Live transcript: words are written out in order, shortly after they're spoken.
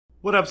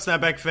What up,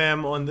 Snapback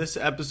fam? On this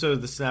episode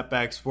of the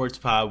Snapback Sports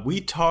Pod,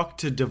 we talk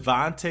to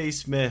Devontae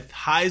Smith,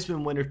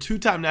 Heisman winner,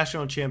 two-time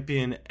national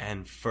champion,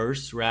 and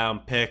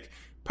first-round pick,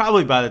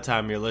 probably by the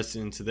time you're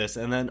listening to this.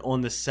 And then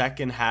on the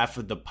second half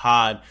of the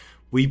pod,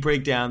 we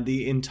break down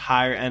the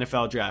entire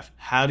NFL draft.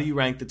 How do you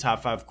rank the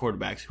top 5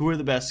 quarterbacks? Who are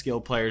the best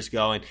skill players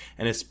going?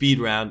 And a speed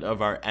round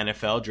of our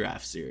NFL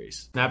draft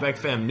series. Snapback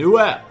fam, new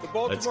app. The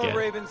Baltimore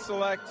Ravens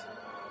select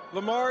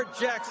Lamar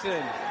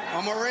Jackson.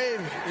 I'm a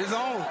Raven. His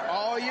own.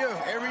 All year.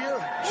 Every year.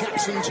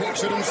 Jackson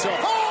takes it himself.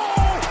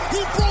 Oh! He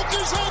broke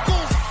his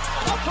ankles!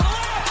 Up to the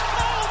left.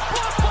 Oh,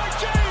 blocked by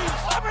James.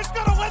 Auburn's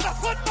going to win the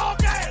football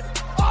game.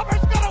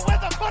 Auburn's going to win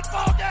the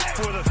football game.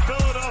 For the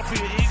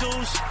Philadelphia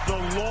Eagles, the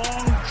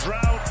long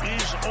drought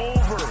is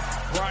over.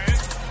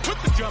 Bryant with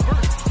the jumper.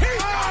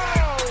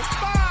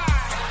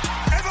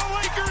 And the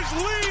Lakers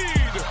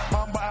lead.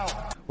 Mamba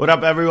out. What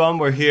up, everyone?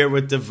 We're here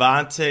with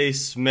Devontae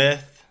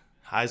Smith,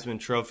 Heisman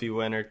Trophy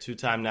winner,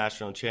 two-time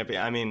national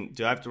champion. I mean,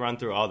 do I have to run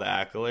through all the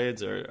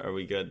accolades, or are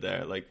we good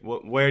there? Like,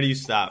 where do you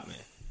stop me?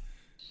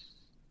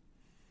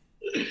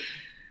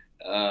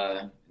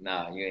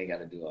 Nah, you ain't got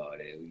to do all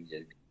that. We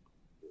just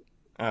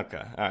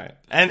Okay, all right.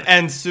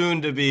 And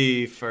soon to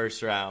be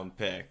first-round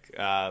pick.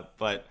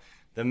 But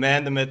the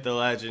man, the myth, the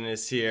legend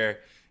is here.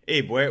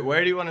 Abe,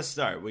 where do you want to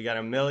start? We got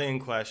a million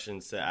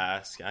questions to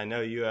ask. I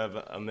know you have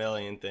a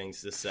million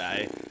things to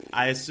say.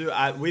 I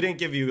assume we didn't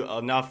give you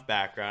enough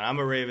background. I'm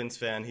a Ravens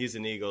fan. He's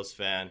an Eagles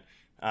fan.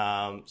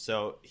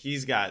 So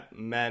he's got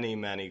many,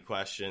 many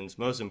questions,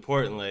 most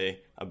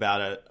importantly,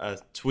 about a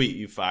tweet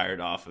you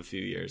fired off a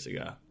few years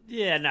ago.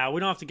 Yeah, no,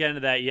 we don't have to get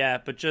into that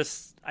yet, but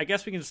just, I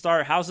guess we can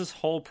start. How's this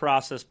whole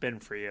process been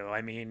for you?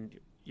 I mean,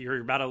 you're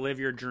about to live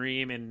your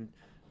dream in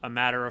a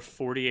matter of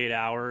 48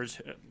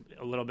 hours,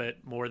 a little bit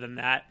more than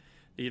that.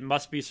 It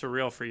must be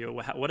surreal for you.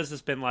 What has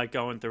this been like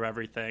going through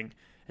everything,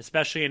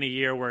 especially in a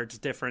year where it's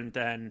different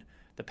than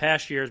the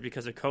past years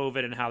because of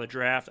COVID and how the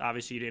draft,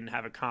 obviously you didn't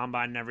have a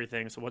combine and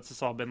everything. So what's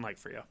this all been like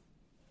for you?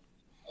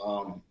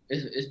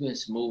 it's been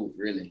smooth,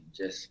 really.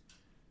 Just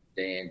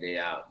day in, day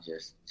out,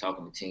 just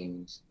talking to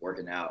teams,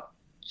 working out,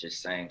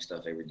 just same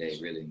stuff every day,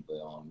 really.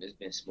 But it's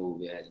been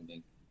smooth. It hasn't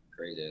been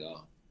crazy at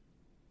all.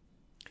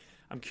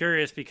 I'm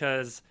curious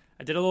because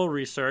I did a little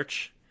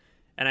research,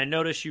 and I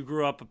noticed you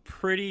grew up a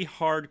pretty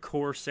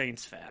hardcore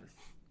Saints fan.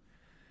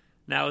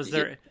 Now, is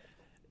there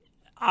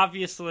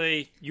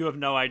obviously you have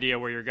no idea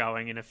where you're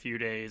going in a few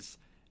days,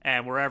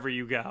 and wherever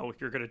you go,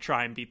 you're going to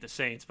try and beat the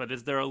Saints. But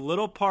is there a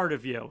little part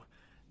of you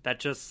that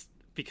just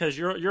because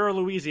you're a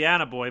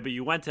Louisiana boy, but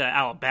you went to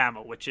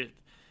Alabama, which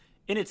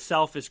in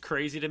itself is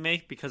crazy to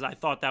me because I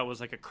thought that was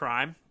like a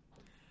crime.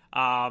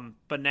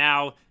 But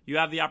now you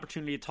have the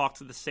opportunity to talk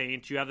to the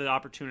Saints. You have the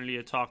opportunity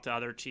to talk to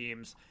other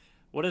teams.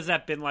 What has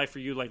that been like for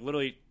you, like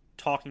literally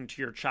talking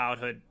to your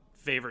childhood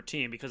favorite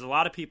team? Because a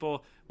lot of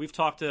people, we've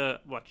talked to,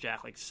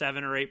 Jack, like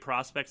 7 or 8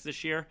 prospects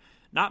this year.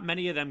 Not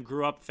many of them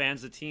grew up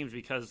fans of teams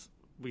because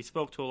we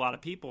spoke to a lot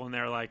of people and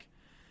they're like,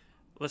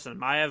 listen,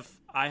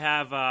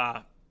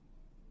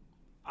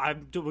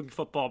 I'm doing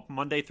football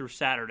Monday through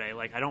Saturday.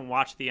 Like, I don't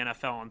watch the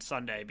NFL on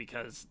Sunday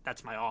because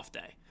that's my off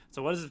day.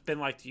 So what has it been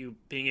like to you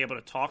being able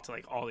to talk to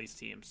like all these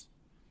teams?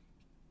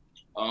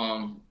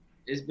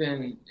 It's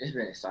been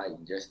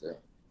exciting just to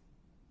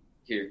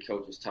hear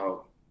coaches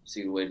talk,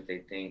 see the way that they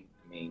think.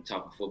 I mean,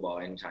 talking football,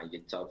 anytime you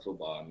get to talk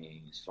football, I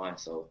mean, it's fun.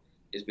 So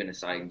it's been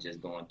exciting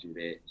just going through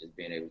that, just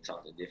being able to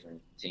talk to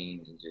different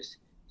teams and just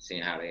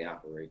seeing how they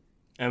operate.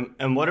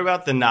 And what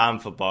about the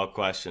non-football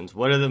questions?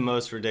 What are the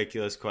most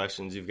ridiculous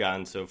questions you've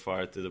gotten so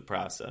far through the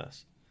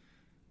process?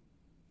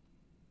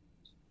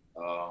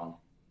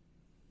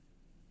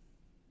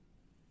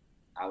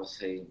 I would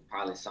say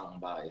probably something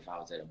about if I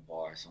was at a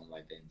bar or something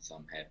like that and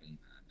something happened,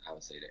 I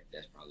would say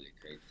that's probably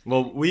crazy.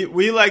 Well,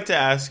 we like to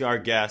ask our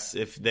guests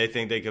if they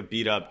think they could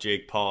beat up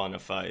Jake Paul in a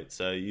fight.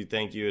 So you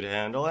think you would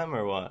handle him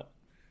or what?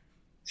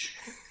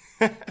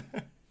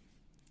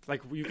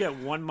 Like you get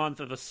 1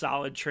 month of a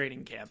solid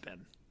training camp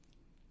in.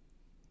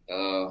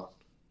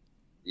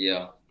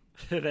 Yeah.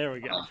 There we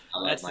go. I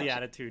like That's the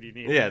attitude you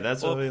need. Yeah,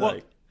 that's what we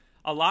like.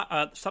 A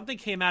lot. Something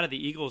came out of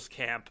the Eagles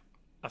camp,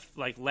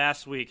 like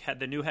last week. Had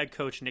the new head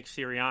coach Nick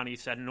Sirianni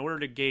said in order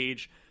to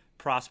gauge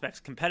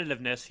prospects'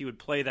 competitiveness, he would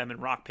play them in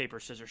rock paper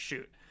scissors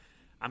shoot.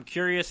 I'm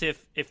curious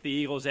if the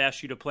Eagles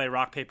asked you to play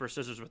rock paper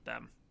scissors with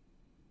them.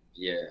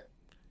 Yeah.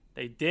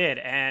 They did,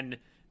 and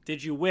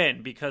did you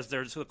win? Because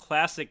there's a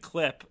classic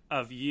clip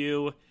of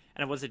you,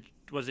 and was it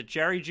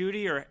Jerry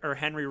Jeudy or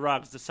Henry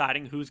Ruggs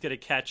deciding who's going to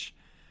catch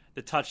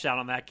the touchdown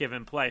on that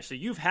given play? So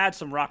you've had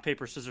some rock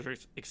paper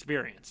scissors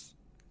experience.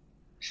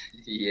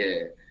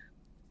 Yeah.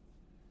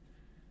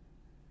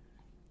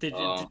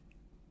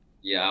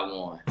 Yeah, I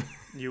won.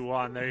 You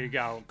won. There you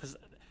go. Because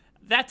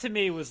that to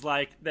me was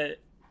like the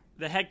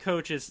head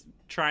coach is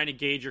trying to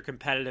gauge your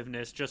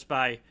competitiveness just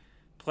by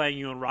playing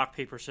you in rock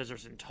paper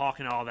scissors and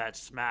talking all that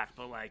smack.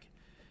 But like,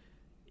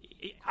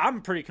 I'm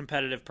a pretty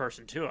competitive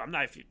person too. I'm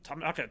not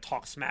going to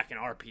talk smack in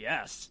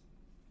RPS.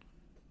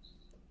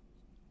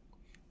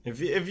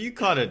 If you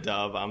caught a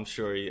dub, I'm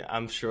sure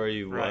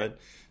you would. Right.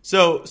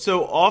 So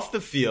off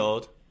the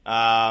field,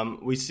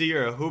 we see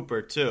you're a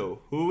hooper too.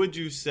 Who would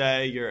you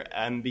say your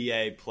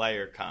NBA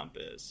player comp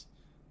is?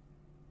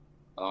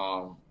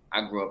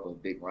 I grew up a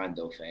big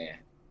Rondo fan,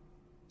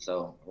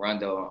 so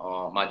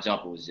Rondo, my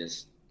jumper was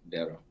just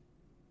better.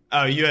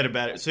 Oh, you had a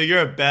better. So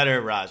you're a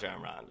better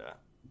Rajon Rondo.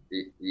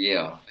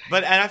 Yeah.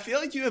 And I feel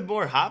like you have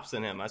more hops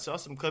than him. I saw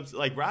some clips.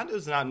 Like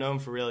Rondo's not known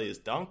for really his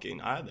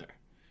dunking either.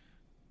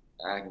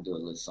 I can do a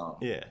little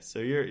something. Yeah, so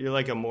you're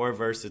like a more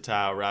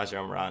versatile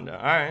Rajon Rondo.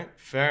 All right,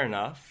 fair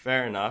enough.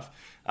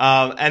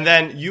 And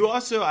then you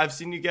also, I've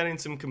seen you getting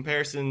some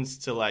comparisons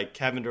to like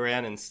Kevin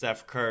Durant and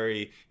Steph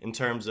Curry in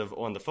terms of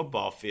on the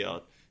football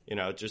field. You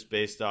know, just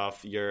based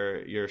off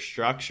your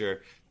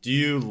structure. Do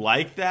you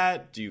like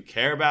that? Do you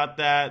care about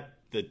that?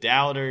 The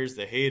doubters,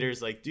 the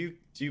haters, like do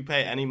you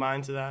pay any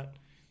mind to that?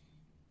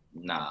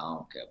 Nah, I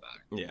don't care about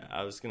it. Yeah,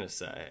 I was gonna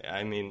say.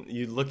 I mean,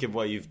 you look at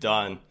what you've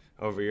done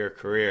over your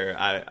career.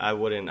 I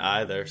wouldn't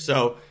either.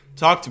 So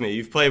talk to me.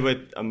 You've played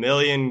with a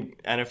million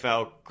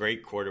NFL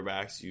great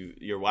quarterbacks.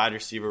 Your wide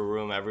receiver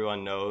room,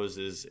 everyone knows,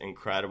 is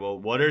incredible.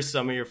 What are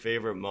some of your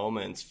favorite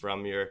moments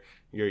from your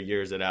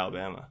years at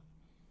Alabama?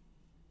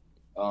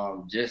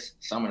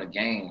 Just some of the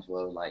games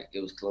were like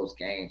it was close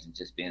games, and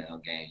just being in a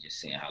game,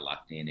 just seeing how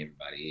locked in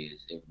everybody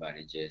is.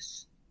 Everybody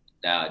just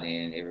dialed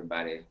in.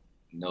 Everybody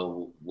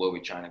know where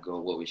we're trying to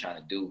go, what we're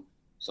trying to do.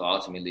 So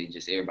ultimately,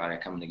 just everybody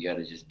coming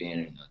together, just being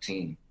a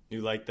team. You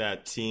like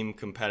that team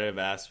competitive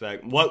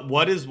aspect.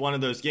 What is one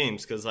of those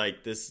games? Because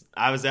like this,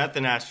 I was at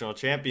the national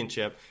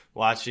championship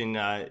watching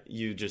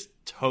you just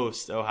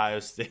toast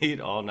Ohio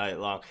State all night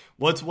long.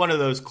 What's one of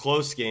those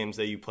close games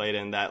that you played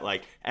in that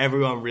like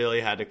everyone really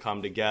had to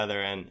come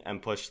together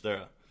and push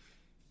through?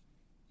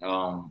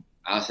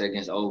 I say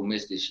against Ole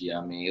Miss this year.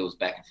 I mean, it was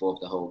back and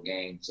forth the whole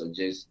game. So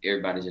just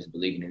everybody just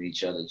believing in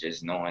each other,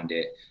 just knowing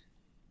that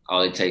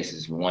all it takes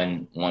is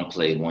one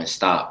play, one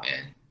stop,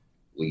 and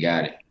we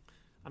got it.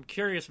 I'm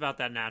curious about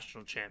that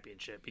national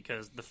championship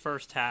because the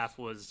first half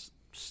was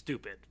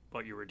stupid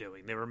what you were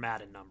doing. They were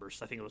mad at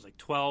numbers. I think it was like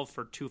 12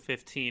 for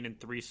 215 and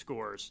 3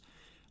 scores.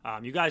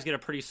 You guys get a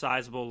pretty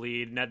sizable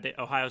lead.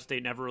 Ohio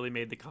State never really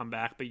made the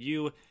comeback, but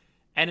you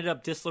ended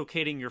up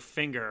dislocating your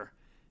finger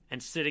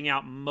and sitting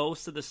out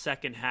most of the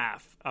second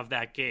half of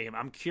that game.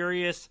 I'm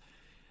curious,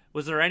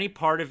 was there any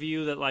part of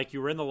you that like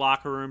you were in the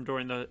locker room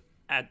during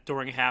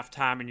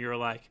halftime and you were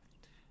like,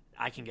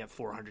 I can get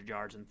 400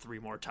 yards and 3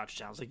 more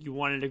touchdowns. Like you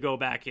wanted to go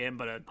back in,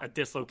 but a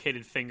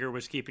dislocated finger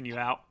was keeping you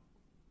out?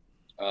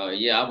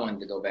 Yeah, I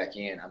wanted to go back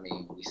in. I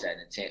mean, we sat in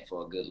the tent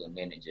for a good little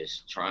minute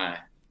just trying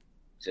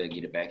to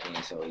get it back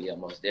in. So, yeah,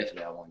 most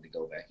definitely I wanted to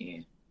go back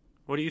in.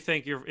 What do you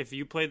think if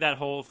you played that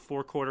whole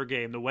 4-quarter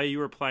game, the way you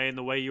were playing,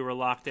 the way you were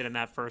locked in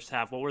that first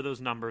half, what were those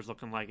numbers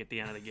looking like at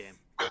the end of the game?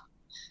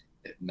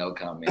 No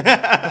comment.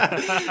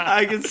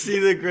 I can see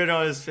the grin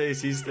on his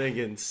face. He's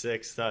thinking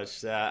 6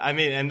 touchdowns. I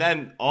mean, and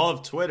then all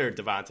of Twitter,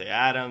 Devontae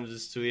Adams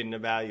was tweeting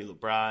about you,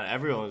 LeBron.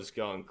 Everyone was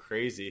going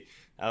crazy.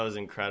 That was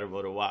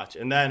incredible to watch.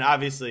 And then,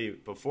 obviously,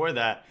 before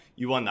that,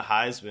 you won the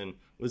Heisman.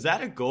 Was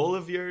that a goal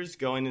of yours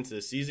going into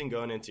the season,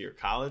 going into your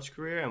college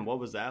career? And what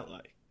was that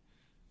like?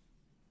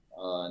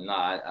 No,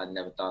 I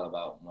never thought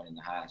about winning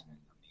the Heisman.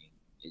 I mean,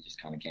 it just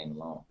kind of came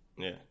along.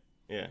 Yeah.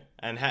 Yeah,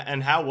 and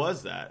how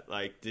was that?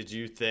 Like, did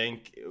you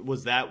think,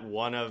 was that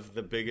one of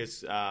the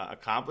biggest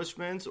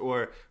accomplishments,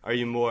 or are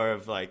you more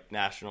of like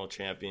national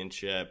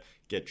championship,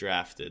 get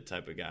drafted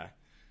type of guy?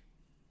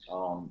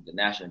 The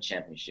national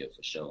championship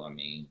for sure. I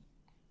mean,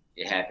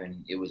 it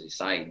happened. It was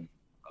exciting.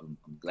 I'm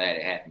glad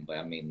it happened, but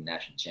I mean, the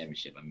national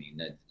championship. I mean,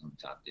 nothing's on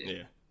top there.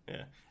 Yeah.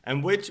 Yeah.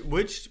 And which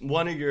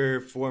one of your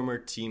former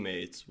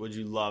teammates would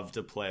you love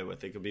to play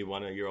with? It could be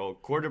one of your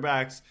old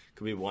quarterbacks, it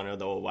could be one of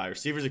the old wide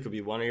receivers, it could be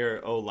one of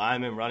your old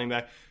linemen, running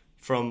back.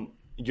 From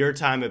your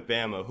time at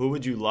Bama, who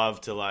would you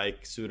love to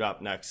like suit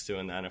up next to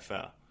in the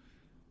NFL?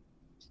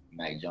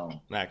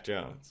 Mac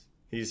Jones.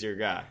 He's your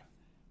guy.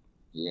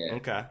 Yeah.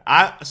 Okay.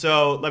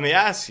 So let me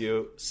ask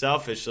you,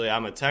 selfishly,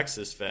 I'm a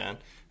Texas fan.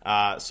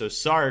 So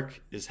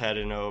Sark is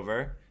heading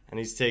over and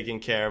he's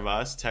taking care of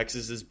us.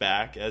 Texas is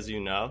back, as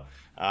you know.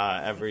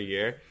 Every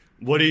year.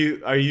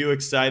 Are you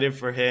excited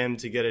for him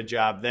to get a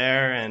job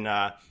there?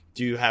 And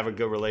do you have a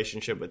good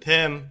relationship with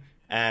him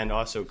and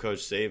also Coach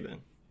Saban?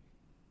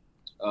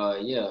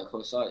 Yeah,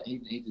 Coach Saban,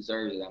 he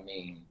deserves it. I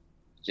mean,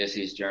 just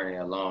his journey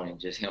alone and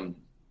just him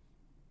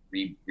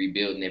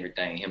rebuilding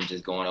everything, him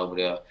just going over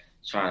there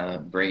trying to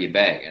bring it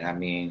back. And I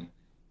mean,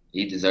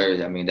 he deserves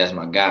it. I mean, that's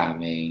my guy. I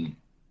mean,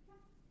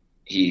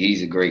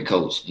 he's a great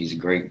coach. He's a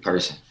great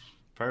person.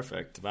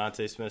 Perfect.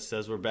 Devontae Smith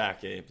says we're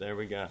back, Abe. There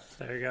we go.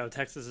 There you go.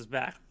 Texas is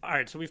back. All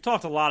right, so we've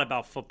talked a lot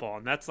about football,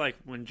 and that's like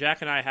when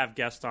Jack and I have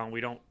guests on,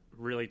 we don't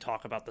really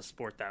talk about the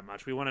sport that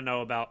much. We want to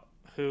know about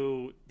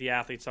who the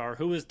athletes are.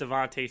 Who is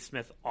Devontae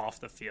Smith off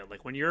the field?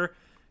 Like when you're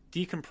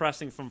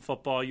decompressing from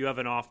football, you have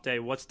an off day,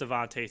 what's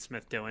Devontae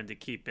Smith doing to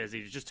keep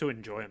busy, just to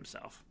enjoy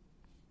himself?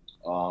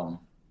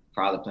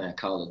 Probably playing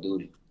Call of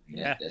Duty.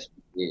 Yeah.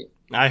 Yeah.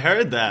 I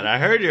heard that. I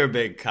heard you're a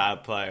big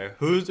COD player.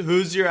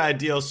 Who's your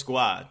ideal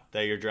squad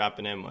that you're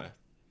dropping in with?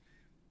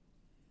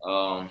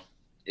 I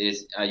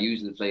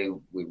usually play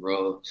with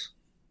Rubs,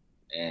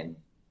 and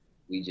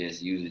we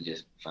just usually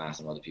just find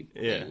some other people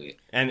to play with.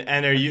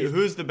 And are you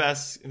who's the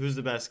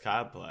best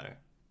COD player?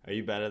 Are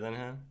you better than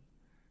him?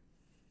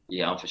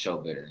 Yeah, I'm for sure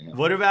better than him.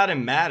 What about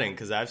in Madden?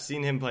 Because I've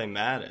seen him play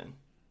Madden.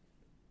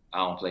 I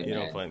don't play You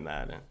Madden. don't play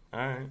Madden. All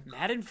right.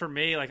 Madden for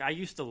me, like I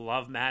used to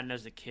love Madden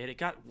as a kid. It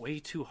got way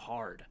too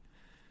hard.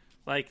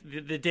 Like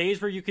the days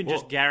where you can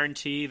just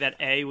guarantee that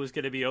A was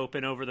going to be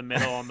open over the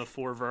middle on the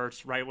 4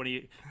 verts right when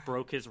he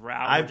broke his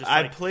route.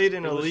 I played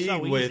in a league so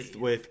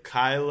with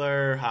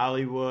Kyler,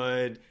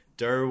 Hollywood,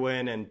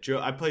 Derwin, and Joe.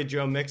 I played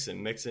Joe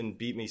Mixon. Mixon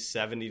beat me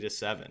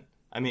 70-7.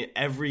 I mean,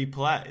 every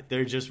play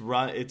they're just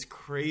run. It's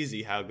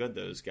crazy how good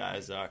those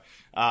guys are.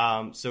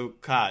 So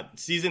COD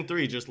season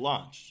 3 just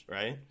launched,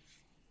 right?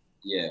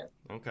 Yeah.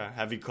 Okay.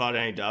 Have you caught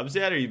any dubs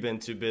yet, or you been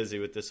too busy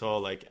with this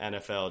whole like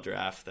NFL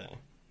draft thing?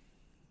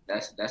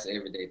 That's an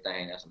everyday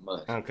thing. That's a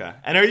must. Okay.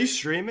 And are you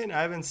streaming?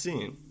 I haven't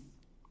seen.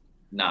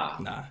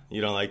 Nah.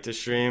 You don't like to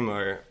stream,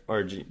 or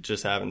you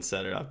just haven't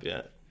set it up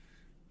yet?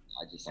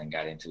 I just ain't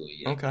got into it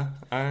yet. Okay.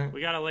 All right.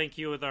 We got to link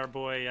you with our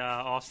boy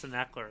Austin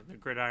Eckler, the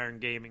Gridiron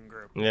Gaming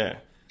Group. Yeah.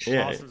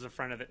 Austin's a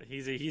friend of it.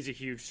 He's a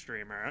huge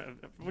streamer.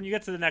 When you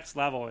get to the next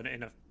level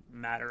in a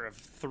matter of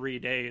 3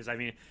 days, I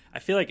mean, I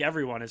feel like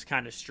everyone is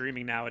kind of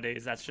streaming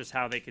nowadays. That's just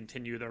how they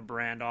continue their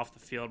brand off the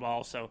field while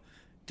also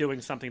doing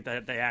something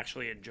that they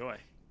actually enjoy.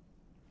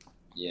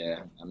 Yeah,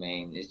 I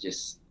mean, it's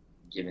just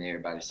giving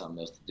everybody something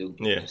else to do.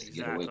 Yeah, just to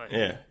get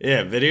away.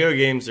 Yeah. Video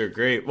games are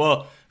great.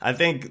 Well, I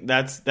think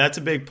that's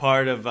a big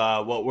part of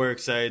what we're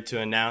excited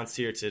to announce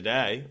here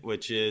today,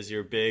 which is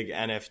your big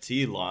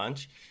NFT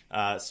launch,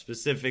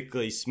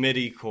 specifically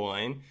Smitty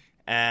Coin.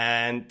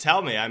 And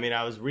tell me, I mean,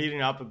 I was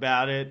reading up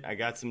about it. I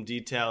got some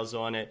details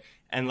on it,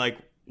 and like,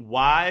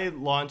 why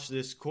launch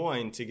this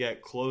coin to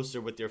get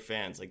closer with your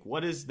fans? Like,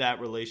 what is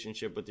that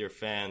relationship with your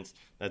fans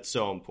that's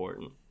so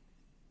important?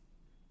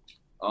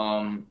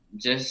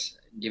 Just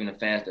giving the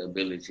fans the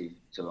ability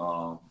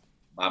to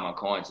buy my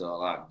coins to a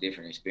lot of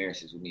different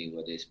experiences with me,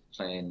 whether it's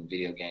playing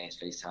video games,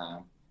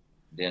 FaceTime,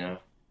 dinner,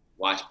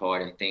 watch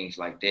party, things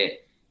like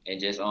that. And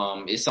just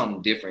it's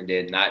something different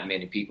that not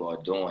many people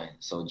are doing.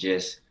 So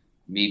just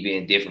me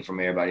being different from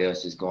everybody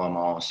else, just going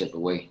my own separate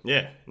way.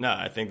 Yeah, no,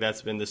 I think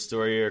that's been the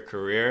story of your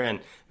career,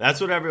 and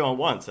that's what everyone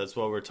wants. That's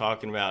what we're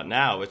talking about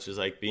now, which is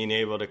like being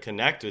able to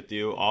connect with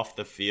you off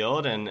the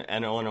field and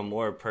on a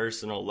more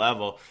personal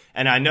level.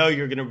 And I know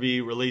you're going to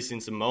be releasing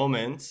some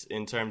moments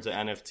in terms of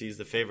NFTs,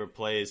 the favorite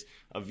plays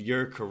of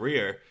your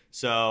career.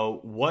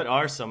 So what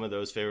are some of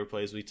those favorite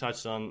plays? We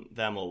touched on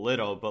them a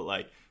little, but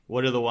like,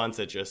 what are the ones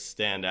that just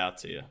stand out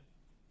to you?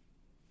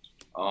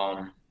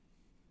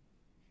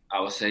 I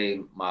would say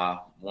my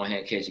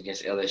one-hand catch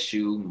against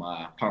LSU,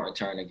 my punt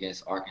return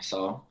against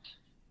Arkansas,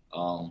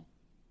 of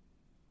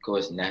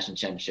course, national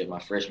championship my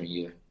freshman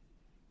year.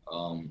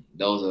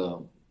 Those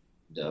are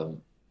the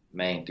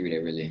main 3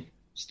 that really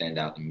stand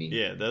out to me.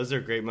 Yeah, those are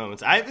great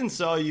moments. I even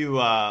saw you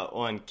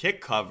on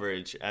kick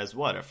coverage as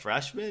a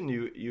freshman?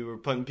 You were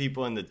putting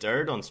people in the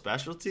dirt on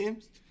special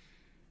teams?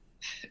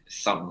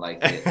 Something like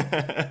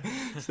that.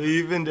 So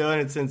you've been doing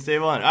it since day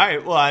one. All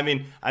right. Well, I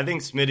mean, I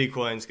think Smitty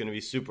Coin is going to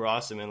be super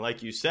awesome. And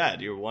like you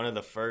said, you're one of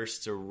the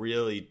first to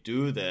really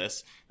do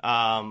this.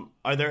 Are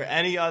there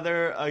any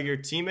other your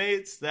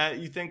teammates that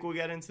you think will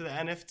get into the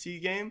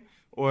NFT game?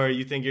 Or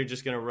you think you're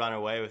just going to run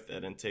away with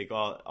it and take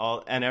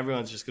all and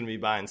everyone's just going to be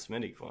buying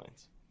Smitty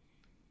coins?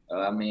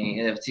 I mean,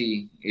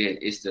 NFT,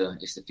 it's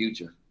the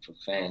future for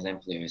fans and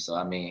players. So,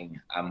 I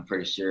mean, I'm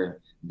pretty sure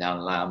down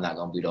the line I'm not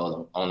going to be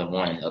the only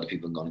one. Other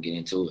people are going to get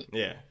into it.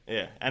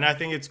 Yeah. And I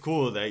think it's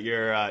cool that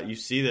you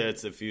see that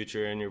it's the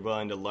future and you're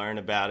willing to learn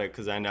about it,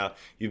 because I know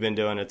you've been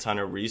doing a ton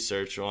of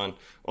research on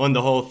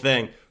the whole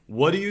thing.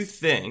 What do you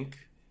think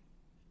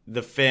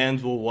the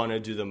fans will want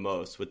to do the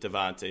most with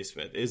DeVonta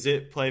Smith? Is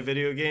it play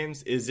video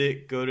games? Is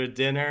it go to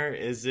dinner?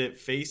 Is it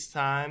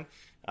FaceTime?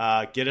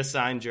 Get a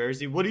signed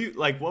jersey? What do you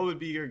like? What would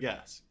be your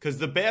guess? Because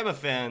the Bama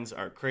fans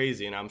are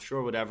crazy, and I'm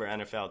sure whatever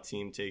NFL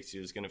team takes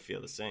you is going to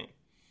feel the same.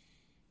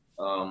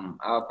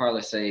 I'll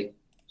probably say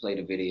play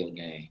the video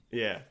game.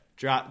 Yeah,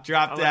 drop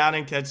down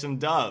and catch some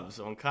dubs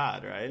on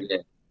COD, right? Yeah.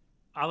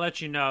 I'll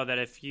let you know that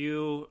if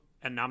you,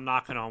 and I'm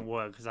knocking on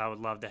wood because I would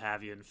love to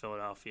have you in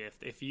Philadelphia.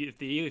 If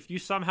you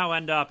somehow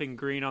end up in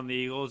green on the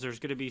Eagles, there's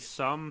going to be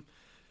some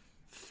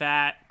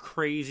fat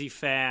crazy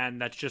fan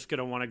that's just going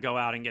to want to go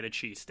out and get a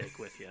cheesesteak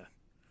with you.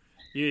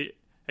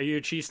 Are you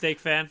a cheesesteak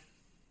fan?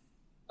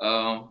 They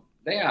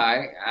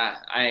are.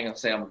 I ain't gonna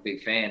say I'm a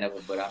big fan of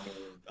it, but I mean.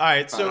 All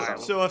right,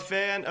 so a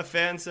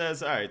fan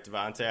says, all right,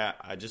 DeVonta,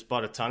 I just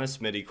bought a ton of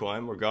Smitty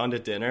coin. We're going to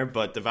dinner,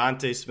 but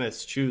DeVonta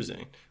Smith's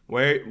choosing.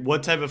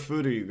 What type of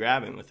food are you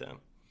grabbing with him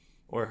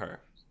or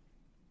her?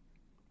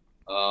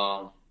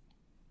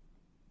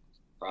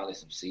 Probably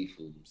some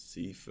seafood.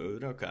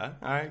 Seafood, okay.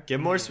 All right, get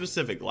more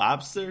specific.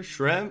 Lobster,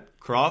 shrimp,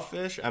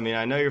 crawfish. I mean,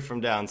 I know you're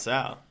from down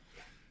south.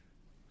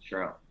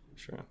 Shrimp.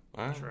 Shrimp.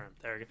 All right. Shrimp.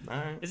 There you go. All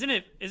right. Isn't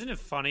it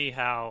funny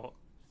how,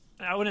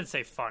 I wouldn't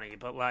say funny,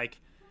 but like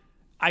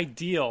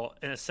ideal,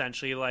 and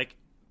essentially like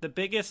the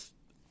biggest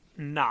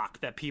knock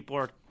that people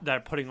are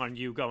putting on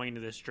you going into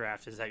this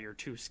draft is that you're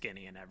too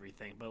skinny and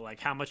everything. But like,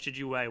 how much did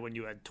you weigh when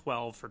you had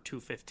 12 for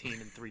 215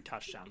 and 3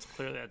 touchdowns?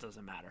 Clearly that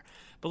doesn't matter.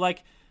 But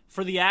like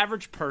for the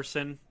average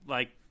person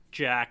like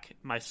Jack,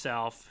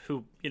 myself,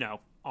 who, you know,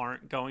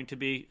 aren't going to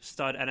be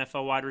stud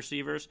NFL wide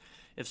receivers,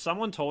 if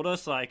someone told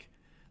us like,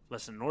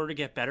 listen, in order to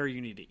get better, you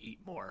need to eat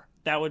more,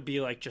 that would be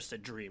like just a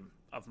dream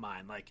of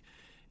mine. Like,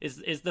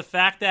 is the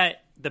fact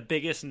that the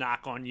biggest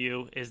knock on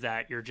you is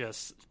that you're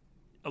just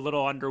a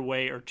little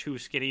underweight or too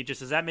skinny,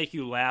 just does that make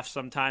you laugh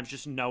sometimes,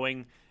 just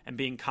knowing and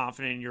being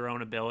confident in your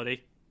own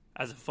ability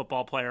as a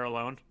football player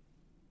alone?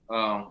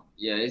 Yeah,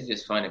 it's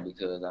just funny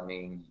because, I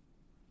mean,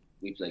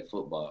 we play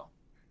football.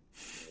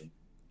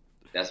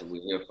 That's what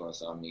we're here for.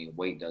 So, I mean,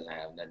 weight doesn't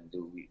have nothing to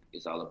do.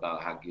 It's all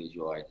about how good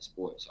you are at the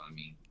sport. So, I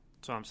mean.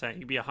 That's what I'm saying.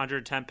 You'd be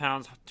 110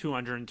 pounds,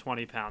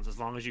 220 pounds. As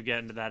long as you get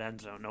into that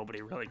end zone,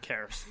 nobody really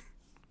cares.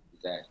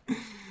 Exactly.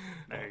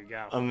 There you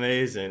go.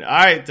 Amazing. All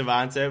right,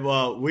 Devontae.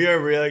 Well, we are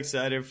really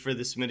excited for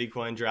the Smitty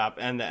coin drop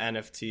and the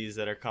NFTs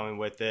that are coming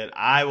with it.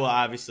 I will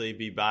obviously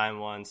be buying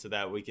one so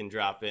that we can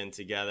drop in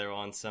together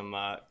on some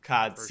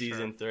COD For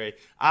Season sure. 3.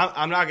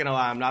 I'm not going to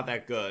lie. I'm not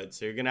that good.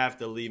 So you're going to have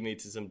to lead me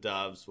to some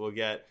dubs. We'll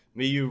get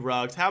me, you,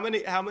 Ruggs. How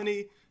many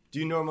do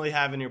you normally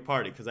have in your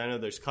party? Because I know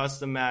there's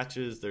custom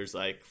matches. There's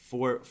like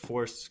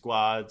four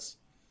squads.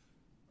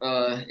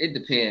 It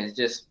depends.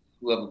 Just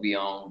whoever be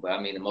on, but I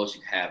mean, the most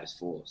you have is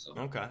 4. So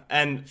Okay.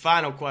 And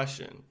final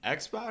question: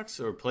 Xbox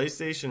or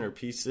PlayStation or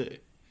PC?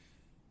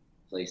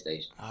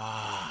 PlayStation.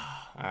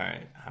 All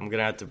right. I'm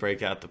gonna have to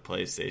break out the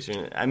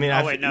PlayStation. I mean,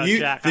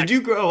 Jack, did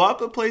you grow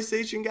up a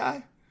PlayStation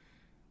guy?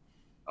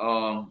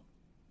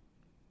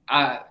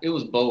 It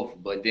was both,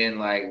 but then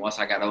like once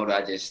I got older,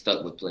 I just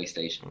stuck with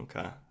PlayStation.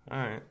 Okay. All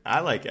right. I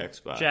like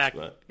Xbox.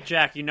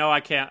 Jack, you know I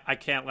can't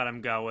let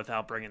him go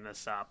without bringing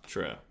this up.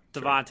 True.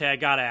 Devontae, I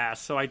gotta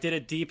ask. So I did a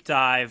deep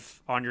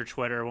dive on your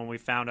Twitter when we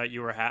found out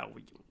you were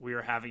we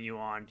were having you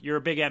on. You're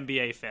a big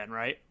NBA fan,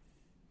 right?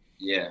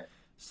 Yeah.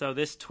 So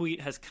this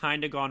tweet has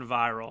kind of gone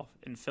viral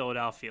in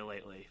Philadelphia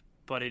lately.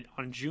 But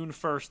on June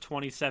 1st,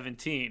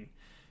 2017,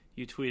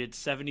 you tweeted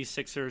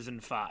 76ers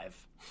in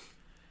 5.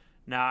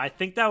 Now, I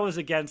think that was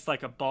against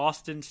like a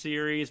Boston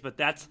series, but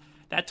that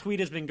tweet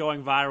has been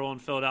going viral in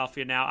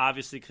Philadelphia now,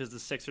 obviously because the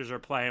Sixers are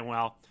playing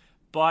well.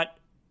 But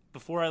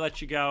before I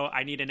let you go,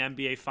 I need an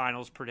NBA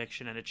Finals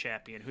prediction and a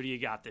champion. Who do you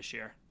got this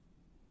year?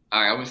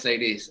 All right, I'm gonna say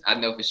this. I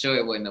know for sure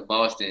it wasn't the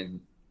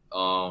Boston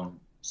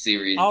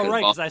series. Oh,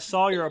 right, because I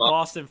saw you're a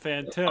Boston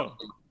fan too.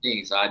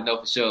 So I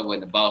know for sure it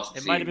wasn't the Boston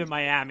It series. might have been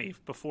Miami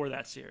before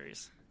that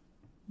series.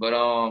 But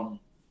I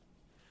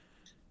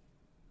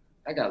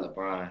got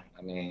LeBron.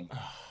 I mean,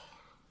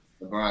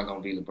 LeBron gonna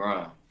be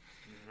LeBron.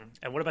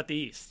 And what about the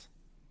East?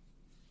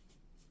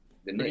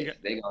 The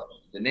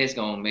Nets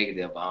gonna make it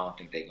there, but I don't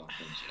think they gonna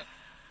finish it up.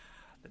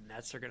 The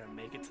Nets are going to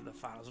make it to the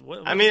finals.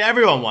 I mean,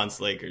 everyone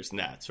wants Lakers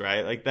Nets,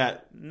 right? Like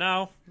that.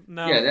 No.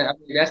 Yeah,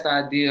 that's the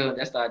ideal.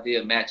 That's the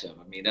ideal matchup.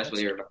 I mean, that's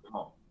what everybody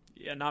wants.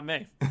 Yeah, not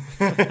me.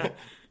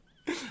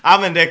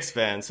 I'm a Knicks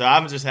fan, so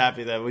I'm just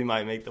happy that we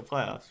might make the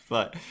playoffs.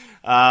 But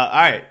all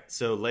right,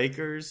 so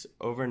Lakers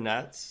over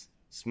Nets,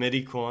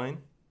 Smitty coin,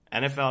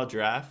 NFL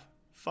draft.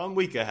 Fun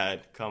week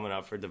ahead coming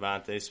up for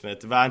Devontae Smith.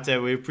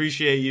 Devontae, we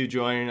appreciate you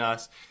joining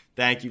us.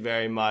 Thank you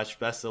very much.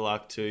 Best of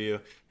luck to you.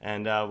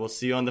 And we'll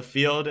see you on the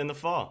field in the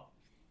fall.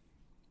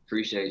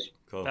 Appreciate you.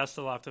 Cool. Best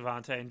of luck,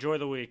 Devontae. Enjoy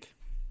the week.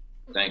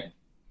 Thank you.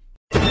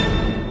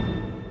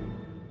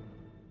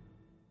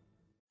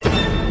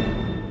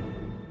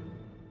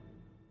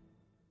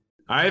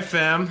 All right,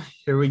 fam.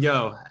 Here we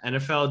go.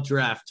 NFL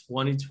Draft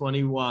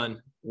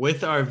 2021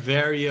 with our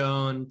very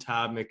own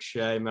Todd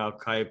McShay, Mel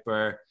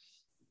Kiper.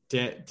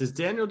 Does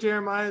Daniel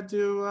Jeremiah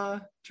do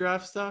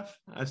draft stuff?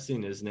 I've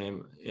seen his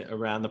name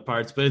around the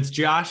parts, but it's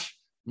Josh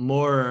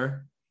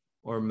Maurer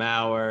or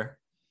Maurer.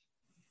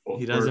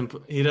 He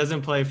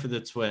doesn't play for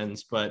the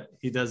Twins, but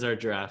he does our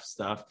draft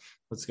stuff.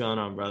 What's going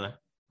on, brother?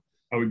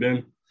 How we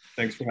been?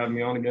 Thanks for having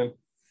me on again.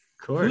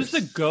 Of course. Who's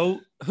the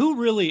GOAT? Who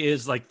really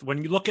is, like,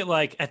 when you look at,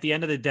 like, at the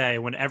end of the day,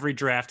 when every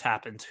draft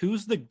happens,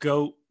 who's the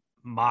GOAT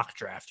mock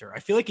drafter?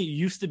 I feel like it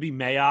used to be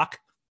Mayock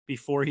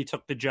before he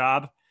took the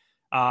job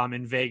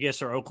in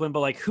Vegas or Oakland,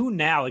 but like who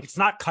now? Like it's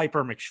not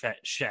Kiper,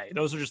 McShay.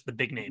 Those are just the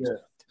big names. Yeah.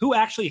 Who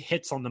actually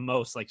hits on the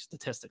most, like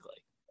statistically?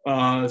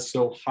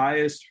 So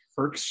highest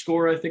Herc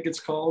score, I think it's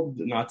called.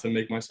 Not to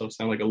make myself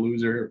sound like a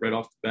loser right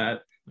off the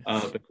bat,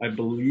 but I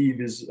believe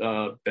is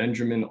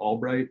Benjamin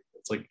Albright.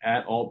 It's like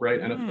at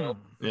Albright NFL.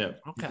 Yeah.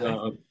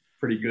 Okay.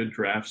 Pretty good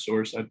draft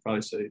source. I'd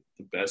probably say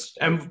the best.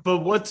 But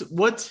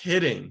what's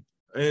hitting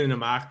in a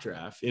mock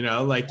draft? You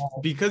know, like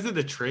because of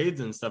the trades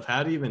and stuff,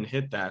 how do you even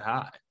hit that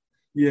high?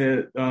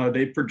 Yeah,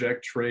 they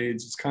project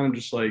trades. It's kind of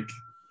just like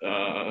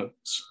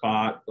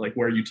spot, like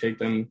where you take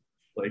them,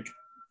 like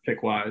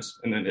pick wise,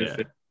 and then if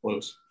it's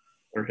close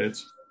or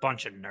hits.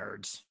 Bunch of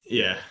nerds.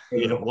 Yeah.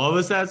 What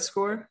was that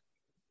score?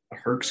 A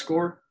Herc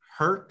score.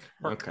 Herc?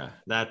 Okay,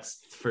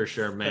 that's for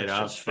sure made That's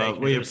up, just fake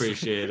but we news.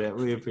 appreciate it.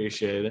 We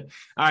appreciate it.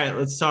 All right,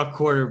 let's talk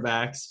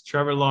quarterbacks.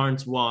 Trevor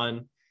Lawrence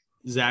 1.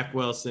 Zach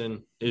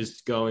Wilson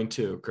is going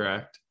 2,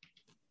 correct?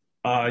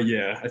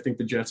 Yeah, I think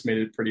the Jets made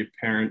it pretty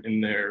apparent in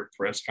their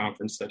press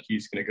conference that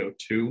he's going to go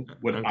 2.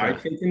 Would I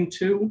take him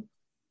 2?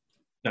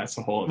 That's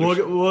a whole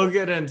other We'll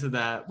get into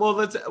that. Well,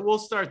 we'll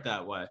start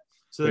that way.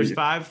 So there's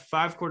five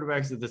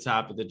quarterbacks at the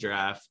top of the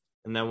draft,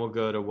 and then we'll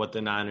go to what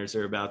the Niners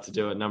are about to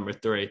do at number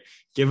 3.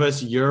 Give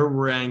us your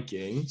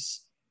rankings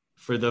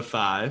for the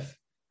 5,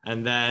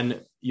 and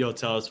then you'll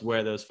tell us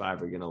where those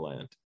 5 are going to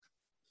land.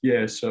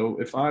 Yeah, so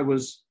if I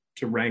was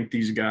to rank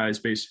these guys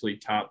basically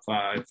top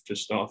 5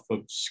 just off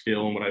of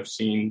skill and what I've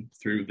seen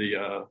through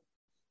the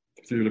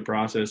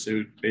process, it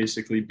would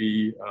basically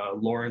be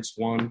Lawrence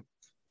 1,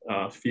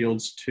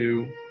 Fields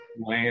 2,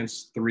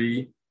 Lance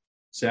 3,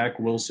 Zach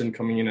Wilson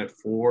coming in at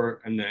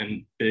 4, and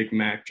then Big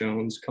Mac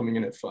Jones coming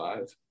in at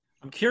 5.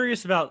 I'm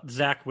curious about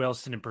Zach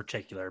Wilson in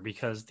particular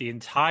because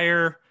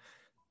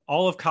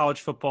all of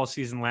college football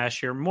season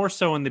last year, more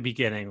so in the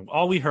beginning,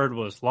 all we heard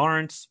was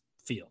Lawrence,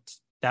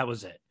 Fields. That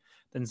was it.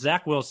 Then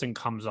Zach Wilson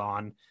comes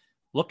on,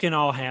 looking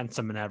all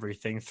handsome and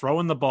everything,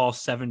 throwing the ball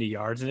 70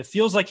 yards, and it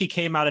feels like he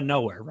came out of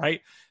nowhere, right?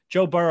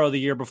 Joe Burrow the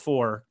year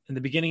before, in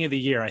the beginning of the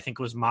year, I think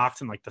was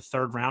mocked in like the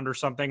 3rd round or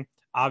something.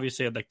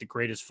 Obviously had like the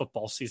greatest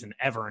football season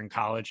ever in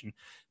college and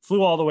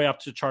flew all the way up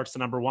to charts to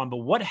number 1. But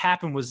what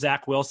happened with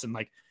Zach Wilson?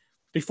 Like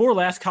before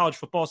last college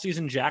football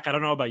season, Jack, I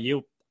don't know about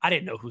you. I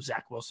didn't know who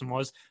Zach Wilson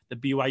was, the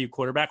BYU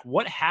quarterback.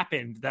 What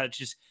happened that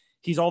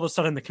he's all of a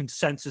sudden the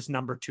consensus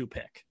number 2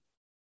 pick?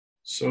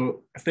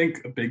 So I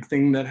think a big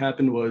thing that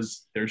happened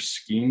was their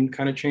scheme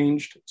kind of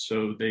changed.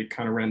 So they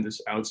kind of ran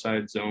this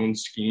outside zone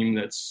scheme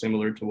that's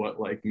similar to what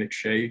like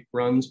McShay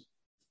runs.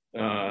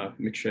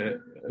 McVay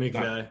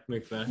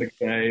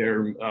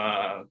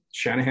or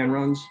Shanahan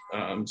runs.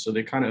 So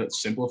they kind of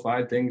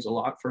simplified things a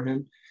lot for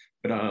him.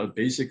 But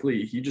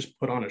basically, he just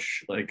put on a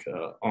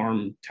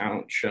arm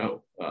talent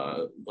show,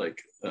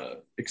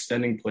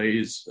 extending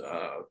plays.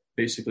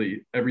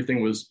 Basically,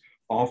 everything was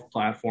off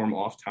platform,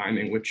 off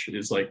timing, which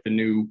is like the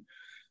new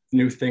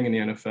thing in the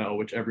NFL,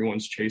 which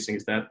everyone's chasing,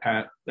 is that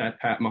Pat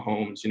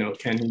Mahomes.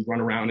 Can he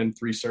run around in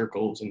 3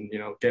 circles and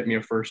get me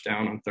a first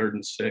down on 3rd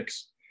and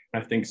 6? I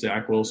think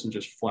Zach Wilson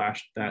just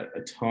flashed that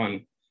a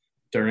ton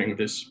during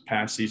this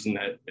past season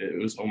that it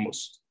was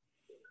almost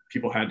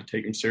people had to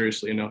take him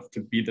seriously enough to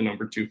be the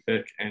number 2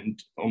 pick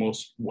and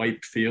almost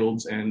wipe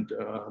Fields and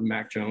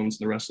Mac Jones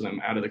and the rest of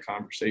them out of the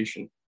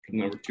conversation for the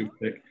number 2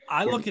 pick.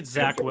 I look at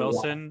Zach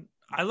Wilson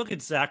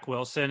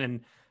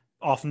and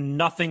off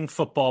nothing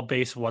football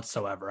based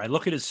whatsoever. I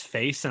look at his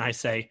face and I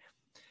say,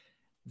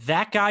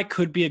 that guy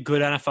could be a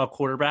good NFL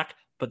quarterback,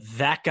 but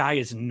that guy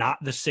is not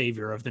the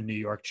savior of the New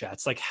York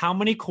Jets. Like, how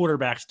many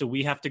quarterbacks do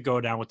we have to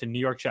go down with the New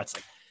York Jets?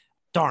 Like,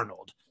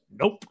 Darnold.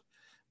 Nope.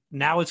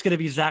 Now it's going to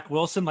be Zach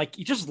Wilson. Like,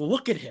 you just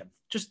look at him.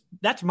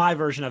 That's my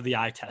version of the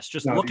eye test.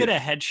 Look at a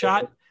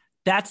headshot.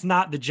 That's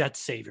not the Jets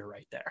savior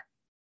right there.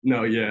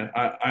 No, yeah,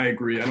 I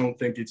agree. I don't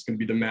think it's going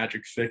to be the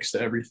magic fix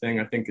to everything.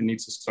 I think it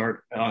needs to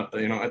start, at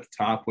the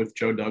top with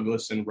Joe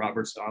Douglas and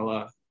Robert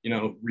Saleh,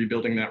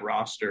 rebuilding that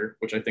roster,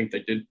 which I think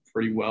they did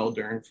pretty well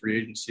during free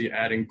agency,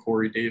 adding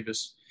Corey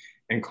Davis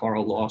and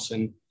Carl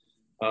Lawson.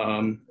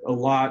 A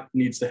lot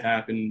needs to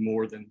happen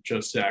more than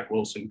just Zach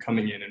Wilson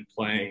coming in and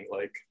playing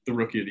like the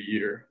rookie of the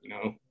year,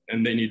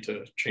 and they need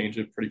to change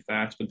it pretty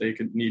fast, but they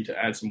need to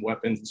add some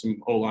weapons and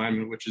some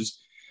O-linemen, which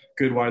is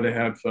good why they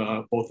have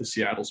both of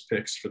Seattle's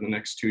picks for the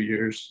next 2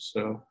 years.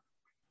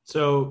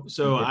 So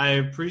I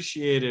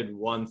appreciated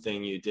one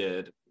thing you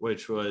did,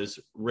 which was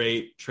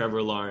rate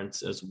Trevor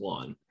Lawrence as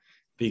 1,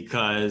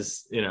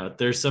 because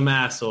there's some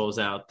assholes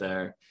out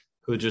there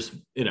who just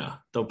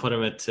they'll put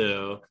him at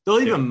 2. They'll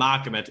even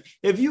mock him at 2.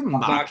 If you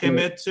mock him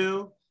at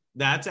 2,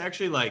 that's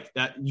actually like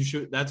that.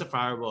 That's a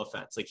fireable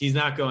offense. Like, he's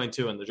not going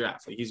 2 in the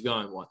draft. Like, he's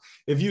going 1.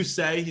 If you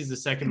say he's the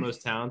second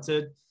most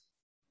talented,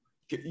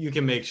 you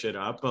can make shit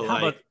up,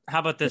 but how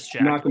about this,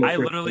 Jack?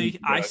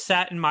 I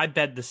sat in my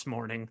bed this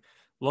morning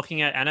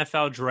looking at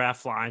NFL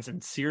draft lines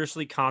and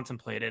seriously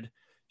contemplated,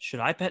 should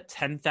I bet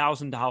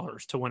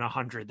 $10,000 to win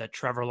 100 that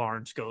Trevor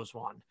Lawrence goes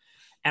 1?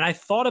 And I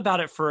thought about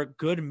it for a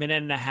good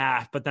minute and a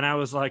half, but then I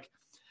was like,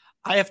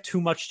 I have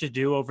too much to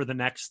do over the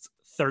next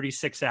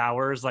 36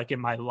 hours, like in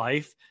my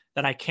life,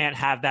 that I can't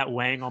have that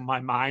weighing on my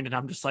mind. And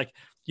I'm just like,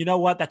 you know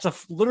what?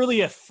 That's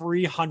literally a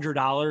free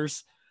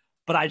 $100.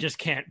 But I just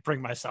can't bring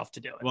myself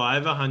to do it. Well, I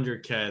have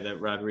 $100K that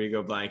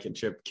Rodrigo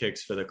Blankenship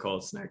kicks for the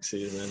Colts next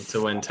season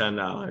to win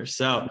 $10.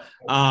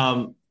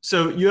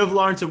 So you have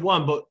Lawrence at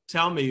 1, but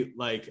tell me,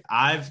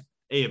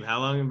 Abe, how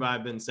long have I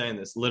been saying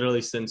this?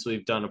 Literally since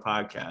we've done a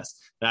podcast,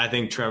 that I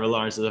think Trevor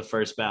Lawrence is the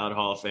first ballot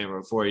Hall of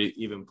Famer before he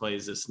even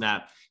plays a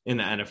snap in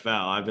the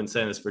NFL. I've been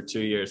saying this for 2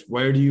 years.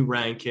 Where do you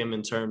rank him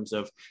in terms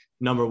of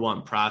number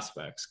 1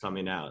 prospects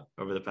coming out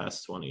over the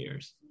past 20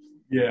 years?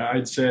 Yeah,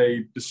 I'd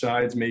say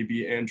besides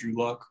maybe Andrew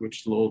Luck, which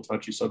is a little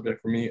touchy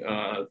subject for me,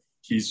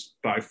 he's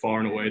by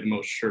far and away the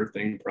most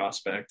sure-thing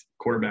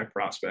quarterback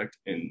prospect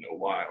in a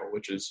while,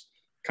 which is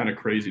kind of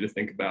crazy to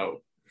think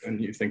about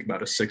and you think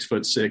about a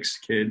 6'6"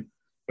 kid,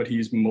 but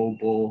he's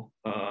mobile.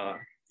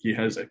 He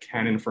has a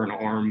cannon for an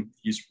arm.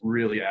 He's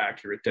really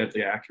accurate,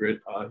 deadly accurate.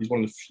 He's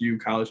one of the few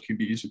college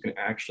QBs who can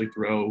actually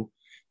throw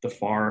the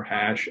far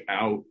hash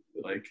out.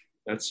 Like,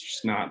 that's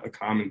just not a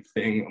common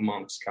thing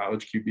amongst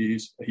college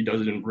QBs. He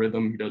does it in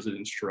rhythm. He does it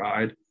in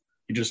stride.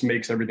 He just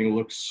makes everything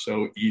look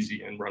so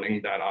easy, and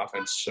running that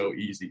offense so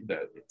easy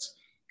that it's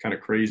kind of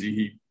crazy.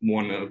 He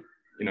won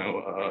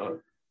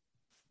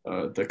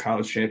the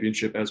college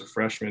championship as a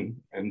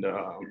freshman, and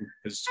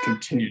has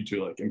continued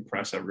to like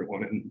impress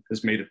everyone and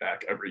has made it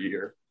back every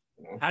year.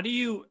 How do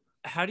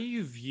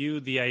you view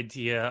the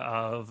idea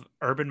of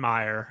Urban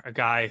Meyer, a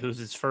guy who's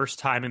his first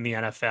time in the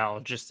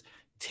NFL, just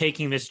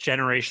taking this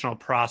generational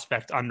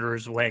prospect under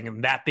his wing,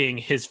 and that being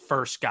his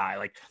first guy?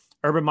 Like,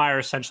 Urban Meyer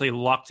essentially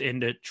lucked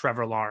into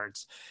Trevor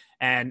Lawrence.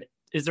 And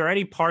is there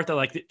any part that,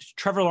 like,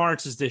 Trevor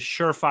Lawrence is this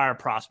surefire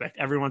prospect?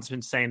 Everyone's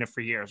been saying it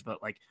for years,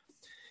 but like,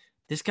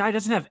 this guy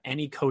doesn't have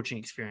any coaching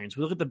experience.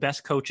 We look at the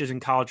best coaches in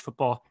college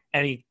football,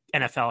 any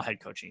NFL head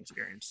coaching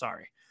experience.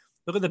 Sorry.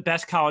 Look at the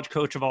best college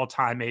coach of all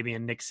time, maybe,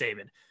 in Nick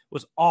Saban.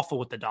 Was awful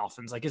with the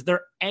Dolphins. Like, is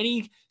there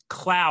any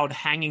cloud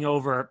hanging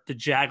over the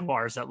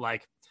Jaguars that,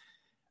 like,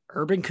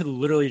 Urban could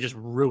literally just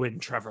ruin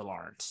Trevor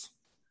Lawrence?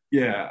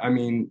 Yeah, I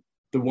mean,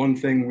 the one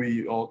thing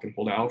we all can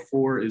hold out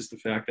for is the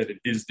fact that it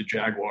is the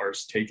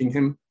Jaguars taking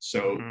him.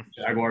 So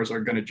Jaguars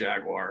are going to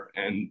Jaguar,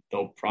 and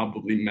they'll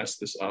probably mess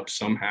this up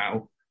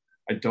somehow.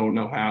 I don't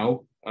know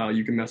how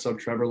you can mess up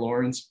Trevor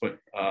Lawrence, but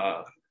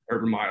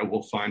Urban Meyer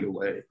will find a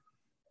way.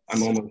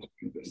 I'm almost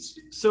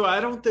convinced. So I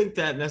don't think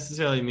that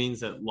necessarily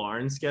means that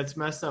Lawrence gets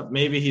messed up.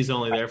 Maybe he's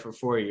only there for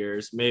 4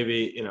 years.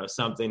 Maybe,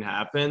 something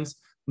happens.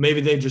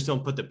 Maybe they just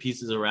don't put the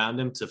pieces around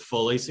him to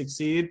fully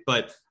succeed.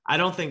 But I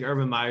don't think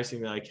Urban Meyer's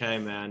going to be like, hey,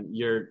 man,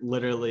 you're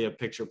literally a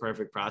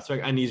picture-perfect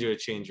prospect. I need you to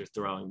change your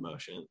throwing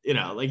motion.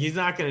 Like, he's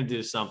not going to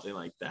do something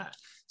like that.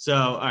 So,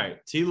 all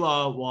right,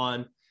 T-Law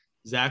 1,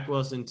 Zach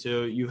Wilson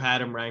 2. You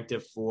had him ranked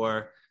at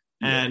 4.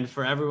 And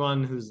for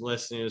everyone who's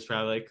listening, who's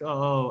probably like,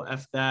 oh,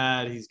 F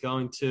that, he's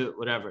going to,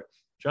 whatever.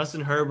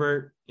 Justin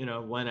Herbert,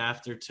 went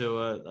after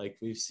Tua. Like,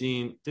 we've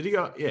seen – did he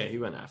go? Yeah, he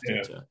went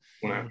after Tua.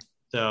 Wow.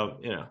 So,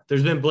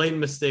 there's been blatant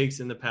mistakes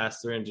in the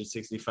past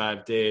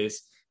 365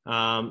 days.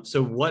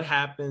 So what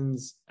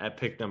happens at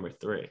pick number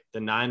 3? The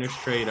Niners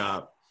trade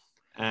up,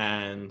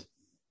 and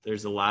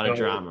there's a lot of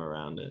drama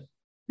around it.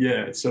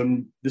 Yeah,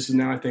 so this is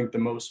now, I think, the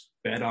most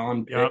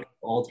bet-on pick of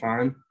all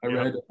time. I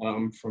read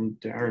from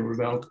Darren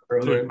Rebell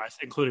earlier.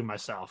 Including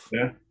myself.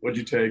 Yeah, what'd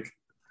you take?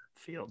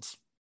 Fields.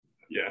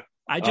 Yeah.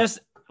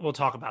 We'll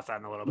talk about that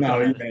in a little bit.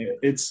 No, yeah,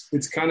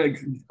 it's kind of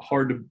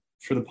hard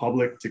for the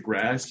public to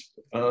grasp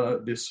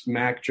this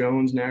Mac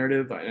Jones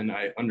narrative, and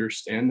I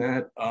understand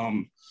that.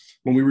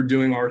 When we were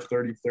doing our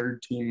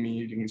 33rd team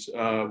meetings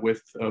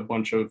with a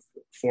bunch of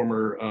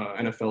former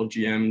NFL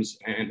GMs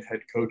and head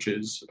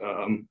coaches,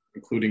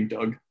 including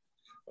Doug,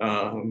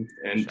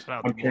 and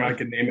I'm sure I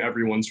can name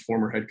everyone's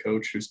former head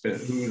coach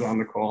who's on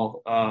the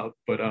call.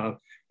 But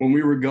when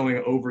we were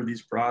going over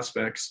these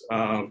prospects,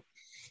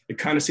 it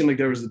kind of seemed like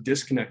there was a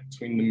disconnect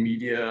between the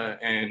media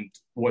and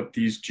what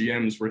these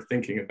GMs were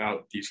thinking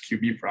about these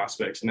QB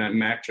prospects, and that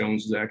Mac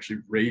Jones was actually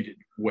rated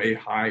way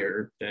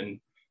higher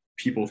than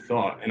people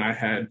thought. And I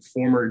had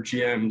former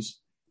GMs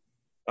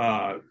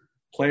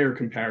player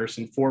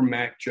comparison for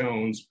Mac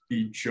Jones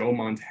be Joe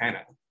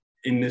Montana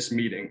in this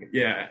meeting.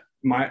 Yeah,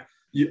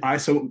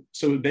 so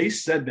they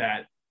said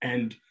that,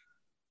 and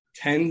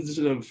tens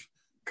of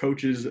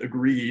coaches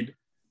agreed,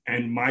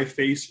 and my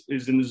face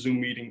is in the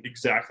Zoom meeting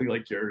exactly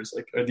like yours.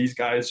 Like, are these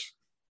guys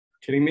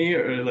kidding me,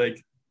 or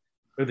like,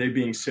 are they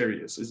being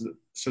serious?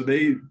 So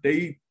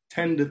they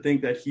tend to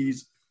think that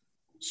he's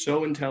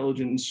so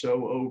intelligent and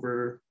so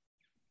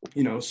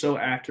so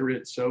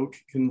accurate, so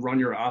can run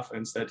your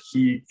offense, that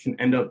he can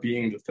end up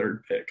being the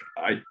 3rd pick.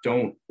 I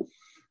don't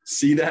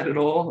see that at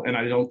all, and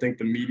I don't think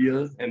the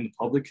media and the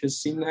public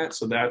has seen that.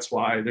 So that's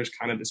why there's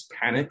kind of this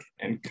panic,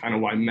 and kind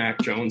of why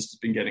Mac Jones has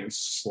been getting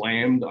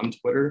slammed on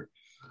Twitter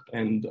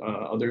and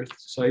other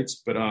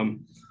sites. But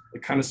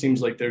it kind of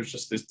seems like there's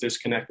just this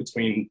disconnect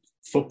between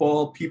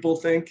football people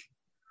think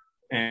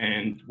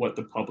and what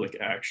the public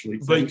actually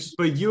thinks.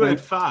 But you had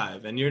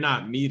 5, and you're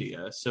not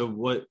media. So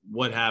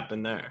what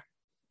happened there?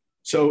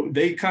 So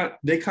they kind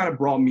of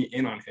brought me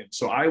in on him.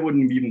 So I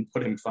wouldn't even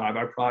put him 5.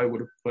 I probably would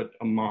have put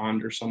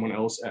Amond or someone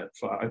else at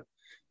 5,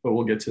 but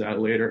we'll get to that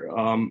later.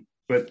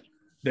 But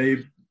they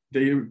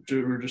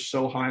were just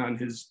so high on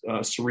his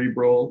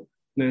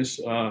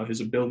cerebralness, his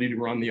ability to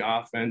run the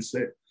offense.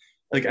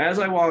 Like, as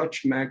I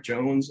watched Mac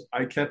Jones,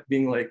 I kept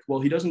being like,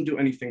 well, he doesn't do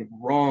anything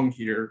wrong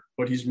here,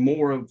 but he's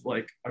more of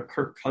like a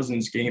Kirk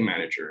Cousins game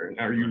manager. And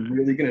are you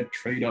really going to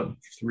trade up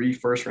 3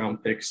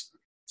 first-round picks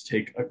to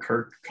take a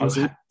Kirk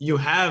Cousins? You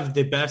have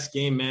the best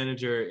game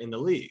manager in the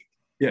league.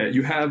 Yeah,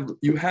 you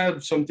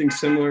have something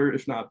similar,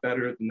 if not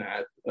better than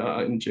that,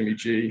 in Jimmy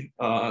G,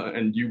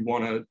 and you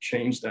want to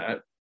change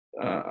that.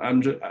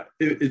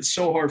 It's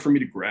so hard for me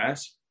to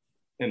grasp,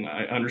 and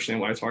I understand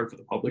why it's hard for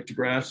the public to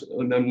grasp,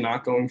 and them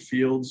not going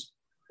Fields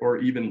or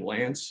even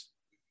Lance.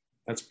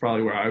 that's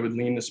probably where I would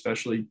lean,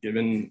 especially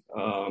given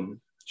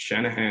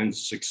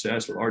Shanahan's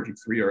success with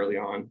RG3 early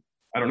on.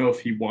 I don't know if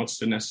he wants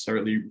to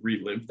necessarily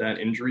relive that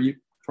injury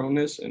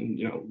proneness and,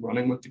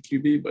 running with the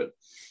QB, but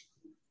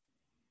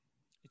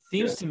it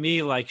seems to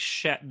me like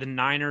the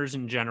Niners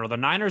in general, the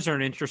Niners are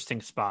an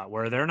interesting spot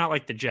where they're not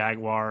like the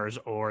Jaguars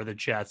or the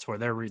Jets where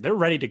they're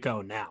ready to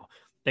go now.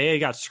 They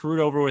got screwed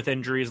over with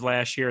injuries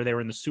last year. They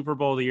were in the Super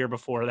Bowl the year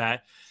before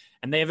that.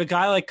 And they have a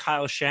guy like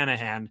Kyle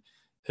Shanahan,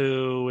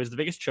 who is the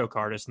biggest choke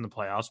artist in the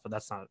playoffs, but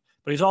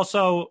he's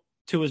also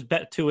to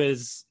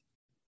his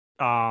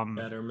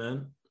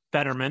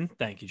Betterman.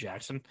 Thank you,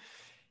 Jackson.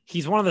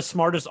 He's one of the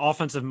smartest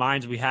offensive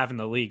minds we have in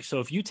the league.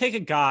 So if you take a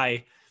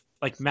guy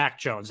like Mac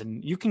Jones,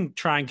 and you can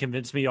try and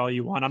convince me all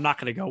you want, I'm not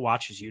going to go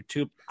watch his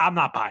YouTube. I'm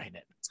not buying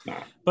it.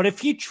 But if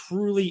he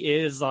truly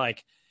is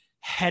like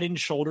head and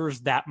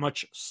shoulders that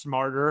much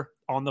smarter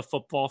on the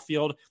football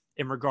field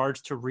in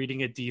regards to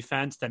reading a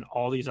defense than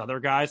all these other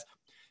guys,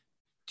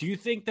 do you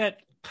think that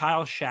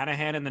Kyle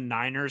Shanahan and the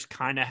Niners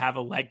kind of have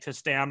a leg to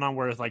stand on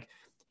where it's like,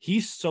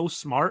 he's so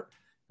smart,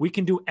 we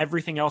can do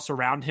everything else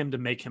around him to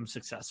make him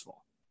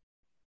successful?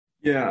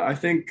 Yeah, I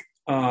think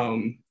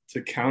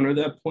to counter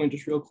that point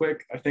just real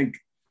quick, I think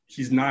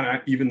he's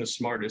not even the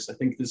smartest. I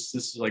think this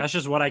is like, that's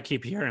just what I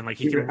keep hearing.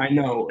 Like I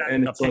know,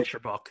 and it's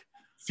picture like, book.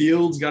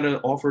 Fields got an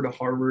offer to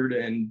Harvard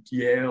and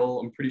Yale.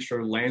 I'm pretty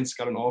sure Lance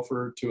got an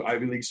offer to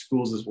Ivy League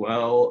schools as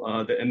well.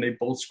 And they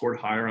both scored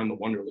higher on the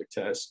Wonderlic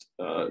test.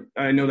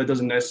 I know that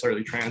doesn't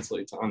necessarily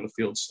translate to on the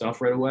field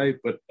stuff right away,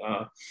 but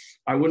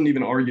I wouldn't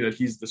even argue that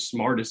he's the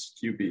smartest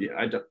QB.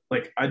 I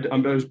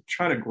was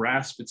trying to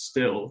grasp it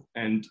still,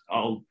 and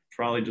I'll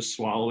probably just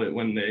swallow it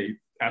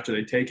after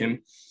they take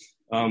him.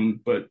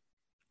 But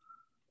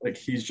like,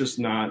 he's just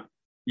not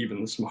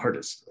even the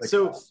smartest.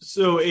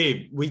 So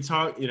Abe, we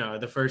talk,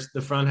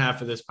 the front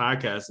half of this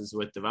podcast is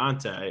with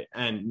Devontae,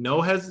 and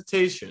no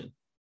hesitation,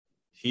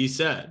 he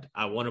said,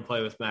 I want to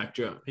play with Mac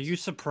Jones. Are you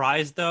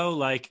surprised though?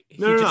 Like,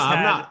 I'm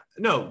not.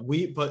 No,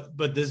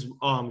 but this,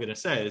 all I'm going to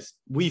say is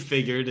we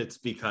figured it's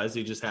because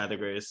he just had the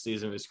greatest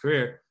season of his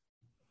career.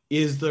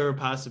 Is there a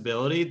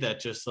possibility that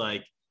just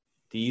like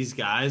these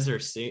guys are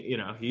seeing,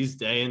 he's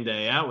day in,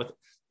 day out with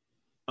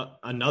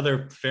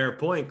another fair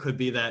point could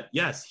be that,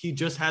 yes, he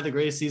just had the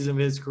greatest season of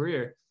his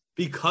career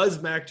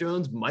because Mac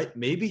Jones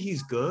maybe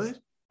he's good.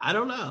 I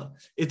don't know.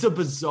 It's a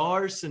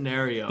bizarre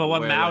scenario. But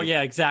what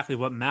exactly.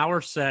 What Maurer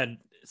said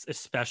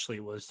especially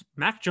was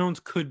Mac Jones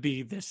could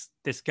be this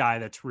guy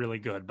that's really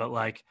good. But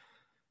like,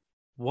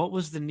 what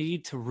was the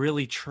need to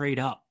really trade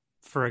up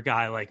for a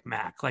guy like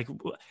Mac? Like,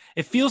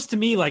 it feels to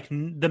me like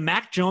the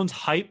Mac Jones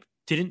hype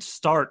didn't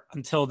start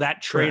until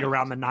that trade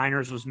around the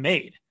Niners was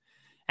made.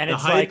 And the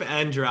it's hype like,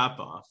 and drop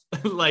off.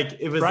 Like,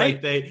 it was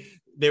like they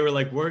were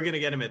like, we're going to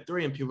get him at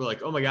 3. And people were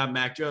like, oh my God,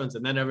 Mac Jones.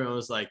 And then everyone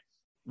was like,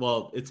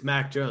 well, it's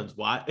Mac Jones.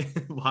 Why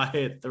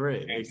at 3?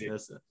 It makes no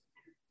sense.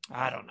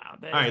 I don't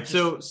know. All right.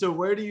 So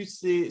where do you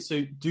see,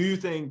 do you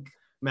think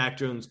Mac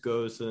Jones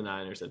goes to the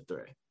Niners at 3?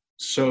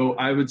 So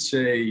I would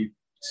say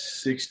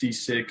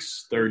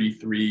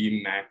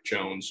 66-33 Mac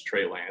Jones,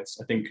 Trey Lance.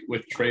 I think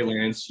with Trey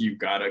Lance, you've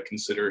got to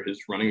consider his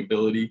running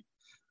ability.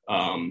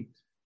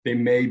 They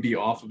may be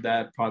off of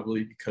that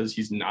probably because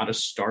he's not a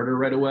starter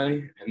right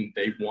away, and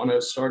they want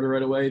a starter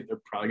right away. They're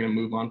probably going to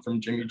move on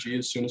from Jimmy G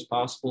as soon as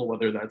possible,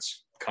 whether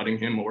that's cutting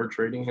him or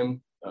trading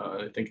him.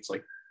 I think it's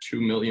like $2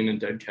 million in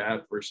dead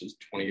cap versus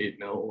 $28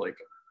 million like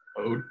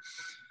owed.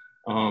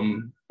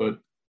 But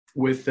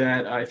with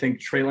that, I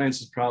think Trey Lance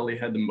has probably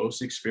had the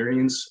most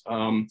experience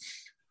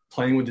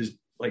playing with his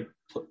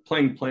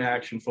playing play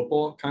action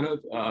football kind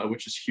of,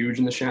 which is huge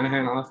in the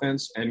Shanahan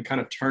offense, and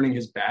kind of turning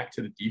his back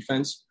to the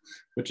defense,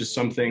 which is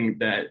something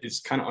that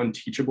is kind of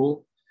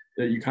unteachable,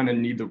 that you kind of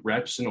need the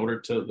reps in order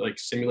to like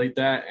simulate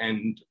that.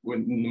 And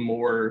when the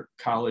more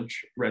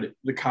college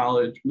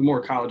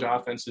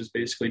offenses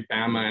basically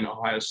Bama and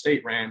Ohio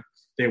State ran,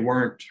 they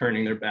weren't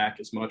turning their back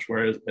as much.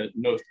 Whereas at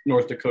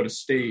North Dakota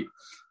State,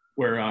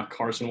 where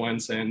Carson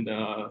Wentz and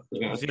I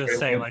was going to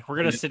say, like, we're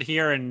going to sit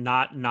here and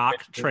not knock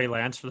Trey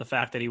Lance for the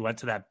fact that he went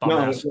to that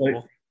bum school.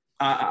 Like,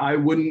 I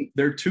wouldn't.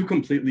 They're two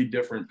completely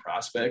different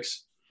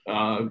prospects,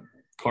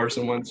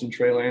 Carson Wentz and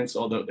Trey Lance,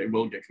 although they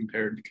will get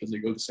compared because they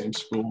go to the same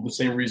school. The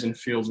same reason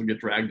Fields will get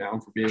dragged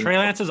down for being. Trey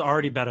Lance is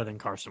already better than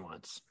Carson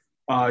Wentz.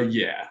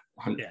 Yeah,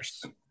 100%.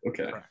 Yes.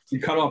 Okay. Correct. You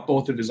cut off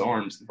both of his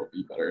arms, and he'll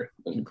be better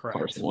than Correct.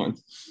 Carson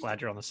Wentz.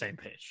 Glad you're on the same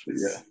page. But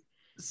yeah.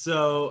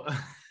 So,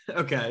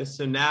 okay.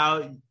 So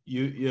now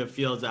you have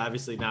Fields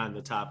obviously not in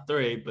the top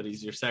 3, but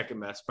he's your second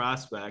best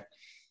prospect.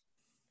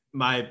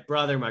 My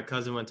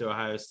cousin went to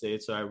Ohio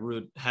State, so I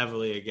root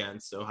heavily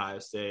against Ohio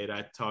State.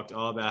 I talked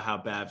all about how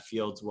bad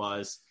Fields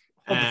was.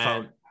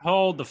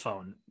 Hold the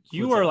phone.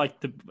 You are like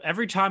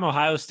every time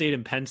Ohio State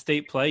and Penn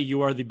State play,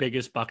 you are the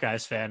biggest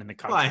Buckeyes fan in the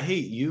country. Well, I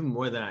hate you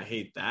more than I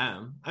hate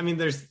them. I mean,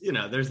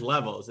 there's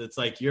levels. It's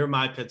like you're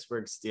my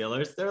Pittsburgh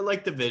Steelers. They're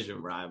like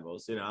division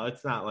rivals.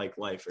 It's not like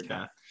life or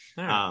death.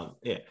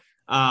 Right.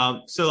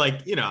 So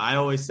like, I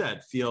always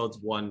said Fields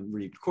one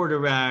read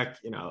quarterback,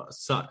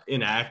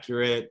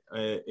 inaccurate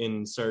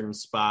in certain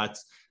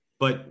spots,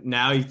 but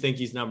now you think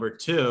he's number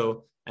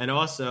 2. And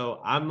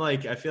also, I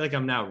feel like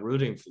I'm now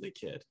rooting for the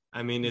kid.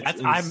 I mean,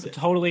 I'm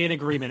totally in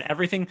agreement.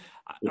 Everything,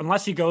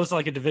 unless he goes to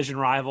like a division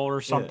rival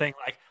or something,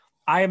 like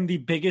I am the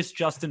biggest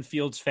Justin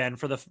Fields fan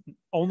for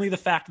only the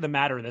fact of the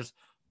matter is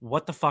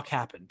what the fuck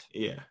happened?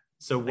 Yeah.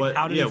 So what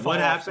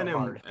happened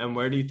so and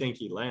where do you think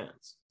he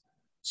lands?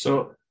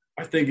 So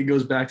I think it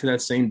goes back to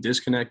that same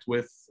disconnect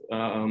with,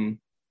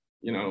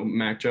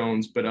 Mac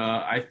Jones. But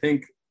I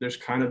think there's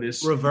kind of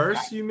this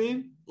reverse, you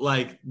mean?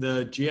 Like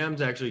the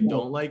GMs actually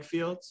don't like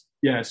Fields?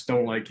 Yes,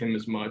 don't like him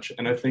as much.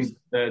 And I think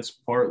that's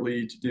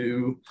partly to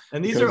do.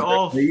 And these are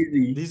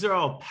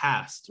all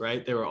past,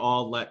 right? They were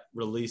all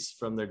released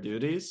from their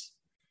duties.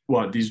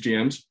 What, these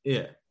GMs?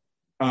 Yeah.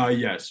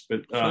 Yes,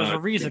 but so there's a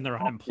reason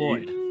they're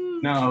unemployed.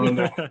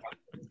 No.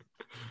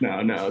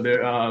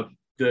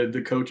 They're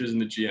the coaches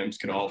and the GMs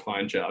could all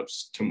find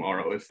jobs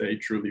tomorrow if they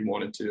truly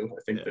wanted to.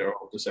 I think they're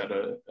all just at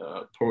a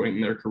point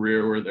in their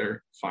career where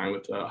they're fine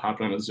with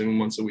hopping on a Zoom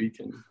once a week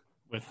and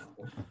with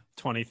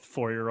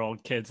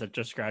 24-year-old kids that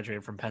just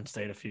graduated from Penn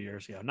State a few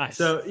years ago. Nice.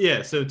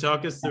 So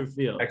talk us through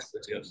Fields.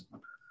 Excellent, yes.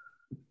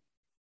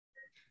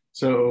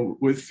 So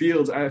with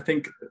Fields, I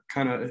think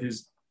kind of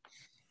his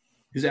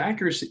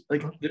accuracy,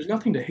 like there's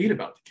nothing to hate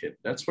about the kid.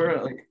 That's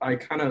where I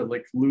kind of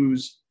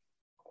lose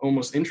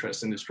almost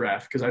interest in this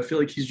draft because I feel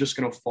like he's just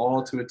going to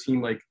fall to a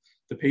team like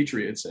the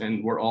Patriots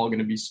and we're all going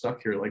to be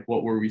stuck here. Like,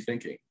 what were we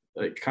thinking?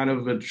 Like kind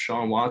of a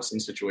Deshaun Watson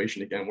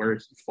situation again, where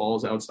he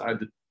falls outside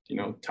the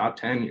top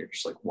 10. You're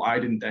just like, why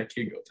didn't that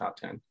kid go top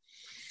 10?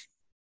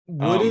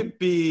 Would it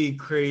be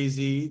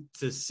crazy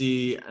to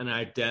see an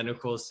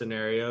identical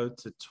scenario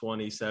to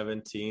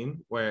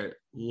 2017 where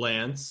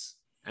Lance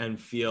and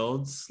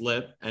Fields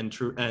slip and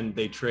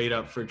they trade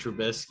up for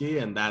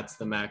Trubisky and that's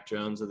the Mac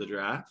Jones of the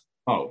draft?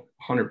 Oh,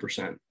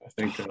 100%. I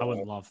think I would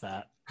love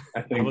that.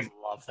 I would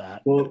love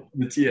that. Well,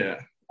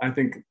 I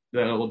think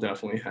that will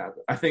definitely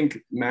happen. I think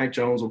Mac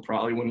Jones will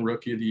probably win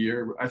Rookie of the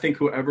Year. I think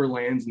whoever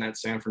lands in that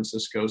San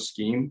Francisco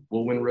scheme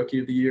will win Rookie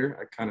of the Year.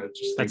 I kind of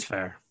just think that's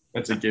fair.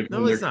 That's a given.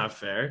 No, it's not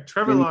fair.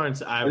 Trevor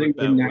Lawrence, I think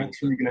they're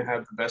naturally going to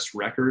have the best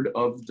record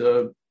of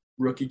the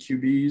rookie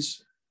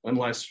QBs,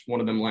 unless one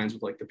of them lands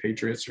with the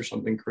Patriots or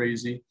something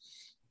crazy.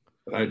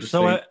 But I just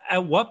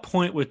at what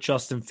point with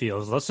Justin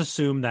Fields? Let's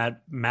assume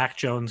that Mac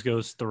Jones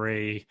goes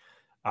 3.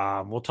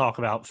 We'll talk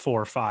about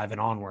 4 or 5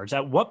 and onwards.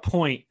 At what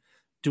point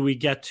do we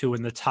get to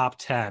in the top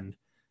 10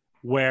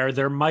 where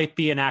there might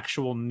be an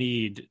actual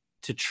need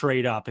to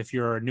trade up if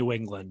you're a New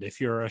England,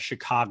 if you're a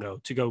Chicago,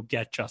 to go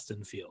get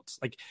Justin Fields?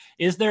 Like,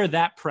 is there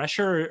that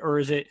pressure, or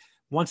is it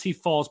once he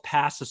falls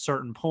past a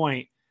certain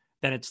point,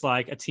 then it's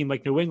like a team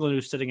like New England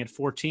who's sitting at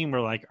 14,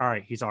 we're like, all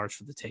right, he's ours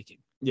for the taking.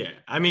 Yeah.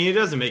 I mean, he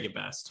doesn't make it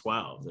past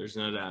 12. There's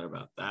no doubt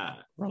about that.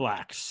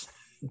 Relax.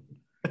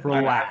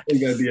 I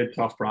think that'd be a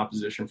tough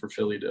proposition for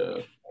Philly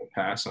to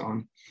pass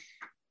on.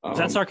 Is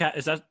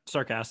that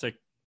sarcastic?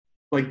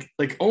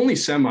 Like only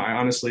semi,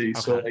 honestly.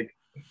 Okay.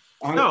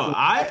 So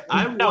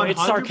no,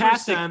 it's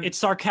sarcastic. It's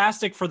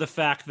sarcastic for the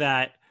fact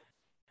that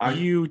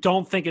you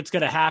don't think it's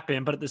going to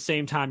happen, but at the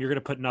same time, you're going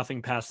to put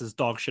nothing past this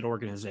dog shit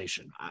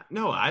organization.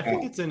 I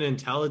think it's an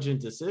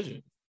intelligent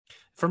decision.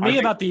 For me,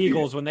 about the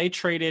Eagles, when they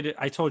traded,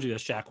 I told you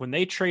this, Jack, when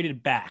they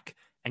traded back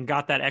and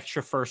got that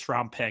extra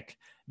first-round pick,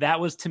 that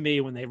was to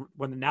me when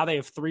now they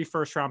have 3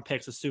 first-round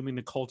picks, assuming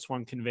the Colts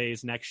one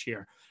conveys next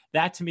year.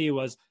 That to me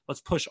was,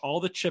 let's push all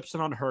the chips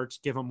in on Hurts,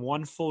 give him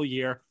 1 full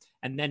year,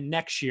 and then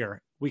next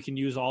year we can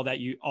use all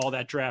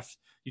that draft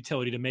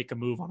utility to make a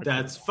move on it.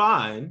 That's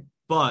fine,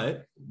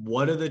 but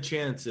what are the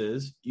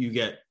chances you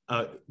get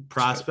a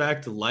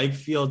prospect like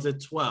Fields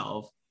at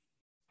 12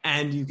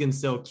 and you can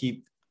still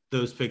keep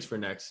those picks for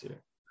next year?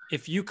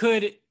 If you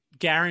could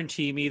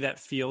guarantee me that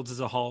Fields is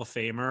a Hall of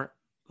Famer,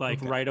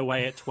 right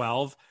away at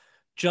 12,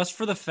 just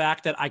for the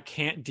fact that I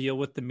can't deal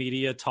with the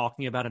media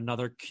talking about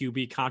another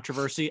QB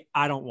controversy,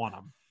 I don't want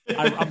him.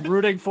 I'm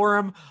rooting for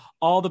him.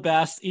 All the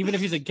best. Even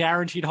if he's a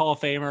guaranteed Hall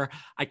of Famer,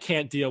 I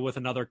can't deal with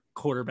another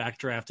quarterback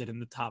drafted in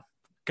the top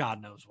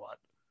God knows what.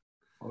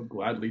 I'll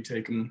gladly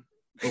take him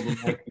over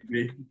my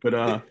QB.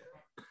 But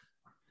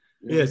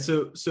yeah.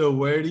 So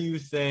where do you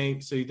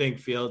think? So you think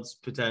Fields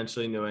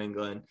potentially New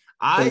England?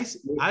 I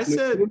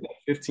said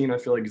 15. I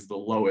feel like is the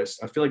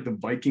lowest. I feel like the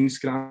Vikings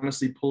could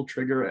honestly pull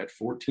trigger at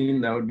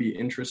 14. That would be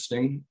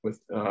interesting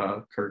with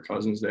Kirk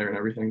Cousins there and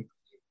everything.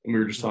 And we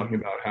were just talking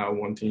about how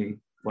one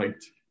team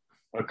liked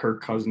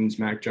Kirk Cousins,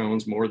 Mac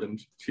Jones more than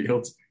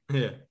Fields.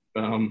 Yeah.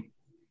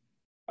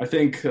 I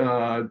think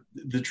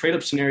the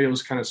trade-up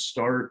scenarios kind of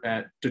start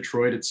at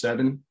Detroit at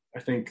 7. I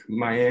think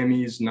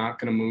Miami's not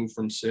going to move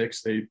from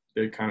 6. They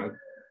kind of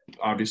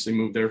obviously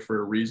moved there for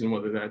a reason,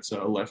 whether that's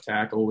a left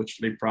tackle, which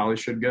they probably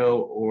should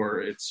go,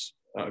 or it's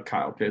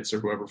Kyle Pitts or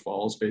whoever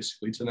falls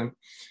basically to them.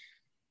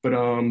 But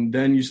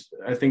then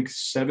I think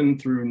 7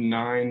 through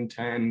 9,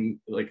 10,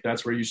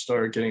 that's where you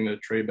start getting the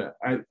trade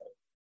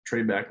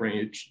back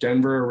range.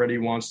 Denver already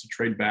wants to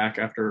trade back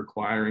after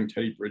acquiring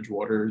Teddy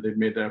Bridgewater. They've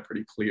made that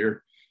pretty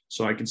clear.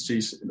 So I could see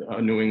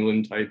New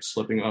England type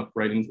slipping up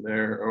right into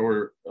there,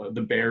 or the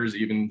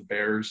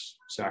Bears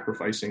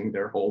sacrificing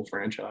their whole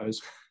franchise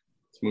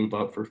to move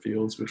up for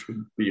Fields, which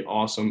would be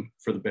awesome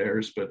for the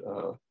Bears, but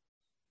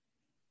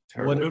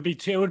terrible.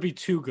 It would be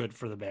too good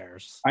for the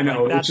Bears. I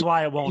know. That's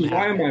why it won't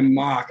happen. Why in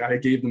my mock, I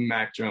gave them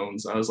Mac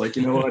Jones. I was like,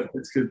 you know what?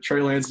 It's good.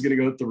 Trey Lance is going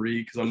to go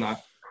 3 because I'm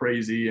not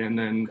crazy, and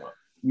then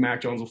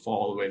Mac Jones will fall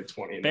all the way to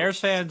 20.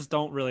 Bears fans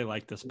don't really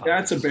like this podcast.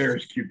 That's a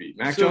Bears QB.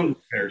 Mac Jones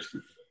is Bears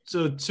QB.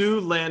 So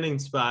 2 landing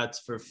spots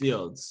for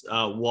Fields.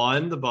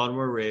 1, the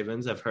Baltimore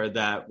Ravens. I've heard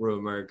that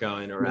rumor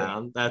going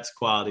around. Yeah. That's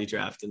quality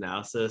draft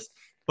analysis.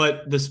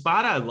 But the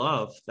spot I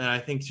love that I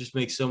think just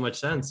makes so much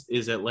sense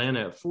is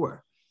Atlanta at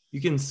 4.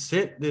 You can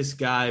sit this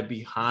guy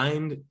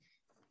behind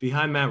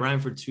Matt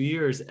Ryan for 2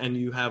 years, and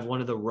you have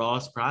one of the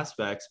rawest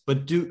prospects.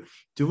 But do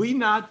we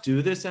not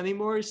do this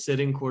anymore,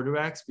 sitting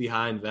quarterbacks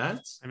behind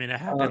vets? I mean, it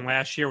happened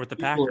last year with the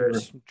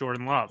Packers,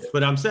 Jordan Love.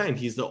 But I'm saying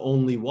he's the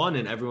only one,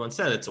 and everyone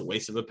said it's a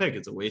waste of a pick.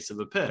 It's a waste of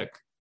a pick.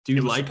 Do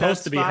you like that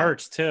supposed to be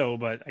Hurts too,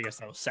 but I guess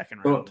that was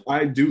second round. Well,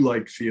 I do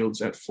like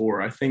Fields at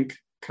 4. I think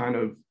kind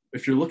of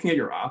if you're looking at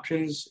your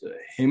options,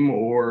 him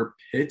or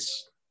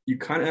Pitts, you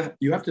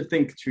have to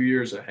think 2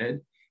 years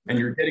ahead, and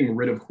you're getting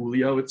rid of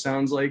Julio, it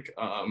sounds like.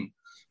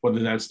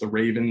 Whether that's the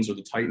Ravens or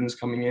the Titans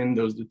coming in,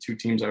 those are the 2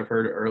 teams I've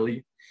heard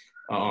early.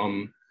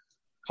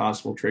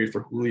 Possible trade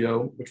for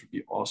Julio, which would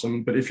be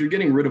awesome. But if you're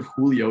getting rid of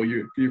Julio,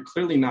 you're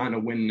clearly not in a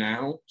win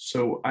now.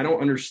 So I don't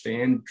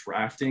understand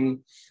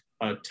drafting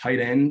a tight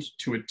end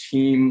to a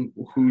team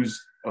whose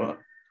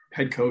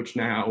head coach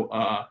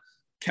now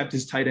kept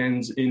his tight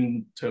ends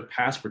in to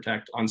pass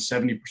protect on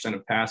 70%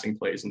 of passing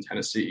plays in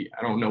Tennessee.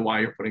 I don't know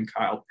why you're putting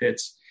Kyle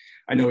Pitts.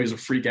 I know he's a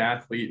freak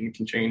athlete and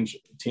can change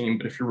the team,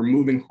 but if you're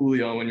removing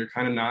Julio and you're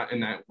kind of not in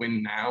that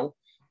win now,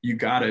 you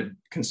got to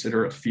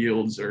consider a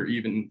Fields or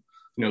even,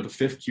 the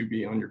 5th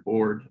QB on your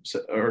board.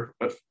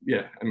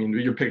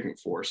 You're picking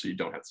 4, so you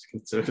don't have to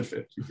consider the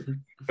 5th QB.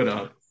 But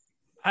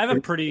I have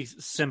a pretty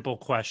simple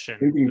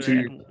question.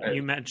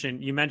 You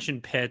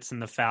mentioned Pitts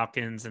and the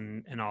Falcons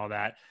and all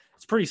that.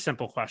 It's a pretty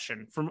simple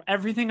question. From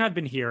everything I've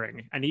been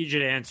hearing, I need you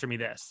to answer me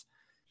this.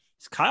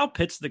 Is Kyle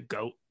Pitts the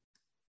GOAT?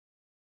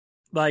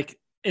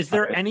 Is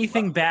there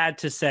anything bad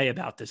to say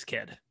about this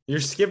kid? You're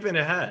skipping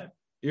ahead.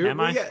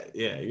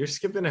 You're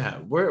skipping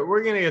ahead.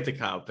 We're gonna get to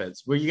Kyle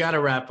Pitts. You got to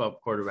wrap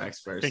up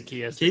quarterbacks first. I think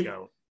he is the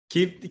GOAT.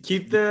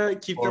 Keep the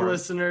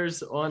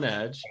listeners on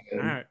edge. All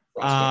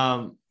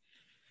right.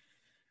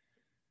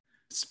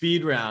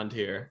 Speed round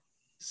here.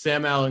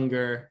 Sam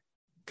Ehlinger,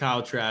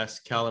 Kyle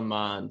Trask, Kellen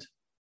Mond.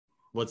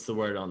 What's the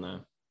word on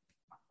that?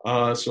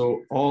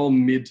 So all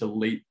mid to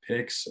late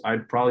picks.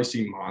 I'd probably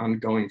see Mond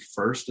going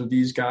first of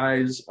these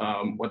guys,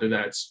 whether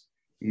that's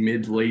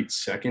mid-late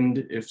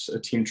second if a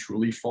team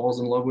truly falls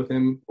in love with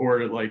him,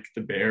 or like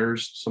the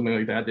Bears, something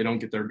like that. They don't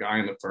get their guy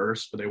in the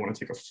first, but they want to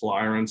take a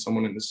flyer on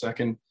someone in the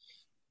second,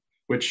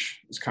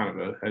 which is kind of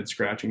a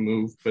head-scratching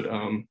move, but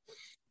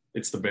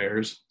it's the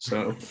Bears.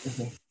 So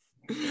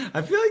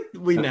I feel like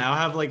we now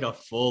have a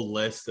full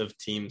list of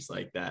teams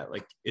like that.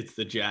 It's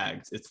the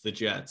Jags, it's the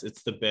Jets,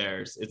 it's the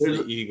Bears, it's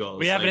the Eagles.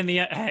 We have it in the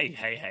hey.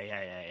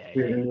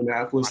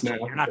 Indianapolis now.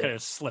 You're not going to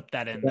slip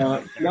that in.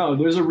 No,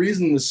 there's a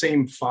reason the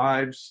same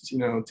 5,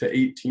 to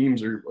 8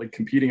 teams are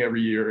competing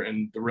every year,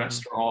 and the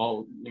rest are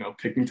all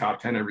picking top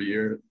 10 every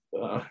year.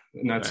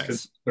 And that's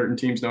because certain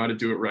teams know how to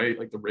do it right,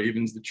 like the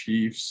Ravens, the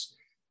Chiefs.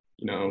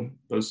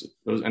 Those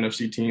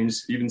NFC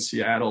teams, even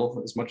Seattle,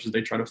 as much as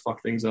they try to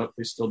fuck things up,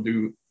 they still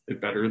do it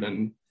better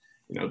than,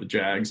 the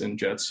Jags and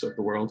Jets of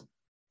the world.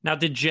 Now,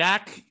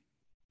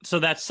 so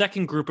that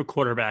second group of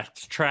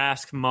quarterbacks,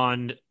 Trask,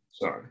 Mond,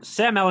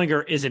 Sam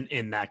Ehlinger isn't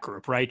in that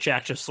group, right?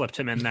 Jack just slipped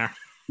him in there.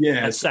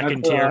 Yeah. That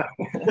second tier.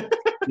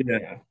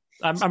 Yeah.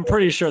 I'm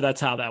pretty sure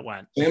that's how that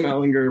went. Sam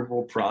Ehlinger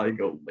will probably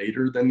go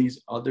later than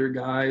these other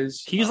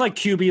guys. He's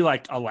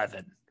QB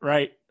 11,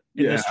 right?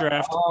 In this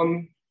draft.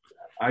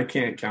 I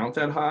can't count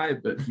that high,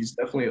 but he's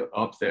definitely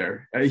up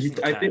there.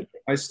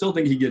 I still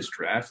think he gets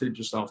drafted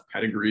just off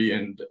pedigree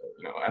and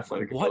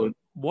athletic ability.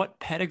 What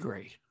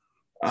pedigree?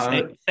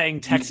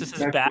 Saying Texas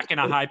is back in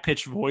a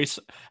high-pitched voice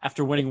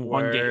after winning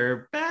one game.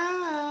 We're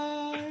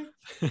back.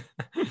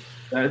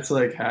 That's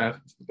half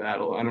the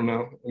battle. I don't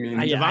know.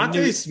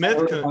 Devontae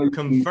Smith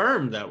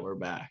confirmed that we're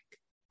back.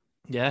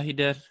 Yeah, he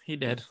did.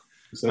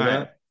 So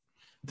that.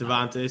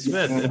 Devontae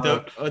Smith,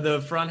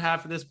 the front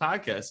half of this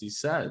podcast, he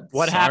said.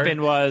 What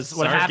happened was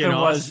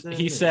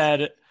he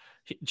said,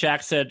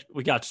 Jack said,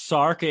 we got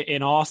Sark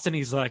in Austin.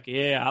 He's like,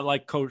 yeah, I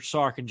like Coach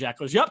Sark. And Jack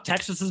goes, yep,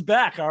 Texas is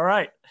back. All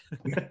right.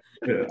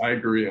 Yeah, I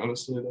agree,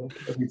 honestly, though.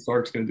 I think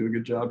Sark's going to do a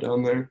good job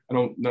down there. I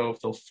don't know if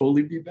they'll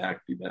fully be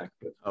back,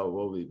 but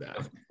we'll be back.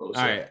 All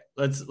right,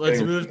 let's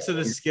move to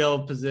the skill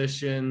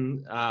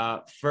position.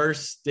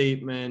 First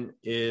statement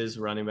is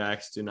running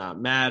backs do not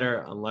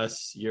matter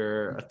unless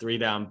you're a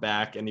 3-down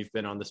back and you've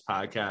been on this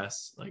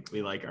podcast.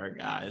 We like our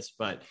guys,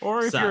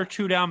 or if you're a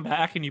 2-down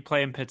back and you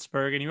play in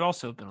Pittsburgh and you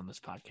also have been on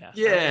this podcast.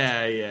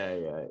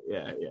 Yeah.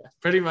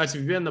 Pretty much,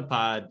 if you're in the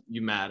pod,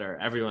 you matter.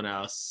 Everyone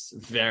else,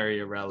 very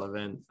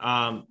irrelevant.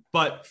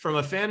 But from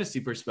a fantasy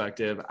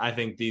perspective, I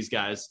think these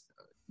guys,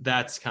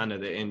 that's kind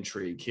of the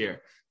intrigue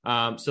here.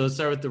 So let's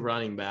start with the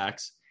running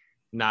backs.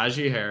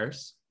 Najee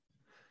Harris,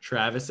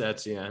 Travis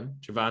Etienne,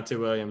 Javonte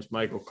Williams,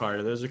 Michael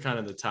Carter. Those are kind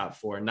of the top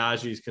four.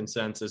 Najee's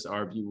consensus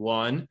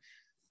RB1.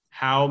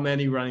 How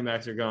many running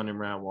backs are going in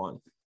round one?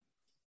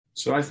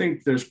 So I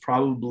think there's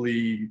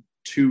probably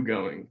 2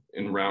 going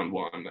in round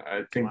one.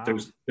 I think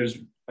there's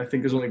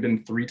only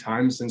been 3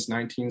 times since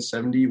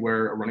 1970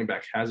 where a running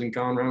back hasn't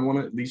gone round one,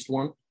 at least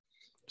one.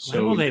 So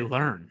when will they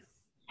learn?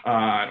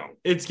 I don't.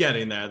 It's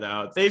getting there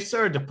though. They've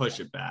started to push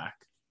it back.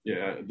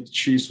 Yeah, the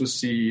Chiefs with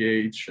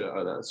CEH.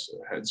 That's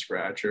a head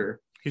scratcher.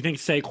 You think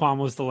Saquon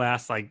was the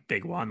last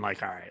big one? All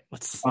right,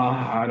 let's.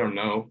 I don't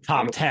know.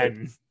 Top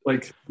 10.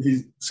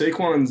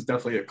 Saquon's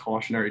definitely a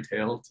cautionary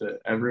tale to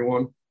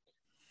everyone.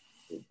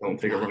 Don't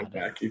take a running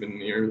back even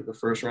near the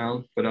first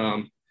round. But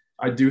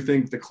I do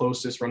think the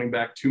closest running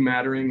back to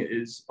mattering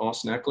is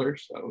Austin Eckler.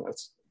 So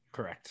that's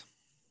correct.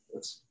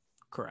 That's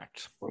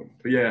correct. But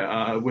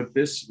yeah, with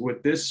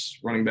this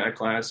running back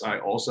class, I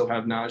also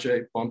have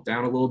Najee bumped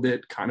down a little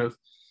bit, kind of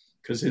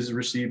because his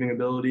receiving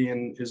ability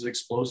and his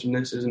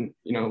explosiveness isn't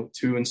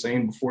too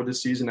insane. Before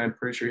this season, I'm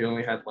pretty sure he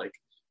only had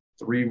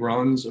 3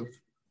 runs of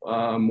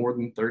more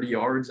than 30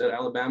 yards at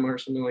Alabama or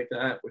something like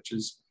that, which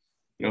is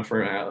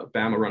for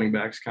Alabama running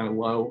backs kind of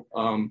low.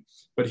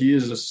 But he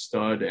is a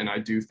stud, and I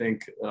do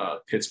think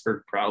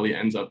Pittsburgh probably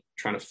ends up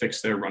trying to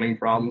fix their running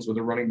problems with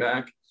a running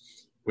back,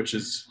 which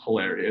is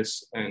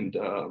hilarious. And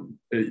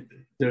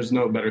there's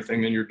no better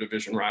thing than your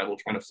division rival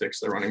trying to fix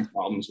their running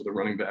problems with a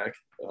running back.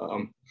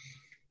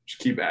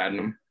 Just keep adding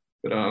them.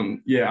 But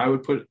I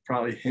would put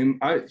probably him.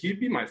 He'd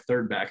be my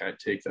 3rd back I'd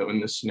take though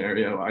in this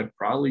scenario. I'd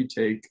probably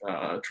take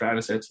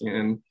Travis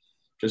Etienne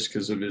just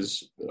because of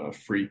his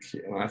freak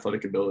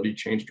athletic ability,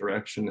 change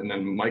direction, and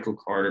then Michael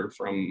Carter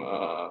from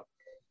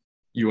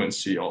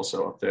UNC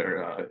also up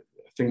there. I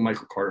think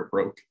Michael Carter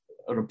broke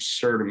an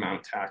absurd amount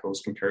of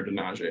tackles compared to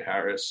Najee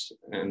Harris,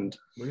 and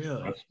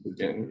really,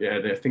 again,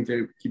 I think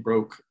he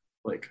broke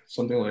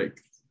something like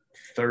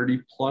 30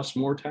 plus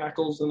more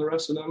tackles than the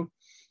rest of them.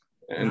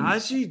 And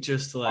Najee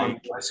just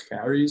less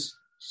carries.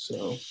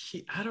 So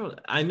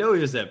I know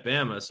he was at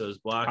Bama, so his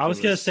blocking. I was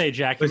gonna say,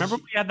 Jack, remember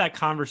we had that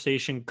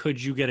conversation?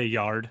 Could you get a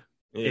yard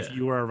if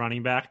you were a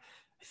running back?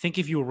 I think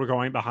if you were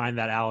going behind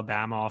that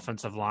Alabama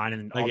offensive line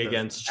and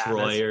against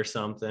Troy or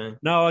something.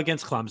 No,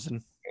 against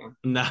Clemson.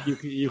 No,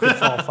 you could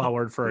fall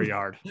forward for a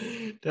yard.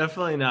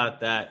 Definitely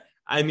not that.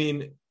 I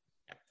mean,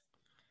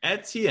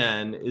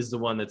 Etienne is the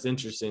one that's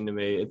interesting to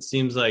me. It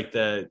seems like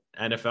the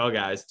NFL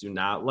guys do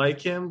not like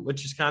him,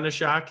 which is kind of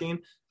shocking.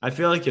 I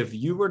feel like if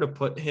you were to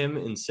put him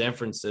in San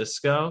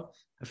Francisco,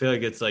 I feel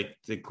like it's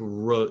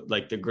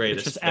the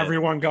greatest. It's just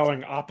everyone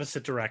going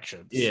opposite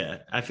directions. Yeah,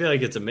 I feel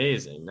like it's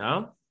amazing.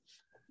 No,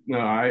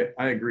 I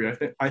agree.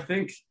 I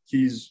think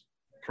he's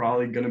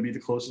probably going to be the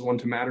closest one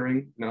to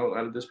mattering.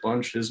 Out of this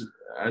bunch is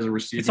as a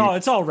receiver.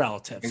 It's all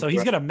relative. So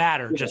he's going to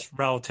matter just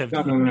relative.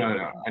 No.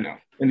 I know,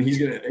 and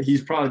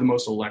he's probably the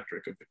most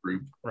electric of the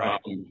group. Right.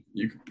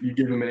 You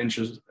give him an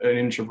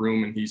inch of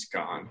room and he's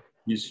gone.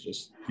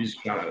 He's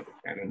shot out of the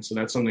cannon. So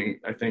that's something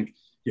I think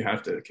you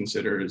have to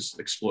consider is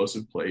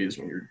explosive plays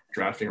when you're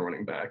drafting a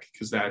running back,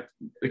 because that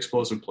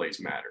explosive plays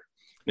matter.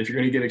 And if you're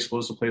going to get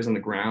explosive plays on the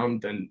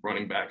ground, then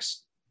running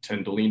backs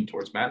tend to lean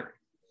towards mattering.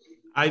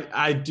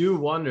 I do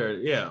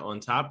wonder, on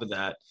top of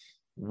that,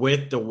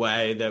 with the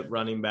way that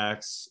running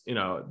backs,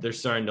 they're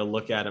starting to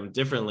look at them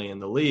differently in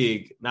the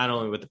league, not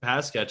only with the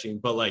pass catching,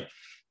 but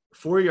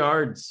 4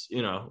 yards,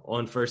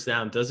 on first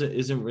down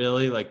isn't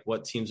really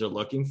what teams are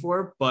looking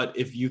for. But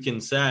if you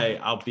can say,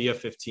 I'll be a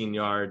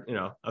 15-yard,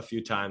 a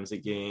few times a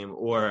game,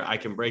 or I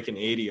can break an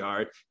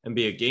 80-yard and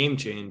be a game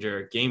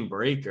changer, game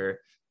breaker,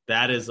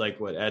 that is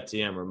what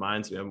Etienne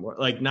reminds me of more.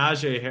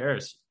 Najee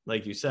Harris,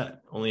 like you said,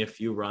 only a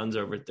few runs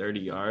over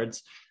 30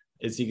 yards.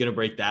 Is he going to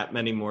break that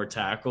many more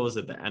tackles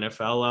at the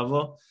NFL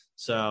level?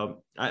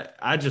 So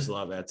I just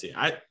love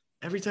Etienne.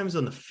 Every time he's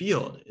on the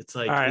field, it's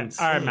all right,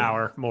 insane. All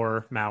right,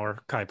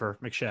 Maurer, Kuiper,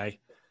 McShay.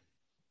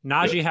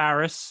 Najee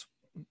Harris,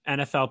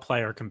 NFL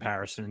player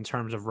comparison in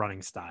terms of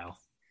running style.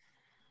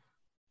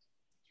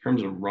 In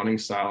terms of running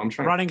style,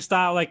 running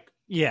style,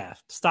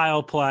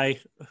 style play.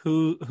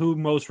 Who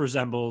most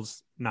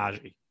resembles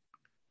Najee?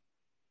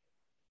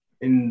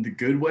 In the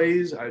good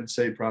ways, I'd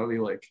say probably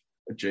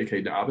a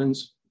J.K.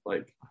 Dobbins.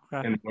 Okay.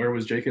 And where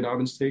was J.K.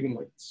 Dobbins taken?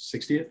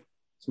 60th,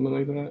 something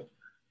like that.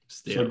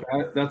 So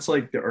that's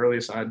the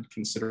earliest I'd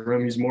consider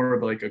him. He's more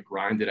of a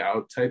grinded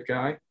out type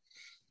guy.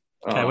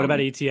 Okay, what about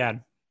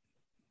Etienne?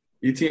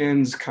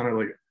 Etienne's kind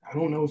of I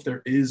don't know if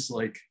there is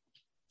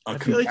I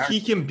feel like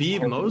he can be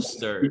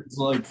Mostert.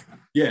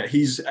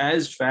 He's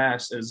as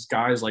fast as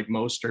guys like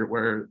Mostert,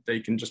 where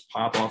they can just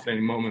pop off at any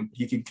moment.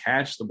 He can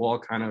catch the ball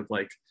kind of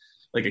like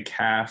a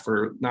calf,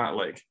 or not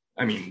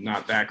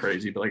not that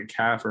crazy, but a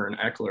calf or an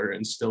Eckler,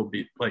 and still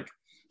be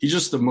he's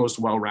just the most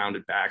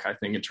well-rounded back, I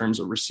think, in terms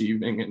of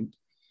receiving and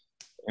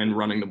and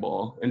running the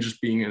ball and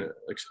just being an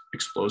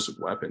explosive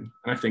weapon.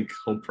 And I think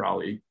he'll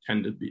probably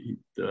tend to be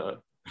the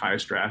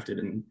highest drafted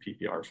in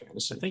PPR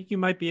fantasy. I think you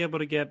might be able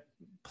to get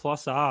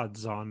plus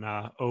odds on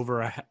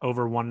over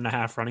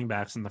 1.5 running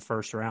backs in the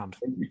first round.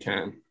 I think you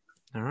can.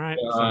 All right,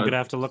 so I'm gonna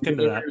have to look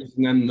into that.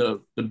 And then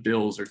the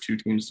Bills are two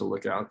teams to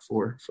look out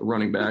for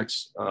running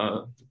backs.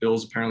 The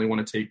Bills apparently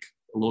want to take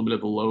a little bit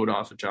of the load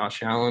off of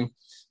Josh Allen,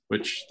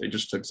 which they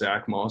just took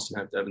Zach Moss and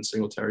have Devin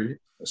Singletary.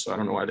 So I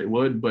don't know why they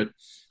would, but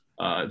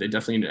they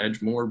definitely need to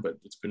edge more. But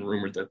it's been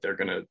rumored that they're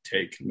gonna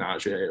take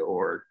Najee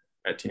or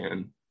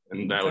Etienne,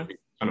 and that would be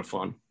kind of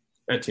fun.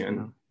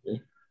 Etienne. Yeah.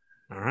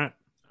 All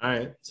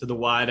right. So the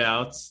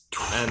wideouts,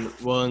 and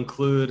we'll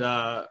include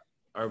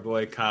our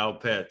boy Kyle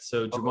Pitts.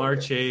 So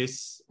Jamar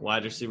Chase,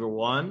 wide receiver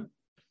 1.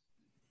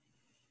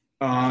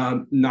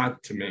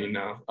 Not to me,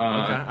 no. Okay. All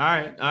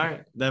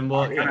right. Then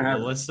we'll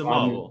list them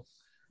all.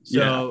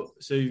 So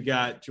you've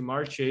got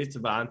Jamar Chase,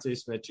 Devontae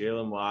Smith,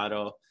 Jalen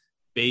Waddle,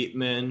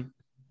 Bateman.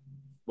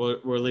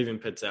 We're leaving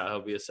Pitts out.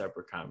 He'll be a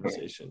separate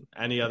conversation.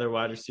 Any other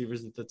wide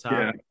receivers at the top?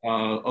 Yeah,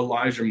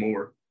 Elijah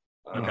Moore.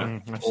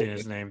 I've seen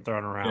his name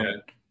thrown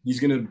around.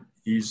 Yeah,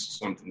 he's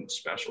something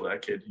special.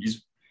 That kid.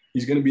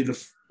 He's gonna be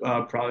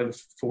probably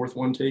the 4th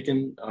one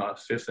taken,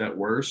 5th at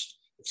worst.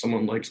 If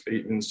someone likes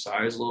Bateman's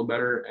size a little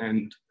better,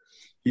 and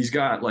he's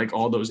got like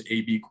all those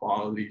AB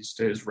qualities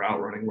to his route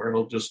running, where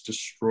he'll just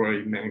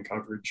destroy man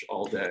coverage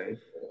all day.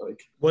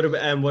 Like, what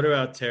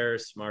about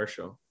Terrace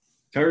Marshall?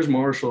 Terrace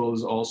Marshall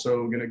is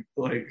also gonna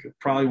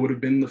probably would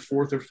have been the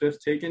 4th or 5th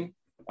taken.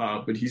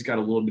 But he's got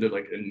a little bit of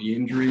like a knee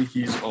injury.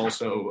 He's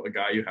also a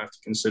guy you have to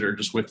consider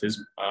just with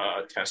his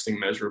testing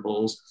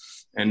measurables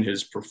and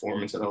his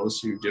performance at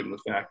LSU, given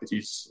the fact that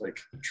he's like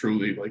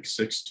truly like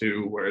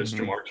 6'2", whereas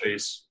Jamar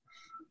Chase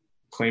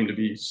claimed to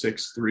be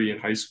 6'3" in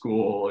high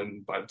school,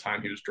 and by the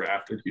time he was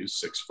drafted, he was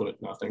 6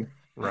 foot nothing.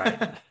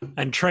 Right.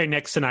 And Trey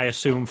Nixon, I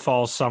assume,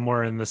 falls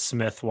somewhere in the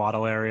Smith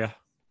Waddle area.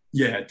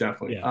 Yeah,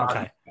 definitely. Yeah,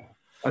 okay.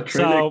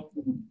 Trey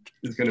Nixon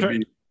is going to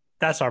be.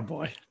 That's our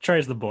boy.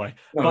 Trey's the boy.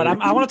 But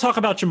I want to talk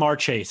about Jamar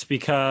Chase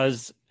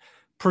because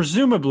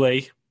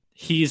presumably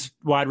he's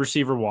wide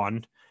receiver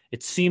 1.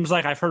 It seems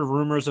like I've heard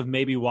rumors of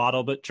maybe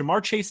Waddle, but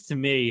Jamar Chase to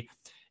me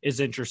is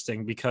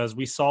interesting because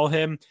we saw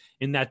him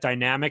in that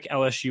dynamic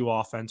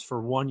LSU offense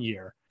for 1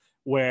 year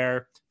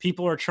where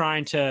people are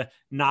trying to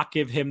not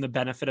give him the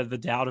benefit of the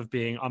doubt of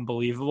being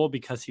unbelievable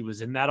because he was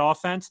in that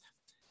offense.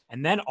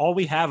 And then all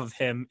we have of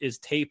him is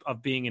tape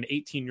of being an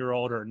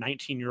 18-year-old or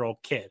 19-year-old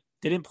kid.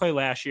 Didn't play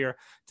last year,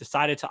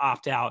 decided to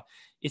opt out.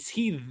 Is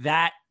he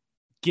that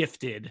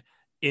gifted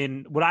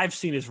in what I've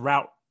seen his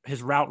route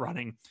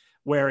running,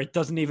 where it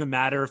doesn't even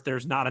matter if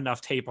there's not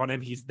enough tape on him?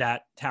 He's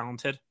that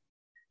talented.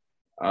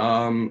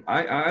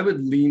 I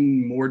would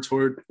lean more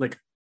toward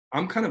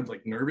I'm kind of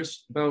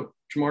nervous about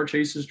Jamar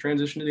Chase's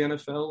transition to the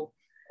NFL,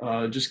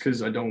 just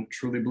because I don't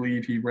truly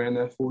believe he ran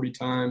that 40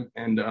 time,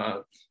 and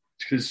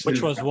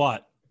which was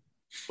what,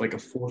 like a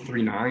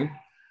 4.39.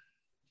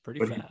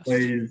 Pretty fast.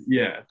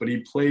 But he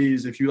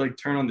plays. If you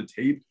turn on the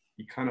tape,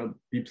 he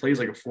plays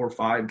like a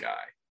 4.5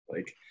 guy,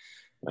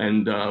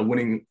 and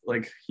winning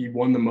he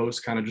won the most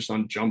kind of just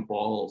on jump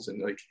balls,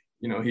 and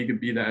he could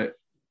be that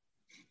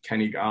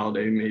Kenny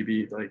Galladay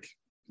maybe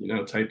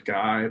type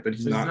guy, but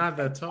he's not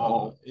that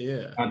tall.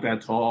 Yeah, not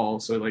that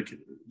tall. So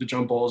the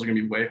jump balls are gonna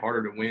be way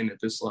harder to win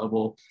at this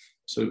level.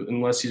 So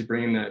unless he's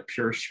bringing that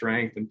pure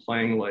strength and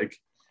playing I'm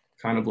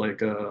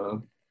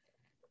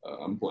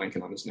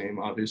blanking on his name,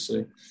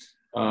 obviously.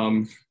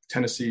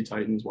 Tennessee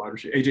Titans wide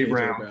receiver AJ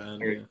Brown.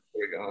 There you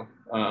go.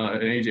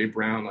 And AJ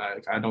Brown,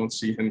 I don't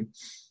see him,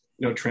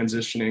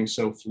 transitioning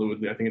so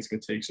fluidly. I think it's going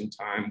to take some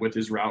time with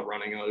his route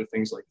running and other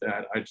things like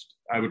that.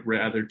 I would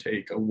rather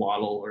take a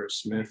Waddle or a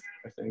Smith,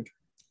 I think.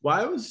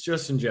 Why was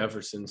Justin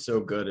Jefferson so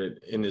good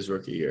in his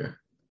rookie year?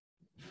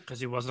 Because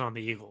he wasn't on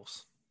the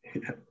Eagles.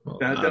 Yeah,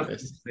 that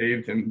definitely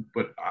saved him,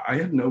 but I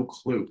have no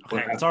clue.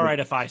 Okay, it's all right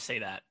if I say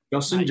that.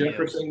 Justin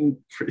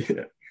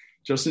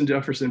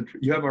Jefferson,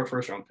 you have our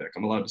first round pick.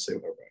 I'm allowed to say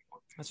whatever I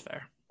want. That's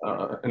fair.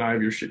 And I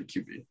have your shitty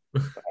QB.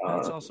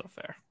 That's also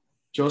fair.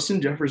 Justin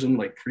Jefferson,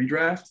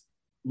 pre-draft,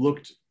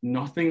 looked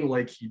nothing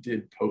like he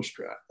did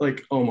post-draft.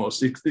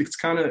 Almost. It's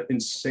kind of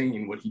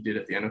insane what he did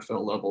at the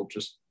NFL level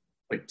just,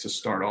 to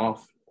start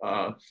off.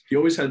 He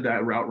always had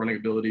that route running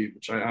ability,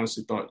 which I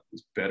honestly thought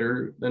was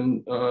better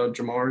than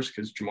Jamar's,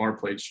 because Jamar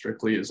played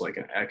strictly as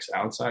an X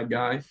outside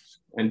guy,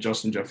 and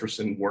Justin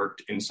Jefferson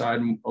worked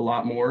inside a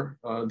lot more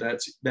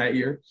that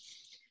year.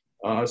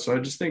 So I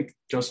just think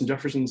Justin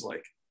Jefferson's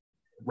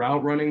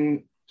route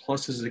running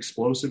plus his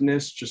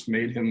explosiveness just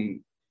made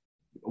him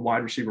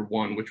wide receiver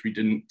 1, which we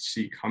didn't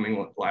see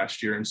coming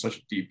last year in such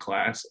a deep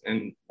class,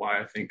 and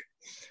why I think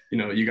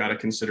you got to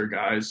consider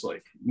guys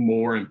like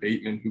Moore and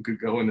Bateman who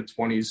could go in the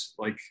 20s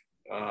like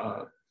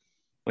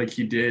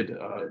he did.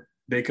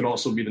 They could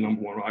also be the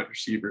number 1 wide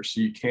receiver,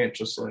 so you can't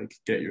just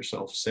get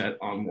yourself set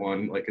on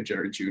one like a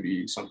Jerry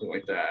Jeudy, something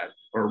like that,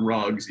 or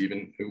Ruggs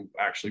even, who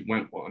actually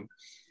went 1.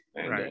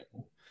 And, right.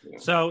 You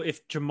know? So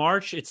if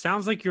it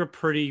sounds like you're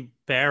pretty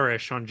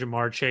bearish on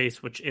Jamar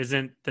Chase, which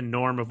isn't the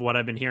norm of what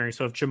I've been hearing.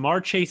 So if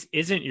Jamar Chase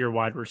isn't your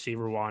wide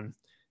receiver one,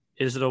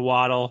 is it a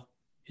Waddle?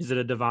 Is it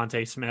a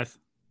Devontae Smith?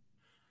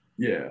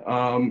 Yeah,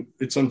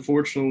 it's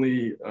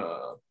unfortunately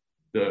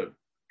the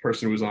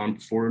person who was on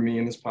before me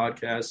in this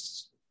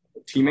podcast,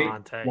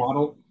 teammate Devontae.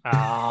 Waddle.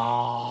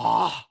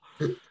 Ah.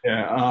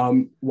 Yeah,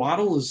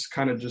 Waddle is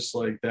kind of just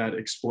like that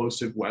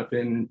explosive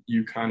weapon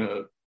you kind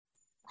of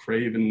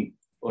crave and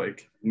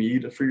like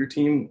need for your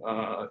team.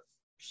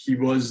 He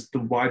was the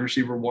wide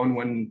receiver one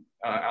when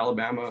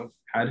Alabama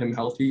had him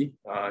healthy.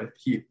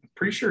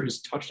 Pretty sure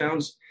his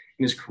touchdowns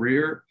in his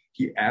career,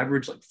 he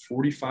averaged like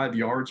 45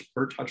 yards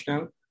per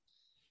touchdown.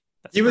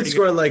 He would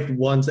score like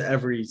once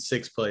every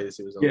 6 plays.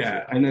 He was on the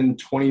field. And then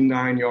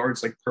 29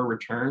 yards like per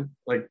return.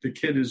 Like the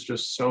kid is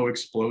just so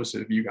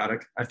explosive.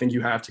 I think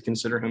you have to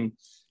consider him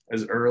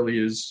as early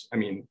as,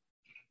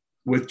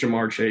 with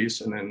Jamar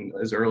Chase, and then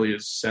as early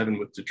as 7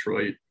 with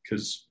Detroit,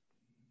 because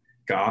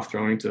Goff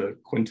throwing to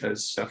Quintez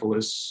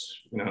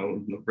Cephas,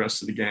 the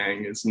rest of the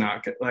gang is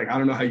not like, I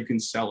don't know how you can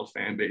sell a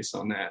fan base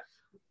on that,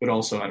 but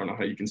also I don't know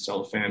how you can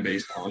sell a fan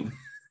base on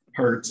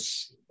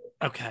Hurts.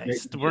 Okay,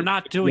 so we're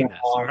not doing this,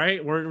 all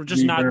right? We're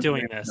just not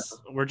doing this.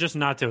 We're just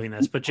not doing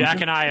this. But Jack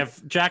and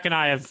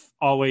I have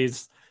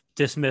always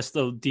dismissed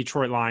the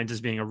Detroit Lions as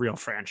being a real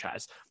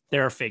franchise.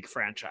 They're a fake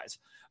franchise.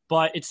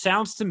 But it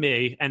sounds to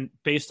me, and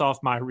based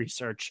off my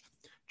research,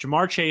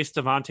 Jamar Chase,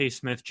 Devontae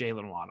Smith,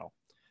 Jalen Waddle.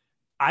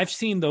 I've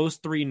seen those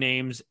 3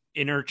 names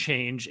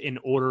interchange in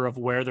order of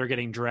where they're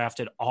getting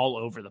drafted all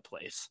over the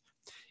place.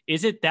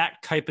 Is it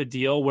that type of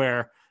deal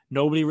where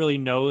nobody really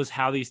knows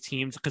how these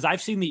teams, because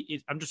I've seen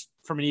I'm just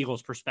from an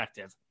Eagles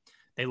perspective,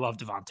 they love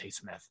Devontae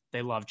Smith.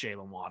 They love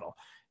Jalen Waddle.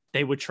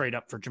 They would trade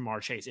up for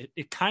Jamar Chase.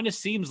 It kind of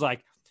seems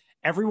like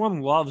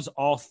everyone loves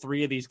all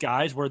 3 of these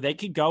guys where they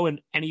could go in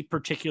any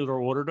particular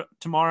order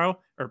tomorrow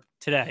or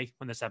today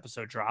when this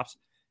episode drops,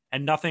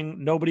 and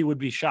nobody would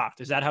be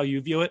shocked. Is that how you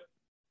view it?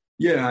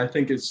 Yeah, I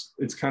think it's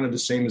kind of the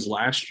same as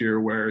last year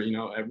where,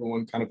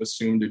 everyone kind of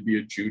assumed it'd be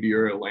a Judy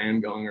or a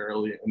Lamb going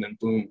early, and then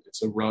boom,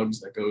 it's a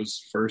Ruggs that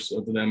goes first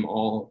of them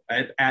all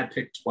at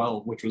pick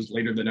 12, which was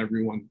later than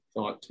everyone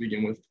thought to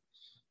begin with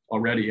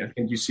already. I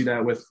think you see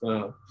that with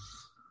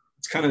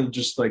it's kind of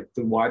just like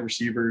the wide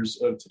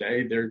receivers of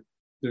today.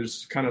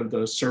 There's kind of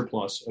the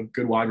surplus of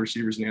good wide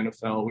receivers in the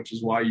NFL, which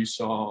is why you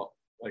saw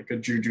like a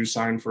Juju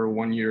sign for a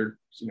 1 year,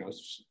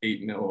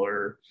 $8 million,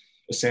 or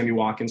a Sammy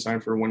Watkins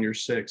signed for a 1 year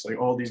 $6 million. Like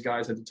all these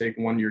guys had to take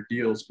 1 year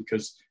deals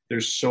because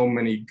there's so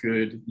many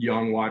good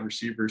young wide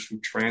receivers who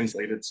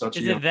translated such.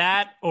 Is it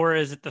that, or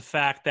is it the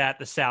fact that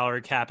the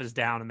salary cap is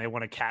down and they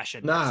want to cash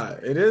it? Nah,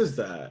 it is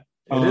that.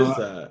 It is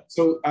that.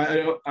 So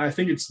I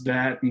think it's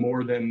that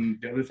more than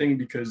the other thing,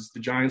 because the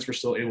Giants were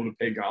still able to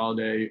pay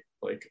Galladay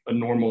like a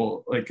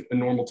normal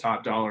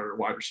top dollar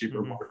wide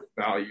receiver market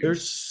value.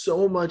 There's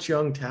so much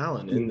young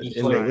talent in the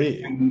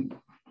league. And,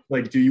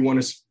 like, do you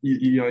want to,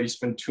 you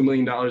spend $2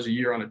 million a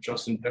year on a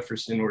Justin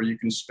Jefferson, or you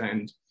can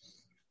spend,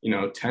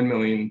 $10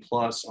 million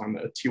plus on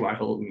a T.Y.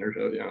 Hilton, or,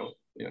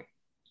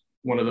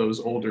 one of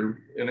those older,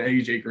 an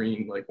AJ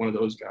Green, like one of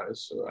those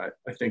guys. So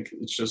I think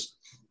it's just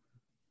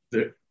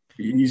the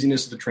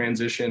easiness of the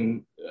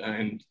transition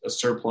and a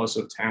surplus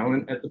of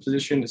talent at the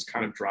position is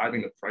kind of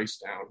driving the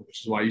price down,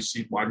 which is why you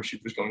see wide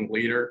receivers going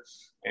later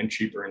and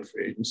cheaper in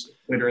free agency,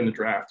 later in the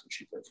draft and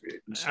cheaper in free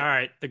agency. All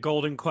right, the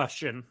golden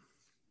question.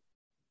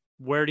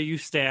 Where do you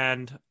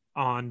stand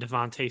on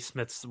Devontae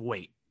Smith's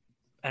weight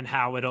and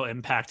how it'll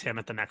impact him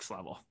at the next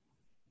level?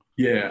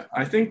 Yeah,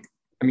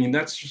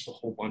 that's just a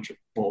whole bunch of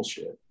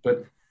bullshit.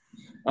 But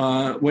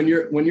when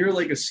you're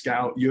like a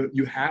scout,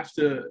 you have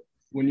to,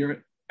 when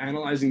you're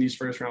analyzing these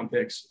first round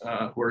picks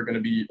who are going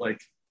to be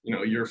like,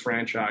 your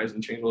franchise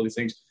and change all these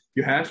things,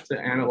 you have to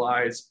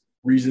analyze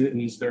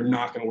reasons they're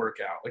not going to work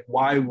out. Like,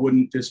 why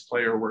wouldn't this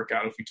player work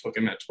out if we took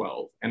him at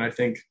 12? And I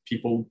think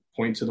people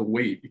point to the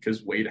weight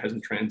because weight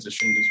hasn't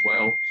transitioned as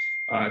well.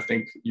 I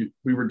think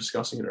we were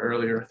discussing it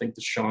earlier. I think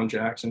Deshaun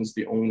Jackson is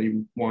the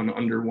only one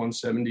under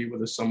 170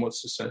 with a somewhat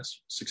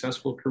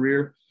successful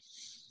career.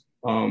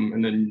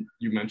 And then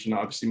you mentioned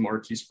obviously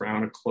Marquise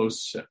Brown, a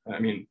close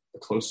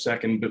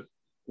second, but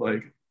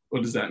like,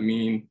 what does that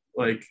mean?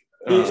 Like,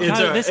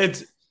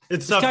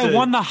 this guy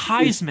won the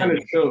Heisman. Kind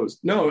of shows.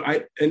 No,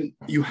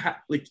 you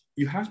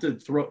have to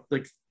throw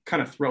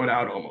it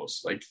out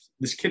almost. Like,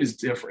 this kid is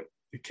different.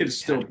 The kid is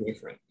still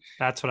different.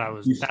 That's what I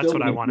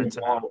wanted to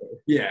know.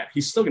 Yeah,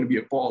 he's still going to be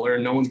a baller,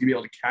 and no one's going to be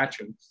able to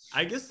catch him.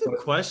 I guess the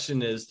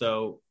question is,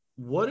 though,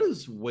 what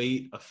does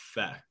weight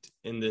affect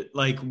in the,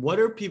 like, what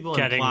are people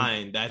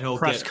implying that he'll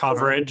press get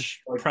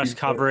coverage,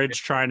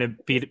 trying to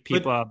beat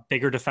people,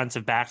 bigger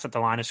defensive backs at the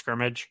line of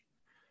scrimmage?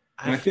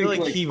 I feel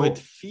like he would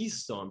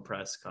feast on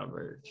press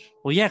coverage.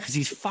 Well, yeah, because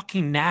he's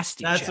fucking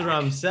nasty. That's what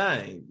I'm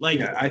saying. Like,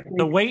 I think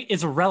the weight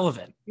is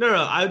irrelevant.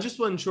 No, I just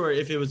wasn't sure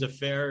if it was a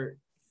fair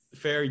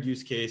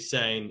use case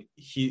saying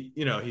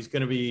he's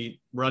going to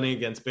be running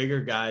against bigger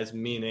guys,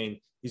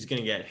 meaning he's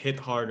going to get hit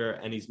harder,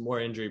 and he's more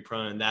injury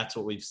prone. And that's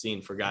what we've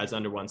seen for guys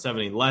under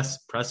 170. Less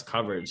press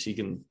coverage, he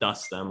can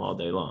dust them all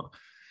day long.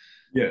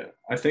 Yeah,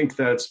 I think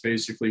that's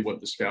basically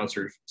what the scouts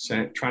are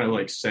trying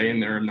to say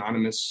in their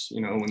anonymous,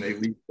 when they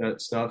leak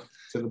that stuff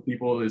to the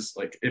people, is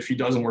if he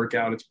doesn't work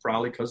out, it's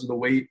probably because of the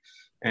weight.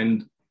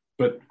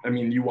 But I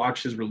mean, you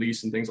watch his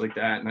release and things like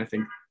that, and I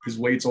think his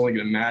weight's only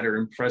going to matter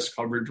in press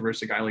coverage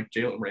versus a guy like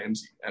Jalen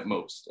Ramsey at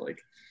most.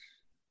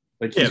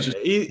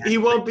 He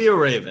won't be a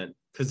Raven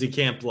because he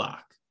can't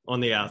block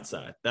on the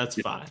outside. That's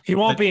fine. He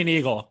won't be an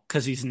Eagle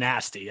because he's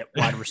nasty at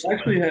wide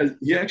receiver.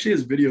 He actually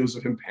has videos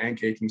of him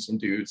pancaking some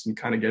dudes and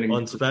kind of getting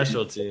on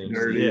special teams.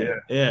 Nerdy.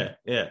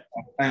 Yeah.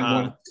 And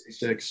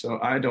 166, so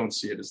I don't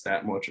see it as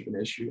that much of an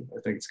issue.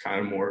 I think it's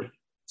kind of more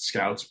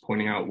scouts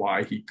pointing out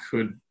why he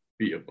could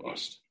be a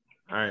bust.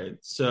 All right,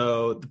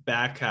 so the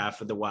back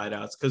half of the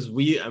wideouts, because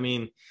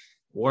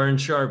Warren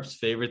Sharp's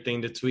favorite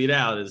thing to tweet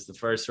out is the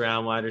first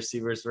round wide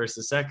receivers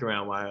versus second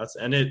round wideouts.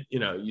 And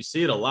you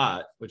see it a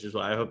lot, which is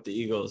why I hope the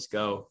Eagles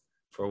go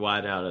for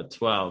wideout at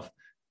 12.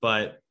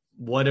 But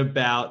what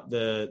about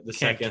the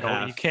second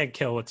half? You can't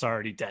kill what's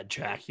already dead,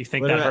 Jack. You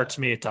think that hurts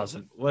me? It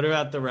doesn't. What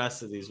about the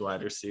rest of these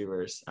wide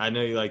receivers? I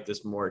know you like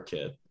this Moore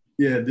kid.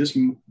 Yeah,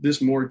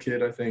 this Moore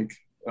kid, I think,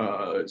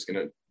 is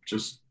going to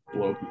just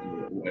blow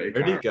people away.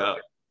 Where'd he go?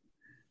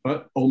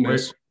 But Ole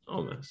Miss.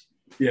 Ole Miss.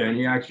 Yeah, and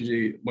he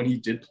actually, when he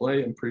did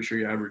play, I'm pretty sure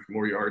he averaged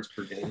more yards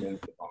per game than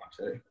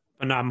Devontae.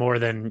 But not more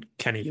than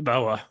Kenny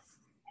Yeboah.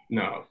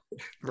 No.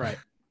 Right.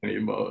 Kenny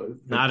Yeboah.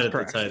 Not at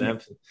the tight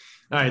end.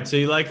 All right, so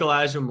you like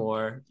Elijah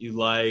Moore. Do you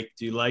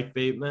like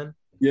Bateman?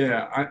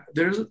 Yeah,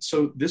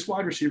 this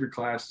wide receiver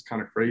class is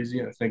kind of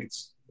crazy. I think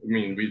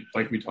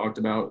we talked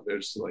about,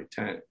 there's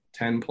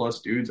 10 plus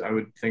dudes I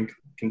would think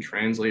can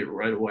translate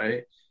right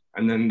away.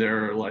 And then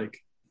there are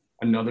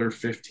another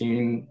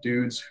 15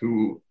 dudes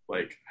who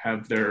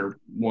have their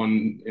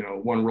one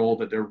role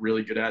that they're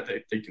really good at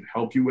that they can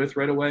help you with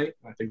right away.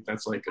 I think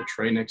that's a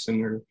Trey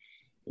Nixon or,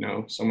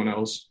 someone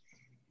else.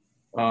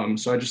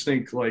 So I just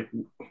think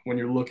when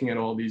you're looking at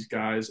all these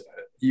guys,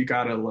 you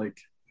gotta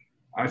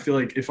I feel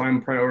if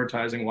I'm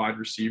prioritizing wide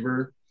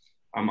receiver,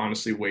 I'm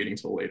honestly waiting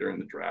till later in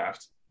the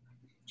draft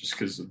just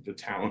because of the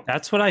talent.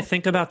 That's what I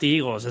think about the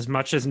Eagles. As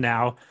much as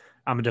now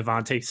I'm a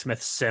Devontae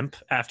Smith simp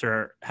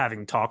after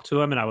having talked to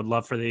him, and I would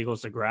love for the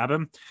Eagles to grab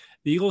him.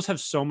 The Eagles have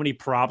so many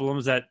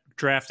problems that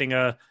drafting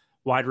a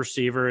wide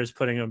receiver is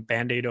putting a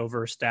Band-Aid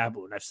over a stab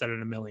wound. I've said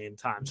it a million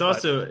times.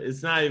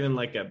 It's not even a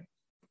Band-Aid.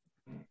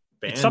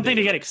 It's something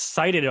to get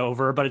excited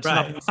over, but it's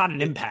not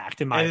an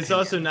impact in my opinion. It's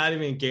also not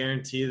even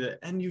guaranteed that.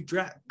 And you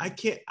draft. I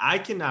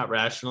cannot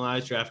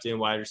rationalize drafting a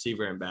wide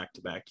receiver in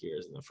back-to-back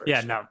years in the first.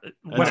 Yeah, no,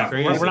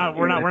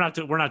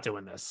 we're not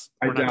doing this.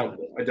 I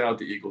doubt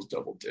the Eagles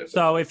double dip.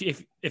 So if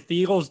the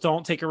Eagles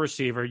don't take a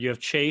receiver, you have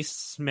Chase,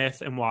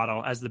 Smith, and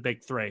Waddle as the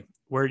big three.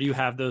 Where do you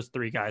have those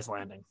three guys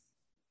landing?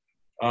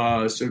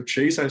 So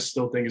Chase, I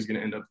still think is going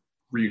to end up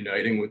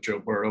reuniting with Joe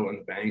Burrow and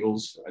the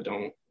Bengals.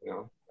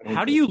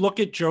 How do you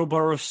look at Joe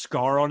Burrow's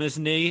scar on his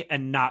knee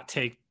and not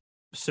take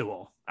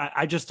Sewell?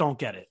 I just don't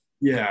get it.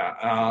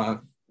 Yeah,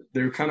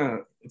 it's kind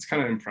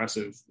of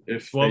impressive.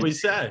 We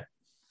said.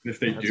 If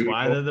they That's do,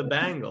 why they're the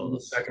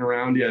Bengals. Second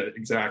round, yeah,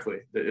 exactly.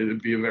 It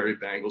would be a very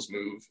Bengals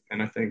move,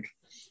 and I think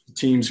the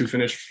teams who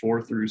finished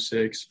 4 through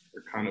 6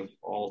 are kind of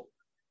all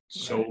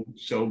so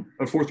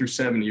 4 through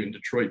 7, even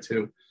Detroit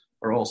too,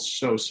 are all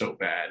so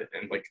bad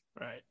and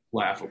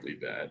laughably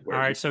bad. All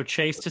right, so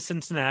Chase to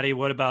Cincinnati.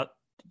 What about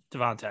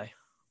Devontae?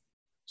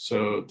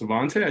 So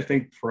Devontae, I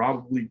think,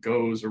 probably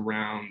goes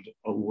around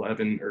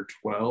 11 or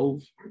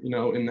 12,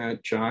 in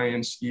that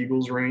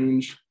Giants-Eagles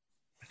range.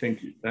 I think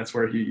that's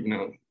where he,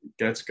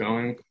 gets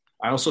going.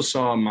 I also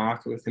saw a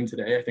mock with him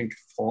today, I think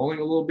falling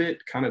a little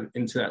bit kind of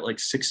into that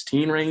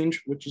 16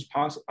 range, which is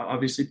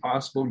obviously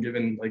possible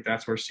given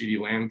that's where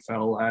CeeDee Lamb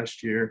fell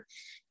last year,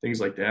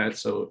 things like that.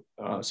 So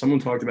someone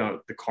talked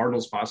about the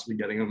Cardinals possibly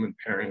getting him and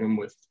pairing him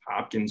with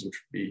Hopkins, which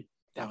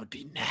would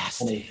be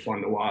nasty.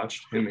 Fun to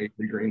watch, him,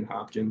 Avery Green,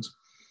 Hopkins.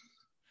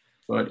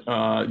 But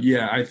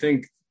I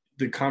think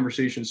the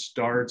conversation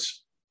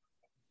starts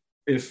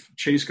if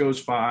Chase goes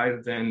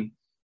 5, then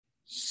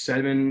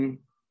 7,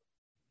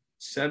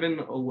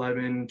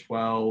 11,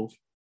 12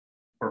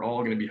 are all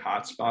going to be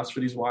hot spots for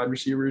these wide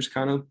receivers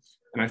kind of.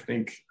 And I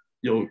think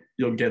you'll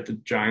get the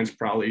Giants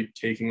probably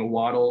taking a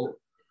Waddle,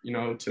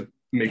 to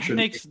make sure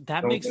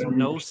that makes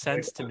no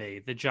sense to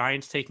me. The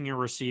Giants taking a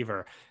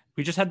receiver.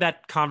 We just had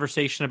that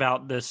conversation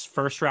about this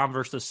first round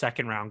versus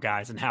second round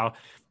guys and how,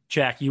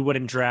 Jack, you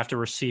wouldn't draft a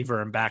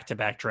receiver in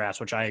back-to-back drafts,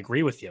 which I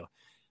agree with you.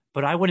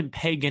 But I wouldn't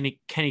pay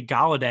Kenny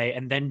Golladay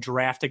and then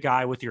draft a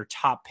guy with your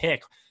top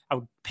pick. I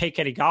would pay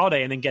Kenny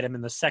Golladay and then get him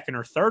in the second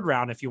or third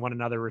round if you want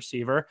another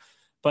receiver.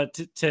 But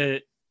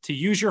to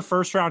use your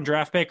first-round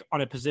draft pick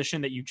on a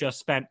position that you just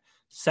spent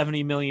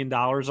 $70 million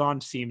on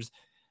seems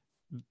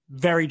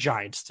very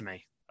Giants to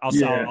me.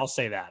 I'll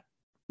say that.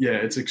 Yeah,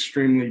 it's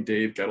extremely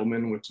Dave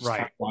Gettleman, which is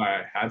kind of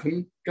why I have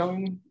him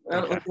going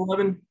at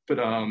 11. But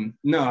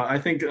no, I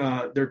think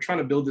they're trying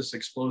to build this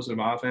explosive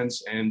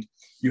offense, and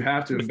you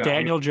have to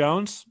Daniel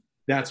Jones.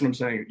 That's what I'm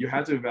saying. You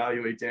have to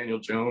evaluate Daniel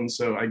Jones.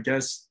 So I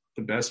guess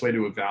the best way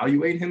to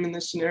evaluate him in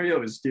this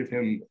scenario is give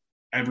him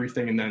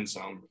everything and then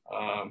some.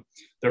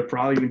 They're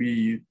probably going to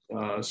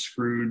be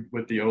screwed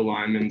with the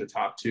O-lineman, the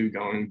top two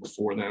going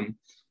before them.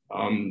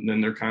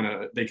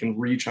 Then they can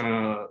reach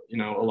on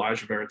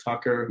Elijah Vera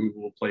Tucker, who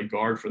will play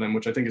guard for them,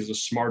 which I think is a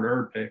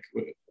smarter pick.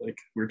 Like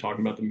we were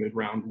talking about the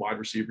mid-round wide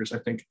receivers. I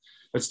think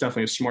that's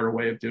definitely a smarter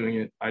way of doing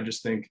it. I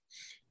just think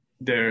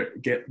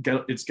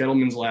it's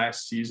Gettleman's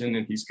last season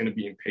and he's going to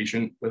be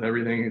impatient with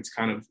everything. It's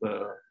kind of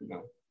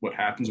what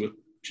happens with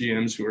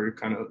GMs who are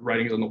kind of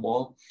writings on the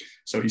wall.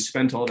 So he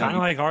spent all that.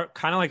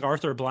 Kind of like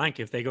Arthur Blank.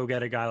 If they go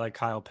get a guy like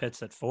Kyle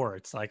Pitts at 4,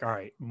 it's like, all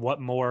right, what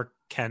more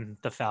can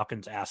the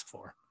Falcons ask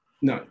for?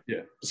 No,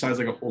 yeah. Besides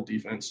like a whole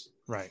defense.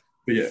 Right.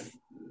 But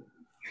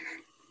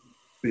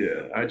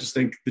yeah, I just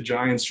think the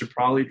Giants should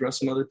probably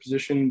address another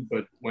position,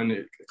 but when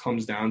it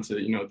comes down to,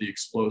 the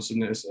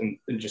explosiveness and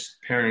just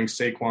pairing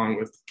Saquon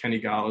with Kenny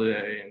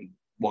Golladay and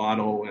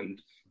Waddle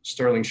and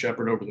Sterling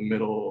Shepard over the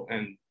middle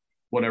and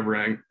whatever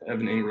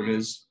Evan Ingram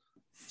is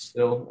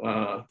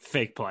still.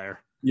 Fake player.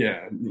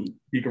 Yeah,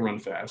 he can run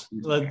fast.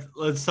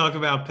 Let's talk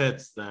about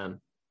Pitts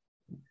then.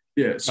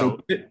 Yeah, so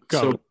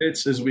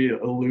Pitts, as we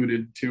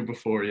alluded to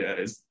before,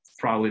 is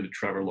probably the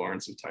Trevor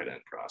Lawrence of tight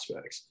end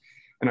prospects.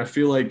 And I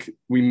feel like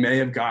we may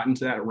have gotten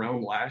to that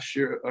realm last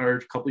year or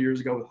a couple years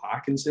ago with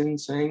Hawkinson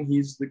saying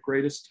he's the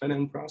greatest tight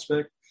end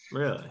prospect.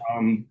 Really?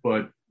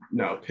 But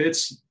no,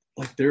 Pitts,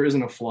 like there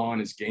isn't a flaw in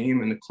his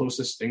game, and the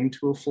closest thing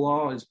to a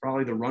flaw is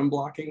probably the run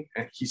blocking,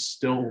 and he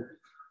still,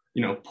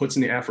 puts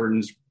in the effort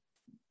and is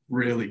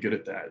really good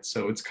at that.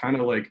 So it's kind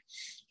of like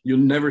you'll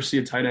never see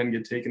a tight end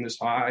get taken this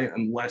high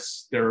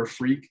unless they're a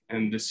freak,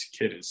 and this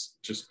kid is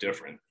just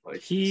different. Like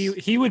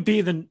he would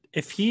be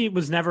if he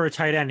was never a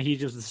tight end, he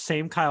just the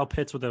same Kyle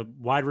Pitts with a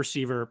wide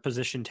receiver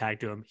position tag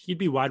to him. He'd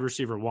be wide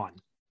receiver 1,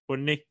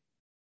 wouldn't he?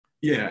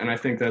 Yeah, and I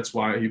think that's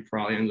why he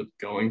probably ends up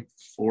going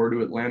forward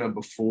to Atlanta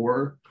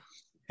before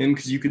him,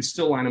 because you could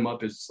still line him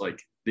up as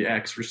like the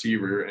X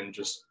receiver and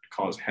just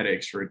cause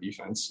headaches for a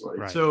defense. Like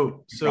right.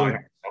 So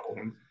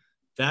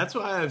that's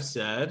why I've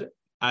said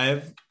I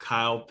have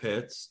Kyle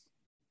Pitts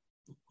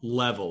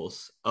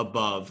levels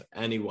above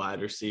any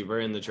wide receiver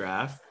in the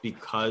draft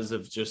because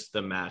of just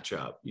the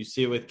matchup. You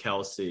see it with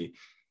Kelsey.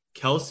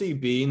 Kelsey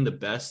being the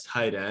best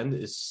tight end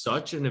is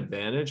such an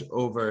advantage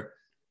over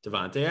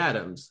Devontae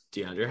Adams,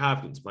 DeAndre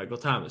Hopkins, Michael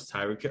Thomas,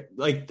 Tyreek.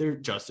 Like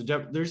Justin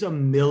Jefferson. There's a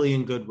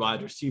million good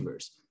wide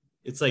receivers.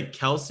 It's like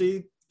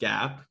Kelsey,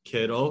 gap,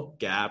 Kittle,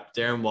 gap,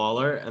 Darren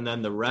Waller, and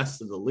then the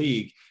rest of the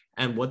league.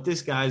 And what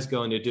this guy's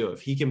going to do,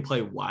 if he can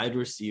play wide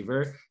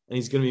receiver and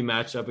he's going to be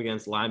matched up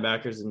against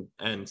linebackers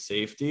and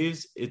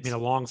safeties,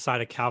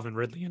 alongside of Calvin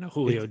Ridley and a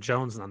Julio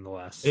Jones,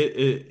 nonetheless,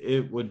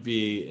 it would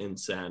be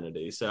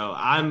insanity. So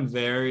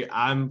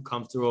I'm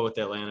comfortable with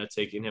Atlanta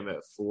taking him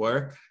at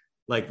 4.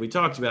 Like we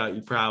talked about,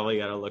 you probably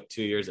got to look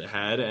 2 years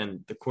ahead,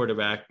 and the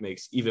quarterback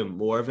makes even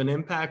more of an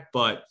impact.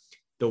 But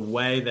the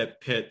way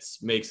that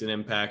Pitts makes an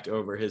impact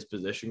over his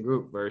position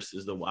group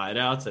versus the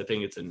wideouts, I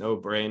think it's a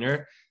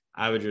no-brainer.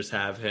 I would just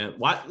have him.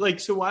 Why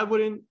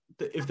wouldn't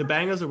if the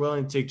Bengals are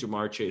willing to take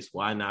Jamar Chase,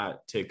 why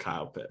not take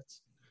Kyle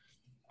Pitts?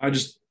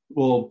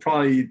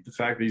 Probably the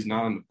fact that he's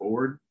not on the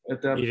board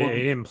at that point.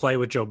 He didn't play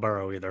with Joe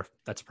Burrow either.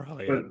 That's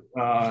probably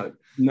it.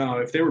 No,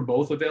 if they were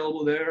both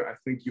available there, I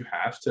think you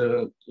have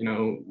to,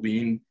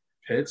 lean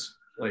Pitts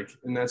like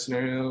in that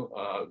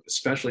scenario,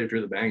 especially if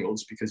you're the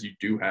Bengals, because you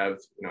do have,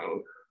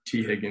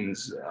 T.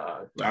 Higgins,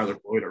 Tyler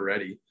Boyd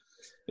already.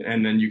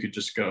 And then you could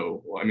just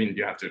go,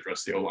 you have to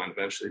address the O-line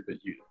eventually, but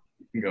you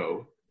can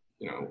go,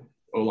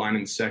 O-line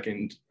in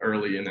second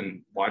early and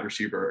then wide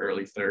receiver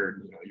early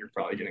third. You're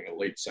probably getting a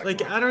late second.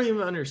 Like, I don't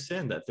even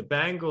understand that. The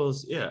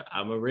Bengals,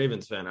 I'm a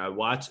Ravens fan. I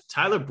watch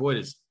Tyler Boyd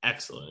is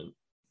excellent.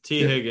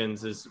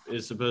 Higgins is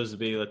supposed to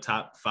be the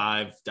top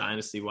 5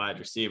 dynasty wide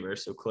receiver.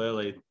 So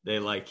clearly they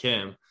like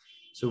him.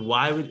 So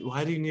why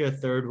do you need a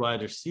third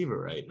wide receiver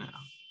right now?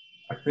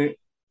 I think,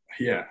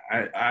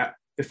 I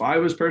if I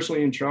was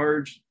personally in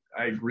charge,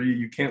 I agree.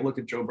 You can't look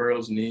at Joe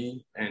Burrow's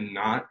knee and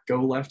not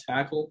go left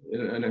tackle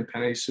in a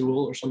Penei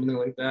Sewell or something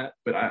like that.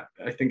 But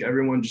I think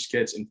everyone just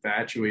gets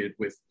infatuated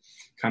with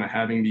kind of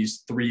having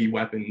these 3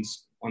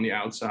 weapons on the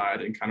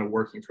outside and kind of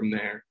working from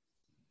there.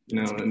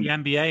 And the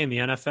NBA and the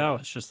NFL,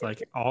 it's just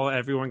like all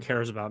everyone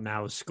cares about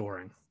now is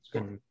scoring.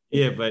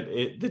 Yeah, but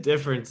the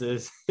difference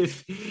is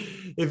if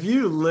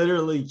you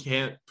literally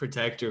can't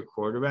protect your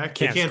quarterback,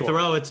 you can't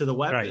throw it to the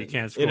weapon. Right, you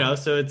can't score.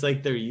 So it's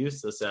like they're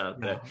useless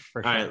out there.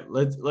 All right,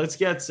 let's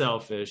get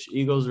selfish.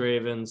 Eagles,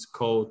 Ravens,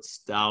 Colts,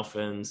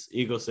 Dolphins.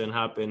 Eagleson,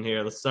 hop in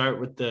here. Let's start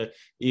with the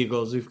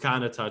Eagles. We've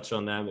kind of touched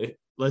on them.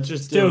 Let's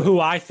just do who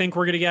I think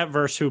we're going to get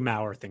versus who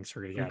Maurer thinks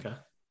we're going to get. Okay.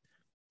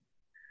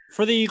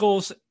 For the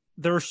Eagles,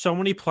 there are so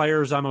many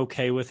players I'm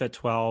okay with at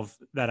 12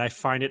 that I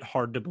find it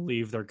hard to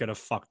believe they're going to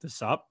fuck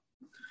this up.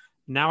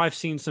 Now I've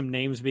seen some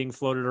names being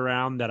floated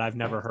around that I've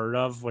never heard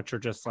of, which are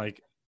just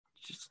like,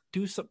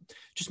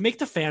 just make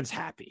the fans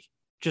happy.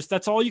 Just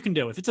that's all you can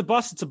do. If it's a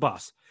bus, it's a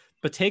bus.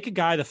 But take a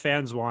guy the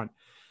fans want.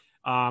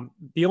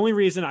 The only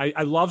reason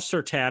I love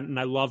Surtain and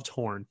I loved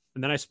Horn,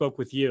 and then I spoke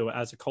with you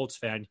as a Colts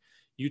fan.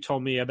 You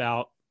told me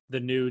about the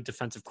new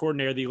defensive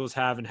coordinator the Eagles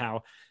have and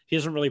how he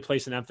doesn't really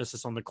place an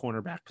emphasis on the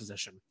cornerback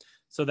position.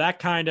 So that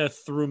kind of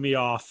threw me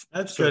off.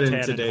 That's Surtain good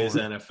in today's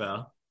Horn.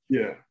 NFL.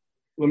 Yeah.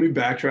 Let me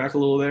backtrack a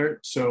little there.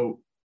 So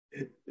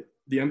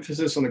the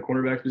emphasis on the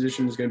cornerback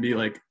position is going to be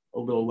like a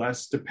little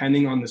less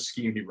depending on the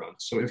scheme he runs.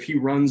 So if he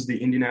runs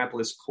the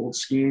Indianapolis Colts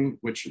scheme,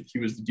 which he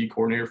was the D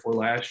coordinator for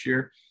last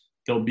year,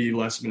 there'll be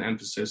less of an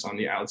emphasis on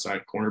the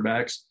outside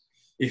cornerbacks.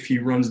 If he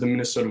runs the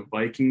Minnesota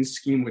Vikings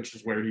scheme, which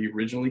is where he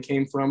originally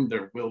came from,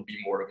 there will be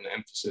more of an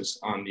emphasis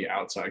on the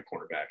outside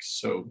cornerbacks.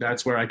 So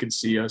that's where I could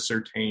see a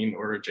Surtain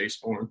or a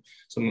Jace Horn,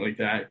 something like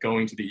that,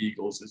 going to the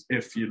Eagles, is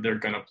if they're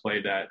going to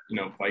play that,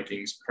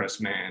 Vikings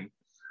press man,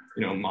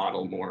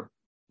 model more.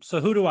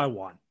 So who do I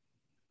want?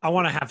 I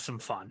want to have some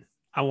fun.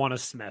 I want a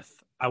Smith.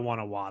 I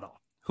want a Waddle.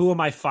 Who am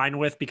I fine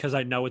with? Because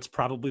I know it's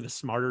probably the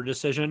smarter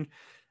decision.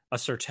 A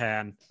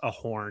Surtain, a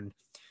Horn.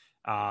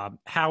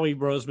 Howie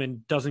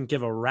Roseman doesn't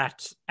give a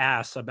rat's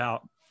ass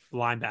about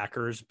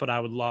linebackers, but I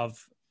would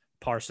love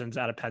Parsons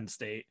out of Penn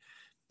State.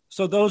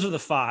 So those are the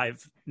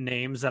 5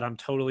 names that I'm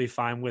totally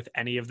fine with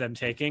any of them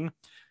taking.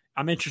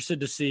 I'm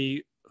interested to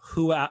see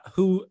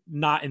who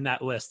not in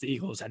that list the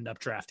Eagles end up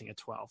drafting at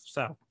 12.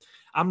 So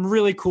I'm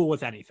really cool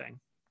with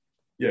anything.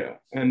 Yeah,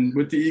 and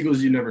with the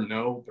Eagles, you never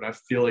know, but I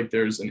feel like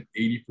there's an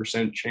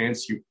 80%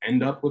 chance you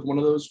end up with one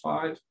of those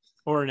 5.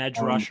 Or an edge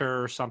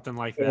rusher or something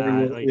like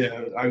that.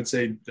 Yeah, I would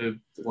say the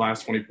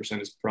last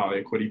 20% is probably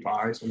a Quiddy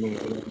Pie, something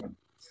like that.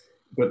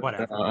 But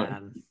whatever,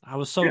 man. I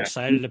was so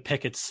excited to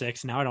pick at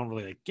 6. Now I don't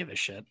really give a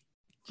shit.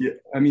 Yeah,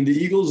 I mean, the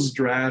Eagles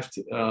draft,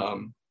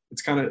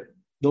 it's kind of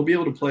 – they'll be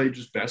able to play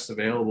just best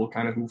available,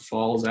 kind of who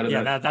falls out of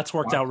that. Yeah, that's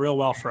worked out real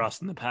well for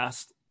us in the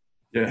past.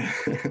 Yeah.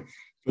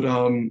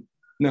 But,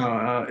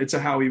 no, it's a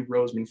Howie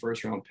Roseman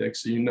first-round pick,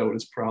 so you know what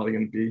it's probably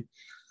going to be.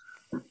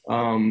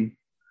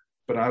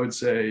 But I would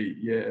say,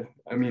 yeah,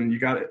 I mean, you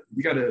got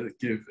to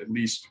give at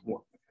least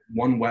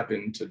one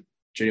weapon to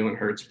Jalen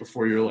Hurts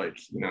before you're like,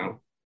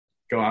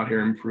 go out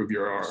here and prove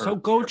your. So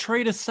go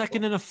trade a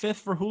 2nd and a 5th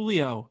for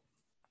Julio.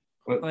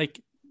 But,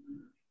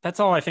 that's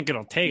all I think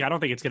it'll take. I don't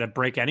think it's going to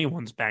break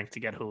anyone's bank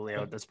to get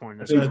Julio at this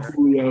point. I think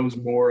Julio's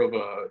more of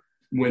a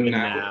win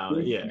now.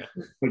 Yeah,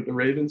 like the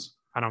Ravens.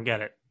 I don't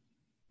get it.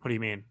 What do you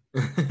mean?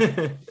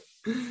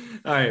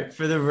 All right,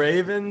 for the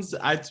Ravens,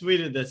 I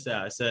tweeted this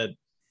out. I said,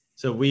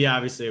 so we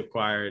obviously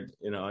acquired,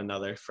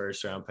 another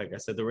first-round pick. I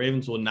said the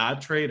Ravens will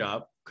not trade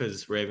up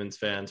because Ravens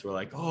fans were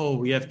like, oh,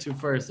 we have 2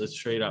 firsts. Let's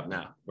trade up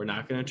now. We're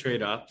not going to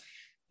trade up.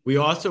 We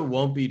also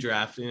won't be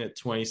drafting at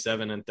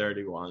 27 and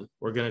 31.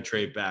 We're going to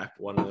trade back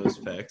one of those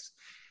picks.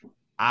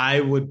 I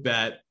would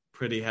bet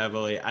pretty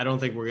heavily. I don't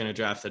think we're going to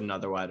draft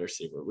another wide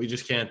receiver. We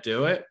just can't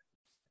do it,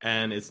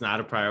 and it's not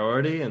a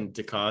priority. And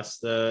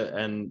DeCosta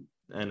and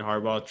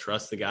Harbaugh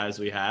trust the guys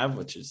we have,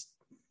 which is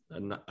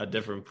a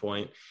different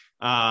point.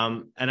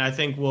 And I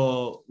think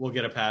we'll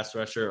get a pass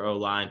rusher or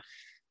line.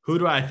 Who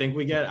do I think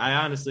we get?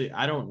 I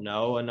don't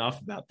know enough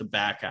about the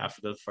back half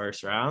of the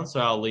first round, so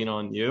I'll lean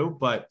on you.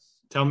 But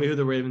tell me who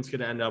the Ravens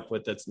could end up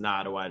with that's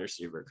not a wide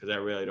receiver, because I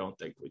really don't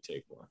think we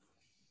take one.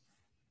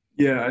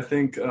 Yeah, I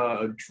think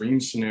a dream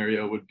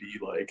scenario would be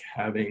like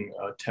having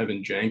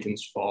Tevin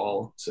Jenkins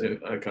fall to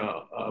like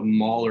a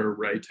mauler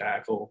right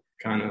tackle,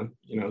 kind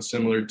of,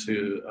 similar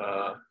to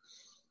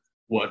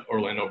what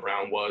Orlando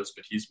Brown was,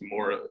 but he's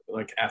more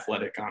like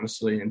athletic,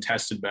 honestly, and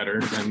tested better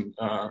than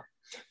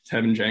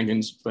Tevin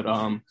Jenkins. But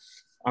I'm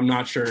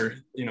not sure,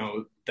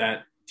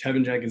 that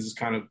Tevin Jenkins is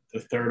kind of the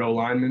 3rd O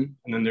lineman,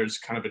 and then there's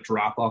kind of a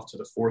drop off to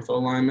the 4th O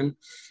lineman.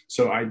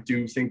 So I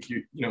do think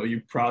you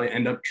probably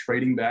end up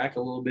trading back a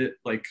little bit,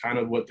 like kind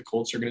of what the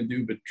Colts are going to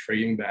do, but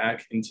trading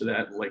back into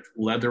that like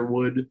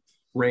Leatherwood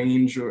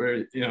range,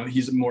 or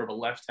he's more of a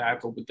left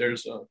tackle, but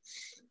there's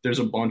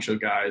a bunch of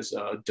guys.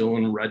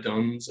 Dylan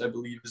Reduns, I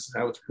believe is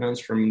how it's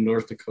pronounced, from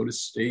North Dakota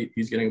State.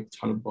 He's getting a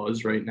ton of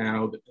buzz right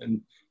now,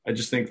 and I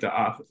just think the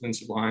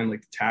offensive line,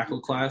 like the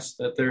tackle class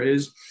that there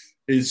is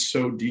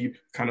so deep,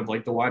 kind of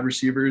like the wide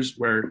receivers,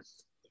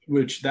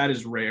 which that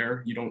is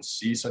rare. You don't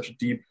see such a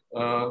deep,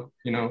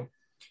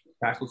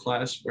 tackle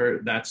class, where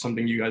that's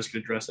something you guys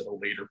could address at a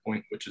later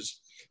point, which is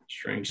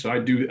strange. So I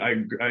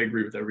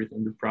agree with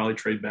everything. We'd probably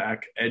trade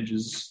back. Edge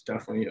is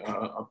definitely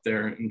up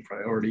there in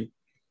priority.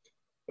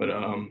 But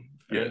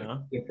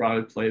you'll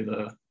probably play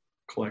the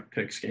collect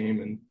picks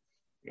game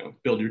and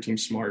build your team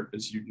smart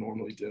as you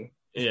normally do.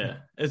 Yeah.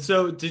 And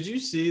so did you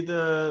see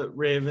the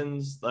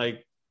Ravens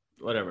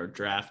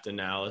draft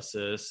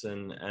analysis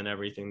and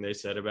everything they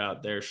said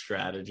about their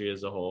strategy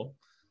as a whole?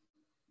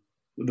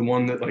 The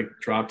one that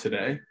dropped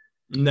today?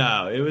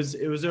 No, it was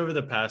over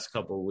the past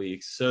couple of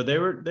weeks. So they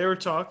were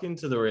talking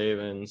to the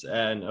Ravens,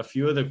 and a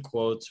few of the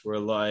quotes were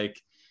like,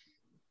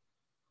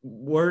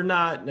 we're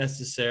not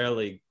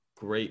necessarily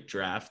great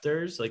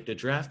drafters. Like, the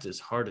draft is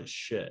hard as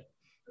shit.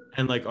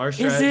 And our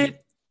strategy, is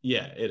it?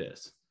 Yeah, it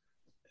is.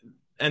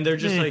 And they're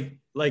just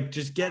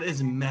just get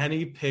as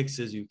many picks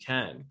as you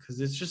can, because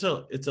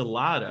it's a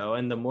lotto,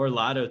 and the more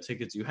lotto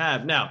tickets you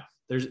have. Now,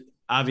 there's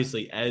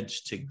obviously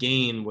edge to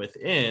gain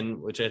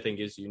within, which I think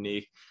is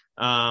unique.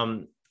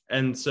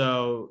 And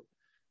so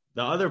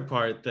the other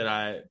part that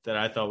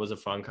I thought was a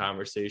fun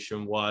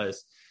conversation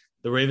was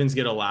the Ravens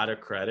get a lot of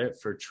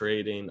credit for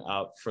trading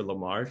up for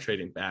Lamar,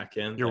 trading back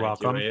in. You're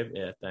welcome.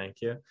 Yeah,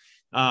 thank you.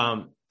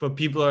 But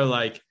people are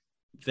like,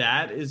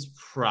 that is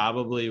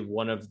probably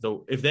one of the,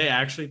 if they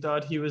actually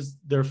thought he was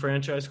their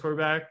franchise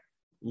quarterback,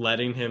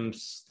 letting him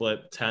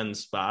slip 10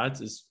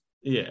 spots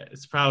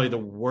it's probably the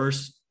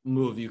worst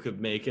move you could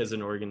make as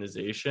an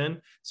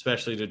organization,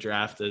 especially to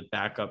draft a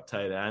backup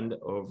tight end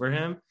over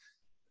him.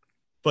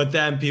 But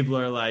then people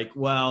are like,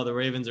 well, the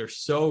Ravens are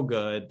so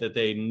good that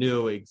they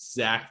knew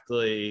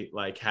exactly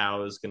like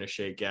how it was going to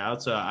shake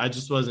out. So I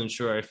just wasn't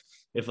sure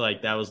if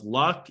like that was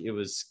luck, it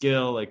was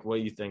skill, like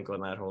what you think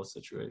on that whole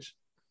situation.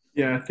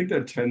 Yeah, I think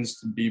that tends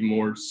to be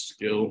more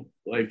skill.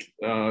 Like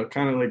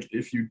kind of like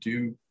if you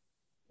do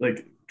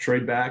like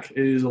trade back, it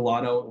is a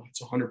lotto.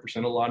 It's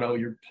 100% a lotto.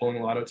 You're pulling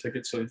a lotto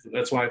ticket. So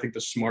that's why I think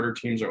the smarter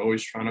teams are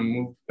always trying to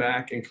move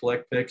back and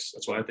collect picks.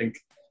 That's why I think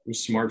it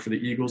was smart for the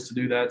Eagles to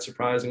do that,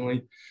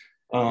 surprisingly.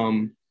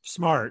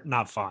 Smart,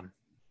 not fun.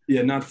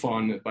 Yeah, not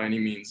fun by any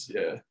means.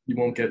 Yeah, you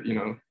won't get,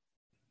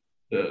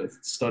 the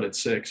stud at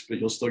 6, but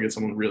you'll still get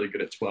someone really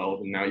good at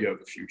 12, and now you have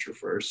a future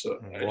first. So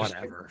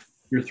whatever.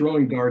 You're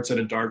throwing darts at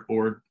a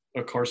dartboard,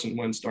 a Carson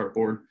Wentz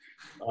dartboard.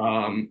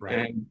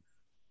 Right. And,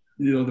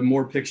 the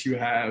more picks you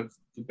have,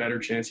 the better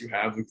chance you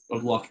have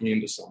of lucking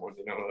into someone.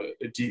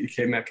 A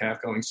DK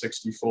Metcalf going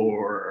 64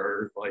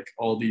 or like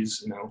all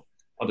these,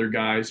 other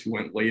guys who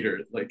went later.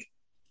 Like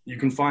you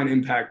can find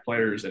impact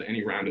players at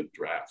any round of the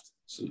draft.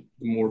 So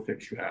the more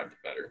picks you have, the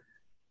better.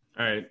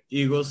 All right,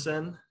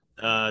 Eagleson,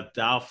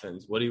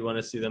 Dolphins. What do you want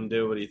to see them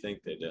do? What do you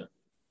think they do?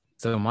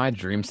 So my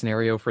dream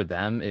scenario for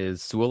them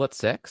is Sewell at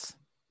 6,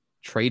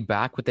 trade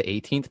back with the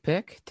 18th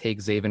pick, take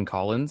Zaven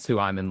Collins, who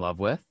I'm in love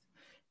with,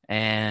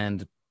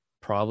 and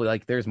probably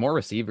like there's more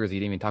receivers. You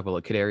didn't even talk about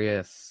like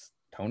Kadarius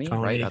Toney,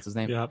 right? That's his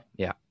name. Yep.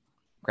 Yeah.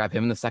 Grab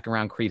him in the second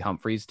round. Creed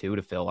Humphreys too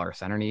to fill our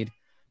center need.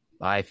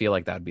 I feel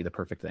like that would be the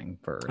perfect thing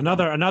for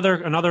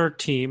another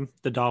team.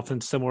 The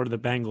Dolphins, similar to the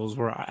Bengals,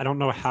 where I don't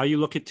know how you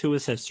look at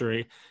Tua's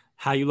history,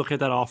 how you look at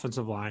that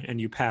offensive line, and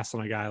you pass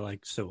on a guy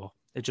like Sewell.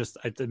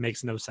 It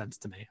makes no sense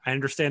to me. I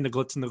understand the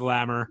glitz and the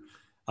glamour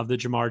of the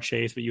Jamar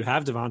Chase, but you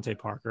have Devontae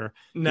Parker.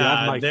 You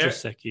have Mike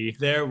Gesicki.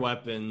 Their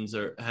weapons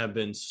have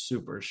been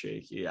super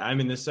shaky. I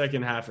mean, the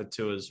second half of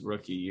Tua's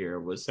rookie year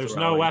was there's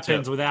no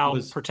weapons without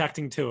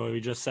protecting Tua.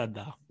 We just said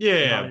though.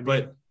 Yeah,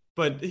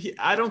 but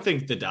I don't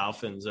think the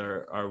Dolphins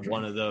are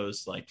one of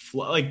those like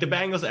the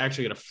Bengals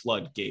actually got a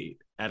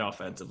floodgate at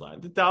offensive line.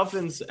 The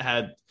Dolphins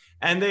had.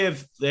 And they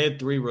had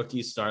 3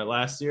 rookies start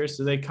last year,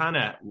 so they kind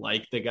of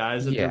like the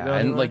guys that they're going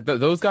and with. like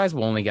those guys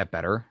will only get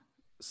better.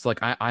 So like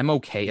I'm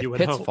okay if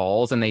Pitts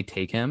falls and they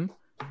take him.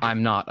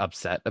 I'm not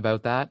upset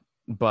about that,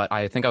 but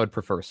I think I would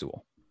prefer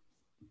Sewell.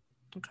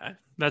 Okay,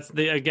 that's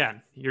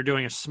you're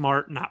doing a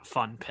smart, not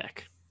fun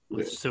pick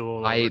with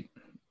Sewell.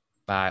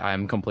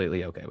 I'm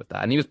completely okay with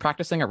that, and he was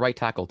practicing at right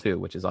tackle too,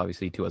 which is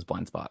obviously Tua's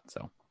blind spot.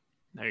 So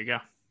there you go.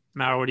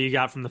 Now, what do you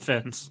got from the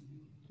Fins?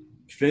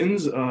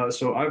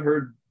 So I've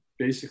heard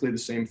basically the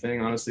same thing,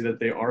 honestly, that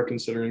they are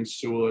considering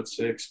Sewell at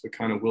 6, but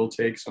kind of will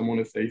take someone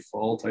if they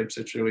fall type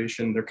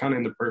situation. They're kind of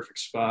in the perfect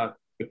spot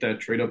with that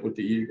trade up with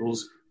the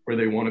Eagles where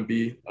they want to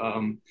be.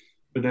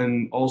 But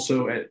then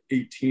also at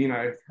 18,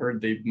 I've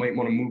heard they might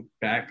want to move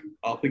back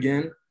up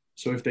again.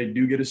 So if they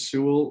do get a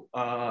Sewell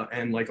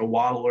and like a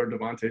Waddle or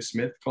Devontae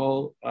Smith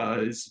call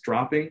is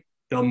dropping,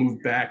 they'll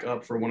move back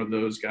up for one of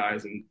those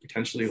guys and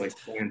potentially like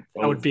plan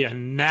both. That would be a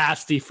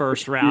nasty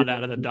first round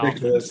out of the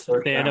Dolphins.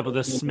 If they end up with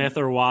a Smith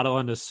or Waddle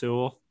and a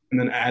Sewell. And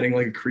then adding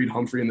like a Creed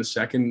Humphrey in the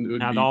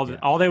second.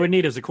 All they would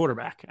need is a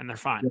quarterback, and they're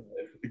fine.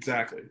 Yeah,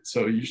 exactly.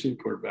 So you just need a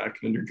quarterback,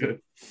 and then you're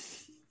good.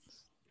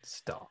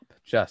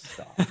 Just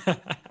stop.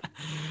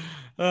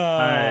 All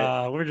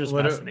right. We're just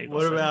messing.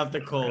 What about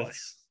the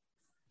Colts?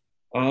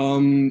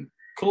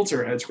 Colts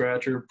are a head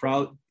scratcher.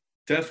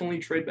 Definitely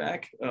trade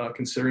back,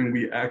 considering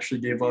we actually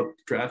gave up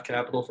draft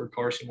capital for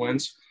Carson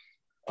Wentz.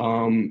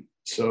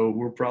 So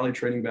we're probably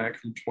trading back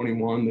from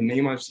 21. The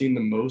name I've seen the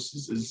most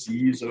is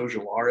Azeez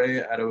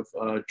Ojulari out of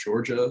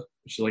Georgia,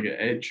 which is like an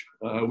edge.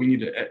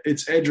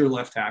 It's edge or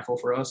left tackle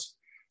for us.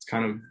 It's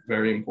kind of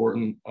very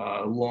important.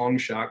 Long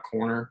shot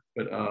corner,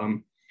 but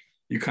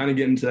you kind of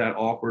get into that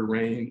awkward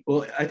range.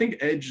 Well, I think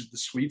edge, the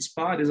sweet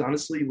spot is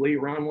honestly late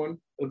round 1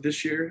 of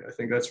this year. I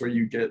think that's where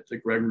you get the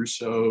Greg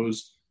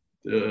Rousseaus,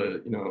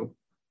 the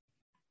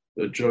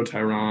Joe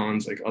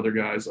Tyrons, like other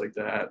guys like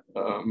that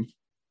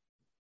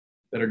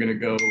that are going to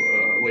go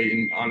late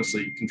and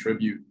honestly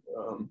contribute.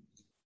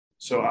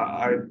 So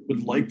I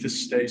would like to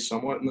stay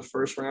somewhat in the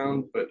first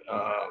round, but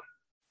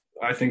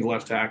I think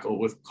left tackle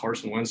with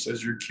Carson Wentz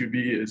as your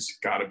QB is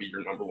got to be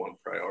your number 1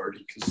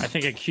 priority. I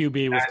think a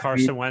QB with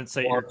Carson Wentz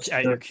at your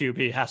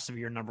QB has to be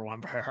your number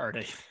 1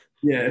 priority.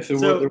 Yeah, if there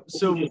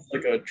was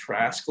like a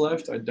Trask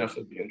left, I'd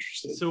definitely be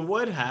interested. So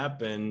what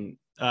happened,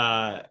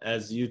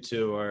 as you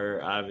two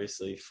are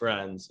obviously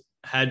friends,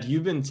 had you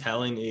been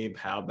telling Abe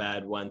how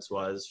bad Wentz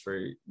was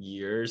for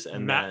years,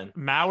 and then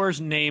Mauer's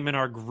name in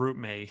our group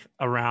mate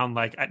around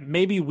like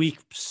maybe week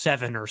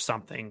 7 or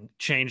something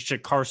changed to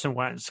Carson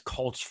Wentz,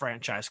 Colts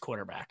franchise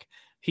quarterback.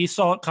 He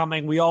saw it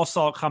coming. We all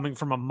saw it coming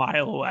from a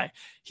mile away.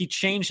 He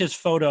changed his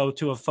photo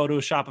to a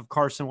Photoshop of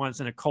Carson Wentz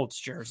in a Colts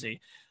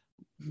jersey.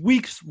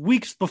 Weeks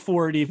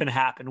before it even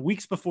happened.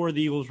 Weeks before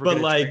the Eagles were. But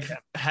like,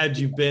 had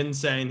you been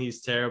saying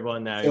he's terrible,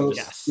 and now you're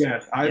just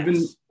I've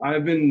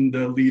been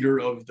the leader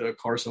of the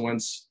Carson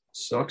Wentz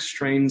sucks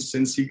train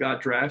since he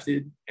got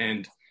drafted,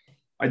 and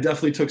I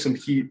definitely took some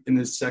heat in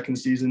his second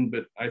season.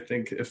 But I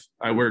think if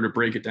I were to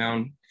break it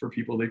down for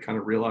people, they kind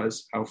of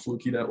realize how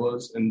fluky that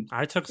was. And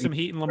I took some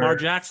heat in Lamar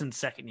Jackson's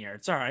second year.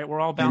 It's all right. We're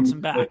all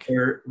bouncing back.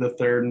 The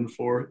third and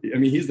fourth. I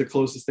mean, he's the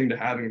closest thing to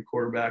having a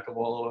quarterback of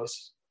all of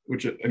us.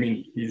 Which, I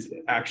mean, he's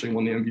actually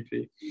won the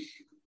MVP.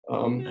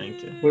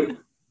 Thank you.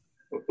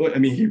 But I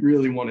mean, he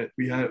really won it.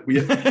 We had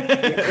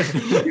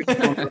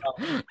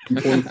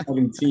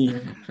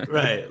 17.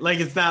 Right. Like,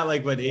 it's not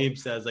like what Abe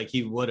says, like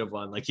he would have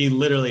won. Like, he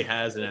literally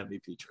has an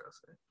MVP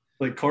trophy.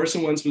 Like,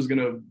 Carson Wentz was going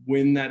to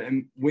win that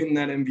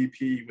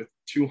MVP with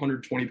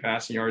 220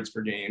 passing yards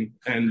per game.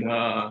 And,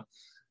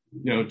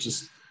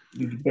 just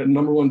the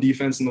number one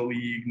defense in the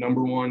league,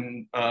 number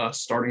one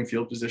starting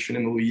field position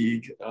in the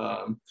league.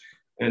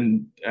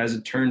 And as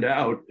it turned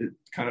out, it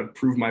kind of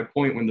proved my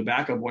point when the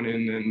backup went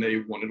in and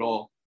they won it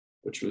all,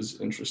 which was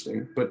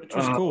interesting. But which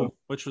was cool.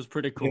 Which was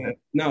pretty cool.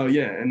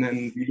 And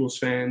then Eagles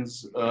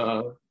fans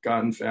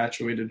got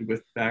infatuated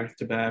with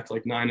back-to-back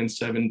like 9 and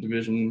 7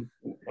 division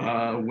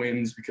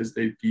wins because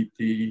they beat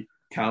the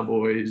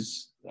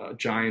Cowboys,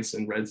 Giants,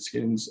 and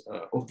Redskins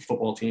of the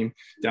football team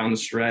down the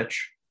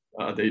stretch.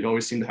 They'd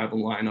always seem to have a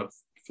lineup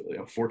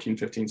 14,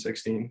 15,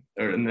 16.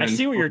 And then, I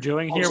see what you're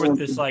doing here with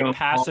this like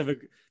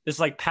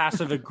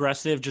passive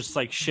aggressive, just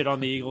like shit on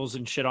the Eagles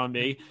and shit on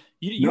me.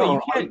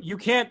 You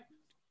can't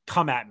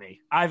come at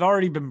me. I've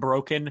already been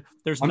broken.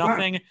 There's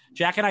nothing.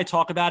 Jack and I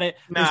talk about it.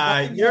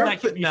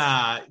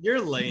 You're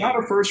lame. Not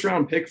a first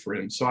round pick for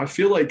him. So I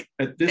feel like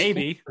at this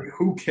point,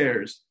 who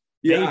cares?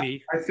 Yeah,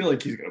 maybe. I feel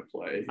like he's going to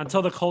play.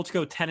 Until the Colts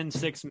go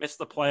 10-6, miss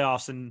the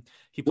playoffs, and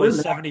he plays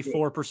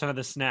 74% of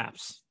the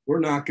snaps. We're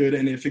not good.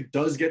 And if it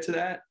does get to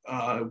that,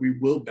 we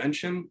will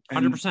bench him.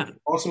 And 100%.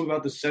 Also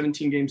about the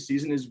 17-game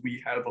season is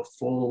we have a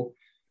full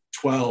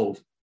 12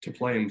 to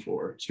play him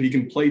for. So he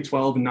can play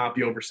 12 and not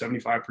be over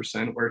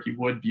 75%, where he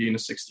would be in a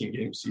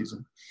 16-game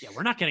season. Yeah,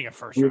 we're not getting a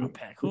first-round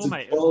pick. Who am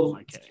I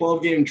kidding?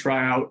 12-game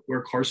tryout where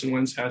Carson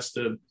Wentz has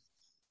to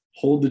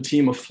hold the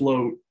team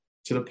afloat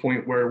to the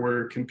point where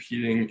we're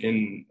competing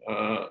in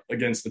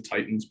against the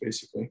Titans,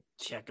 basically.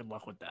 Yeah, good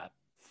luck with that.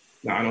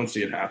 No, I don't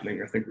see it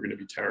happening. I think we're going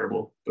to be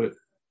terrible. But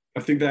I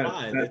think that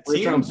the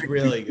team's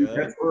really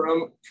good.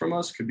 From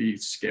us could be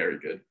scary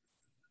good.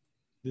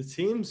 The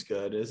team's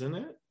good, isn't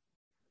it?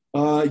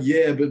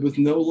 Yeah, but with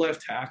no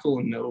left tackle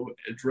and no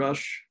edge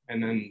rush,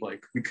 and then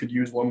like we could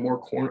use one more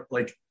corner.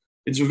 Like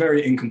it's a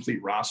very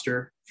incomplete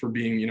roster for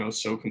being,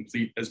 so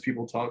complete as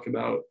people talk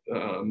about.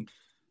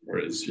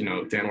 Whereas,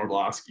 Dan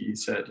Orlovsky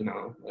said,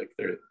 like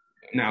they're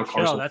now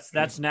Carson.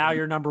 That's now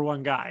your number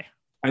one guy.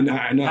 I know.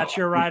 That's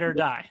your ride or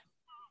die.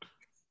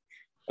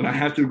 And I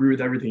have to agree with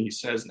everything he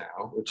says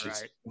now, which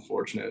is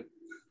unfortunate.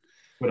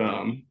 But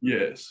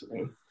yes.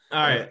 All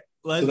right.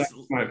 So that's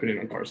my opinion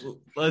on Carson.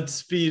 Let's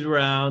speed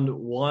round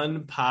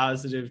one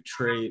positive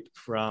trait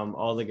from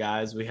all the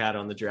guys we had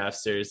on the draft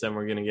series. Then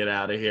we're gonna get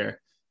out of here.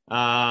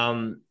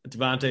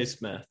 Devontae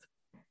Smith.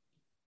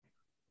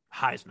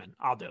 Heisman.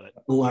 I'll do it.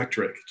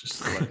 Electric.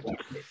 Just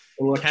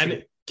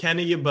electric.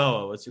 Kenny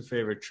Yeboah. What's your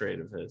favorite trait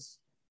of his?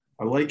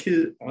 I like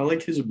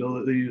his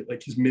ability,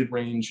 like his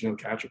mid-range,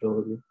 catch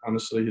ability.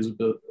 Honestly, his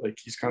ability, like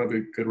he's kind of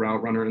a good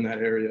route runner in that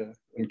area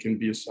and can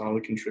be a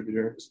solid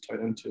contributor as a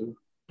tight end too.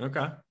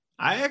 Okay.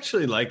 I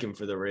actually like him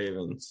for the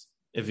Ravens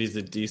if he's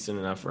a decent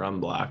enough run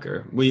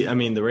blocker.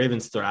 The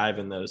Ravens thrive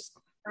in those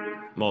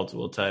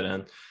multiple tight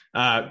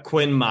end.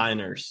 Quinn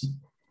Miners.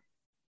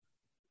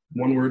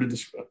 One word to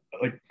describe,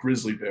 like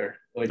grizzly bear.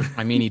 Like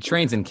he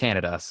trains in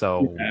Canada,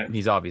 so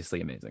he's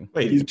obviously amazing.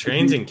 Wait, he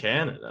trains in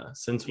Canada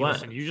since when?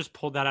 Listen, you just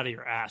pulled that out of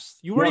your ass.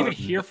 You weren't even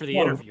here for the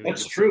interview.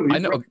 That's true. I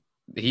know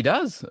he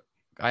does.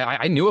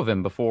 I knew of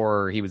him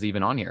before he was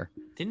even on here.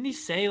 Didn't he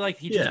say like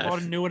he just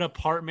bought a new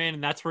apartment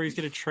and that's where he's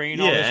going to train?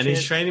 Yeah, and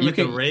he's training with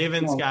the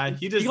Ravens guy.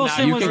 He does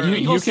not.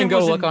 You can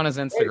go look on his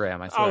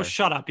Instagram. I swear. Oh,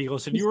 shut up,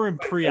 Eagleson! You were in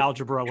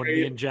pre-algebra when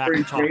me and Jack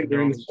were talking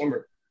during the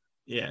summer.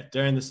 Yeah,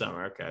 during the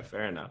summer. Okay,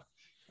 fair enough.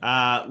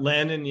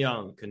 Landon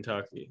Young,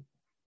 Kentucky.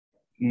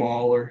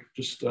 Mauler,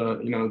 just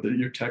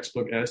your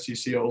textbook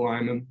SEC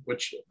lineman,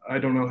 which I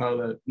don't know how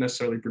that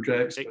necessarily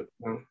projects,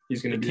 but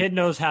he's going to be. The kid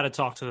knows how to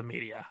talk to the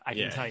media. I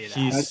can tell you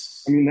that.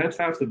 That's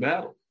half the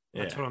battle.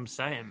 That's what I'm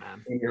saying,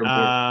 man.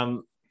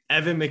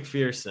 Evan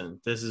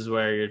McPherson. This is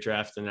where your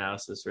draft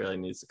analysis really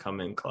needs to come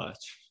in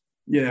clutch.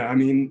 Yeah,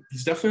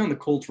 he's definitely on the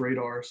Colts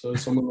radar, so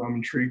someone I'm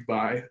intrigued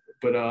by.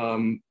 But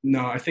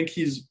no, I think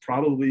he's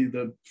probably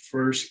the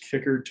first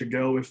kicker to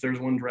go if there's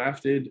one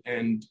drafted,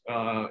 and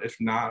if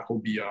not, he'll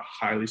be a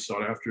highly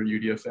sought after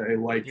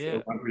UDFA like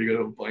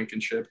Rodrigo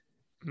Blankenship.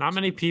 Not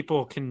many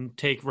people can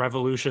take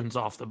revolutions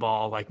off the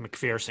ball like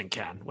McPherson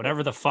can.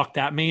 Whatever the fuck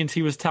that means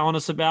he was telling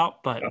us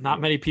about, but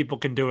not many people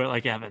can do it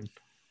like Evan.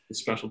 The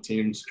special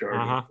teams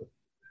jargon.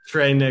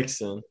 Trey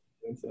Nixon.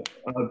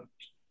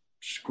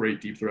 Just great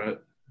deep threat.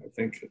 I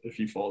think if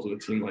he falls with a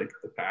team like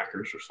the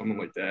Packers or something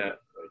like that,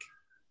 like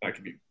that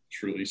could be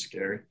truly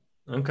scary.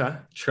 Okay.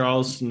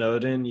 Charles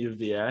Snowden,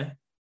 UVA.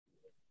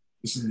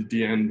 This is the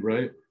D end,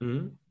 right?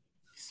 Mm-hmm.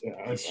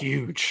 Yeah, he's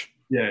huge.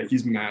 Yeah,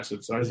 he's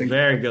massive. So I think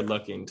very good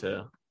looking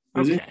too.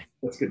 Okay,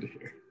 that's good to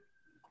hear.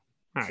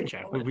 All right,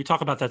 Jack. We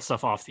talk about that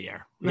stuff off the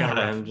air. We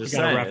I'm just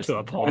saying. Wrap to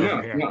a Paul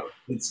over here. No,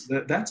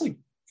 that's like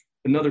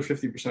another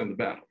 50% of the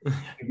battle.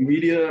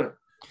 Media,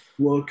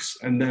 looks,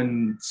 and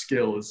then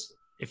skills.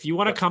 If you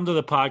want to come to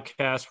the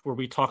podcast where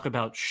we talk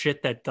about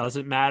shit that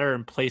doesn't matter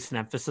and place an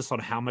emphasis on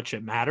how much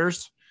it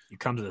matters, you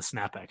come to the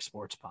Snapback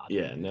Sports Pod.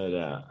 Yeah, no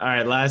doubt. All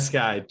right, last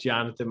guy,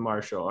 Jonathan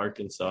Marshall,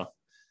 Arkansas.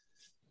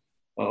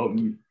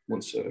 One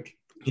sec.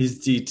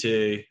 He's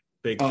DT.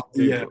 Big.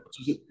 Yeah,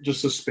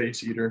 just a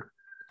space eater.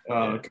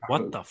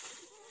 What the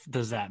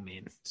does that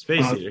mean?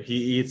 Space eater. He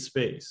eats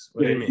space.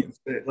 What do you mean?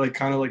 Like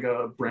kind of like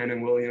a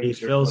Brandon Williams. He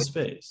fills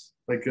space.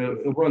 Like a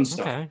run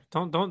stop. Okay,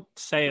 don't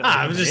say it.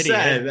 I'm just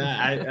saying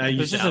that.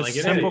 You sound like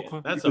an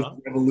idiot. That's all.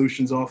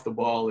 Evolutions off the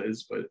ball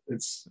is, but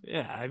it's.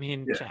 Yeah, I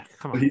mean, yeah. Jack,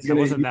 come on. It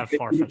wasn't that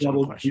far-fetched of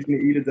a question. He's going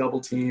to eat a double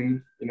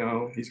team. You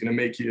know, he's going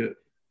to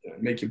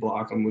make you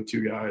block him with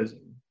two guys.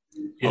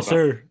 Yes,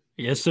 sir.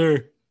 Yes,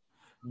 sir.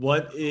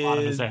 What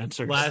is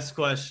last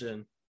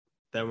question?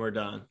 Then we're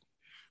done.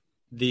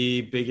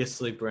 The biggest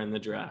sleeper in the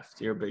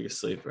draft. Your biggest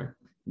sleeper.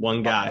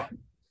 One guy.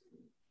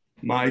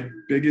 My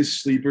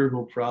biggest sleeper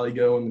who'll probably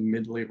go in the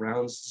mid-late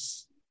rounds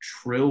is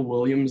Trill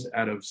Williams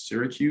out of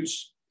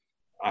Syracuse.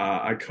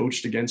 I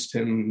coached against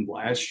him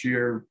last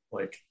year,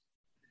 like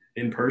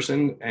in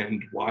person,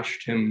 and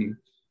watched him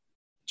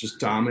just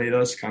dominate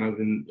us kind of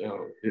in,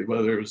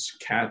 whether it was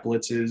cat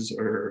blitzes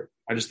or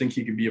I just think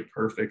he could be a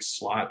perfect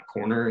slot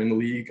corner in the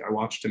league. I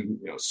watched him,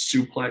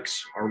 suplex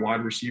our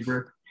wide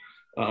receiver.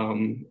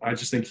 I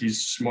just think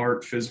he's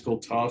smart, physical,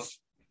 tough,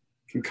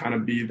 can kind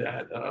of be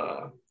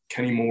that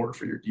Kenny Moore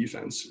for your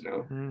defense,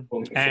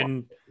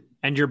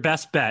 And your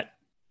best bet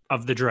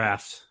of the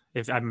draft.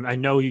 If I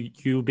know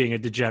you being a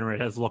degenerate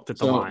has looked at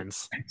the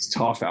lines. It's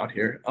tough out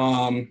here.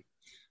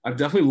 I've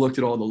definitely looked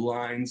at all the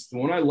lines. The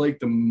one I like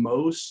the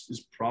most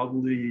is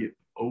probably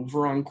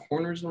over on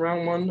corners in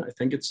round one. I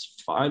think it's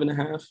 5.5.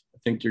 I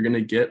think you're going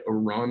to get a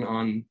run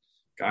on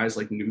guys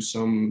like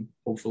Newsome.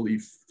 Hopefully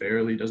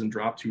Fairley doesn't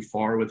drop too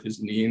far with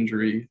his knee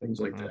injury,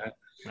 things like that.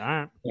 All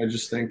right. I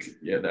just think,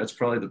 that's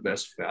probably the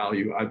best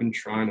value. I've been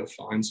trying to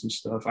find some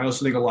stuff. I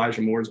also think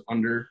Elijah Moore's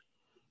under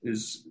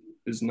is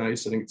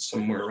nice. I think it's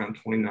somewhere around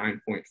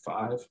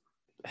 29.5.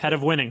 Ahead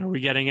of winning, are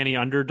we getting any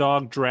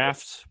underdog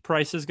draft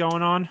prices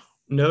going on?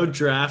 No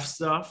draft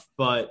stuff,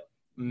 but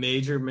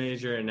major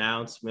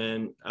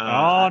announcement.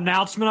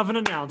 Announcement of an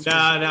announcement.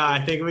 No,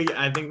 I think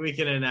we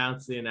can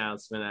announce the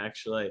announcement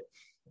actually.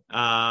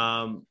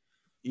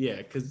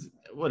 Because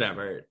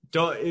whatever.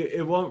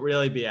 It won't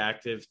really be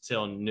active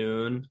till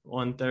noon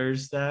on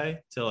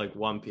Thursday, till like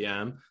 1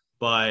 p.m.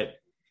 But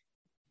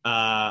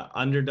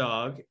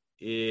Underdog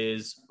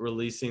is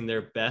releasing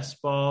their Best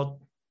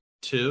Ball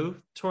 2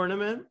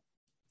 tournament,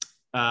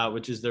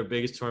 which is their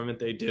biggest tournament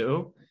they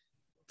do.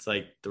 It's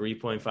like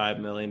 $3.5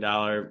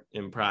 million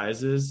in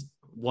prizes,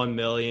 $1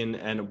 million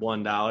and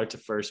 $1 to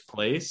first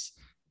place.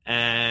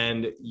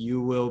 And you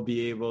will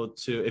be able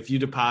to, if you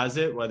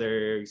deposit, whether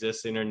you're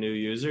existing or new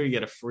user, you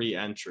get a free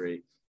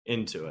entry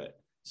into it.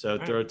 So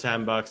throw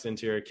 $10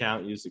 into your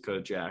account, use the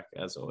code Jack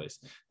as always.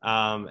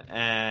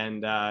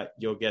 And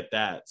you'll get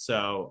that.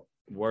 So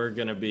we're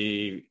going to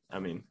be,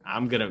 I'm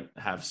going to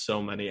have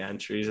so many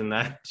entries in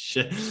that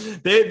shit.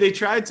 They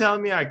tried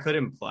telling me I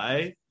couldn't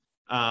play.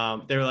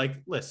 They were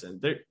like, listen,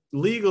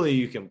 legally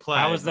you can play.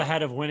 How is the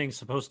head of winning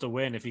supposed to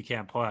win if you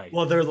can't play?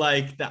 Well, they're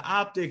like, the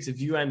optics, if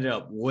you ended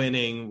up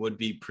winning, would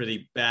be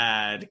pretty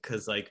bad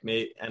because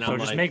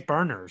just make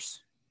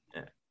burners.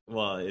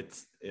 Well,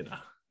 it's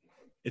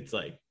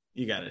like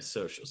you got a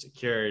social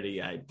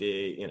security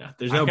ID.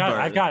 There's no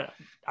burners.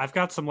 I've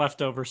got some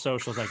leftover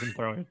socials I can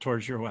throw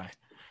towards your way.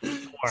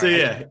 So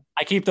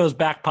I keep those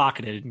back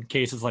pocketed in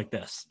cases like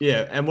this.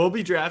 Yeah, and we'll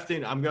be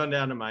drafting. I'm going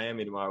down to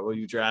Miami tomorrow. We'll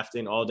be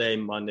drafting all day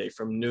Monday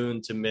from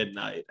noon to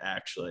midnight,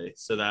 actually.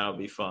 So that'll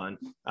be fun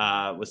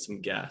with some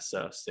guests.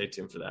 So stay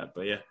tuned for that.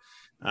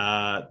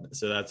 But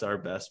so that's our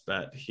best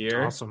bet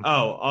here. Awesome.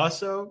 Oh,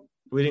 also,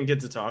 we didn't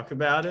get to talk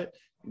about it.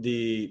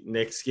 The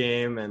Knicks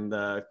game and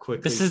the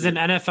quick. This is an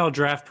NFL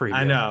draft preview.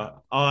 I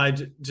know. Oh,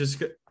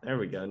 there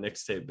we go.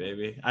 Knicks tape,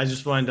 baby. I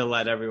just wanted to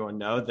let everyone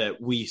know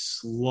that we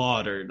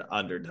slaughtered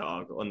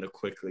Underdog on the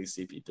quickly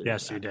CP3.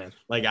 Yes, you did.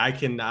 Like I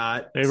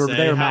cannot. They were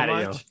mad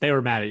at you. They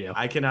were mad at you.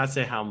 I cannot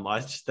say how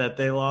much that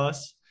they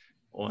lost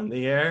on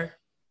the air.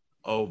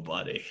 Oh,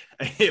 buddy,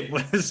 it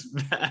was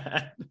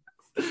bad.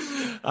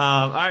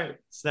 All right,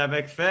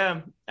 Snapback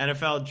fam.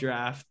 NFL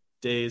draft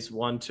days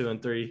 1, 2,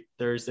 and 3,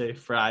 Thursday,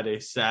 Friday,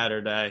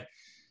 Saturday.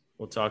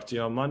 We'll talk to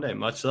you on Monday.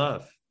 Much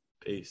love.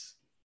 Peace.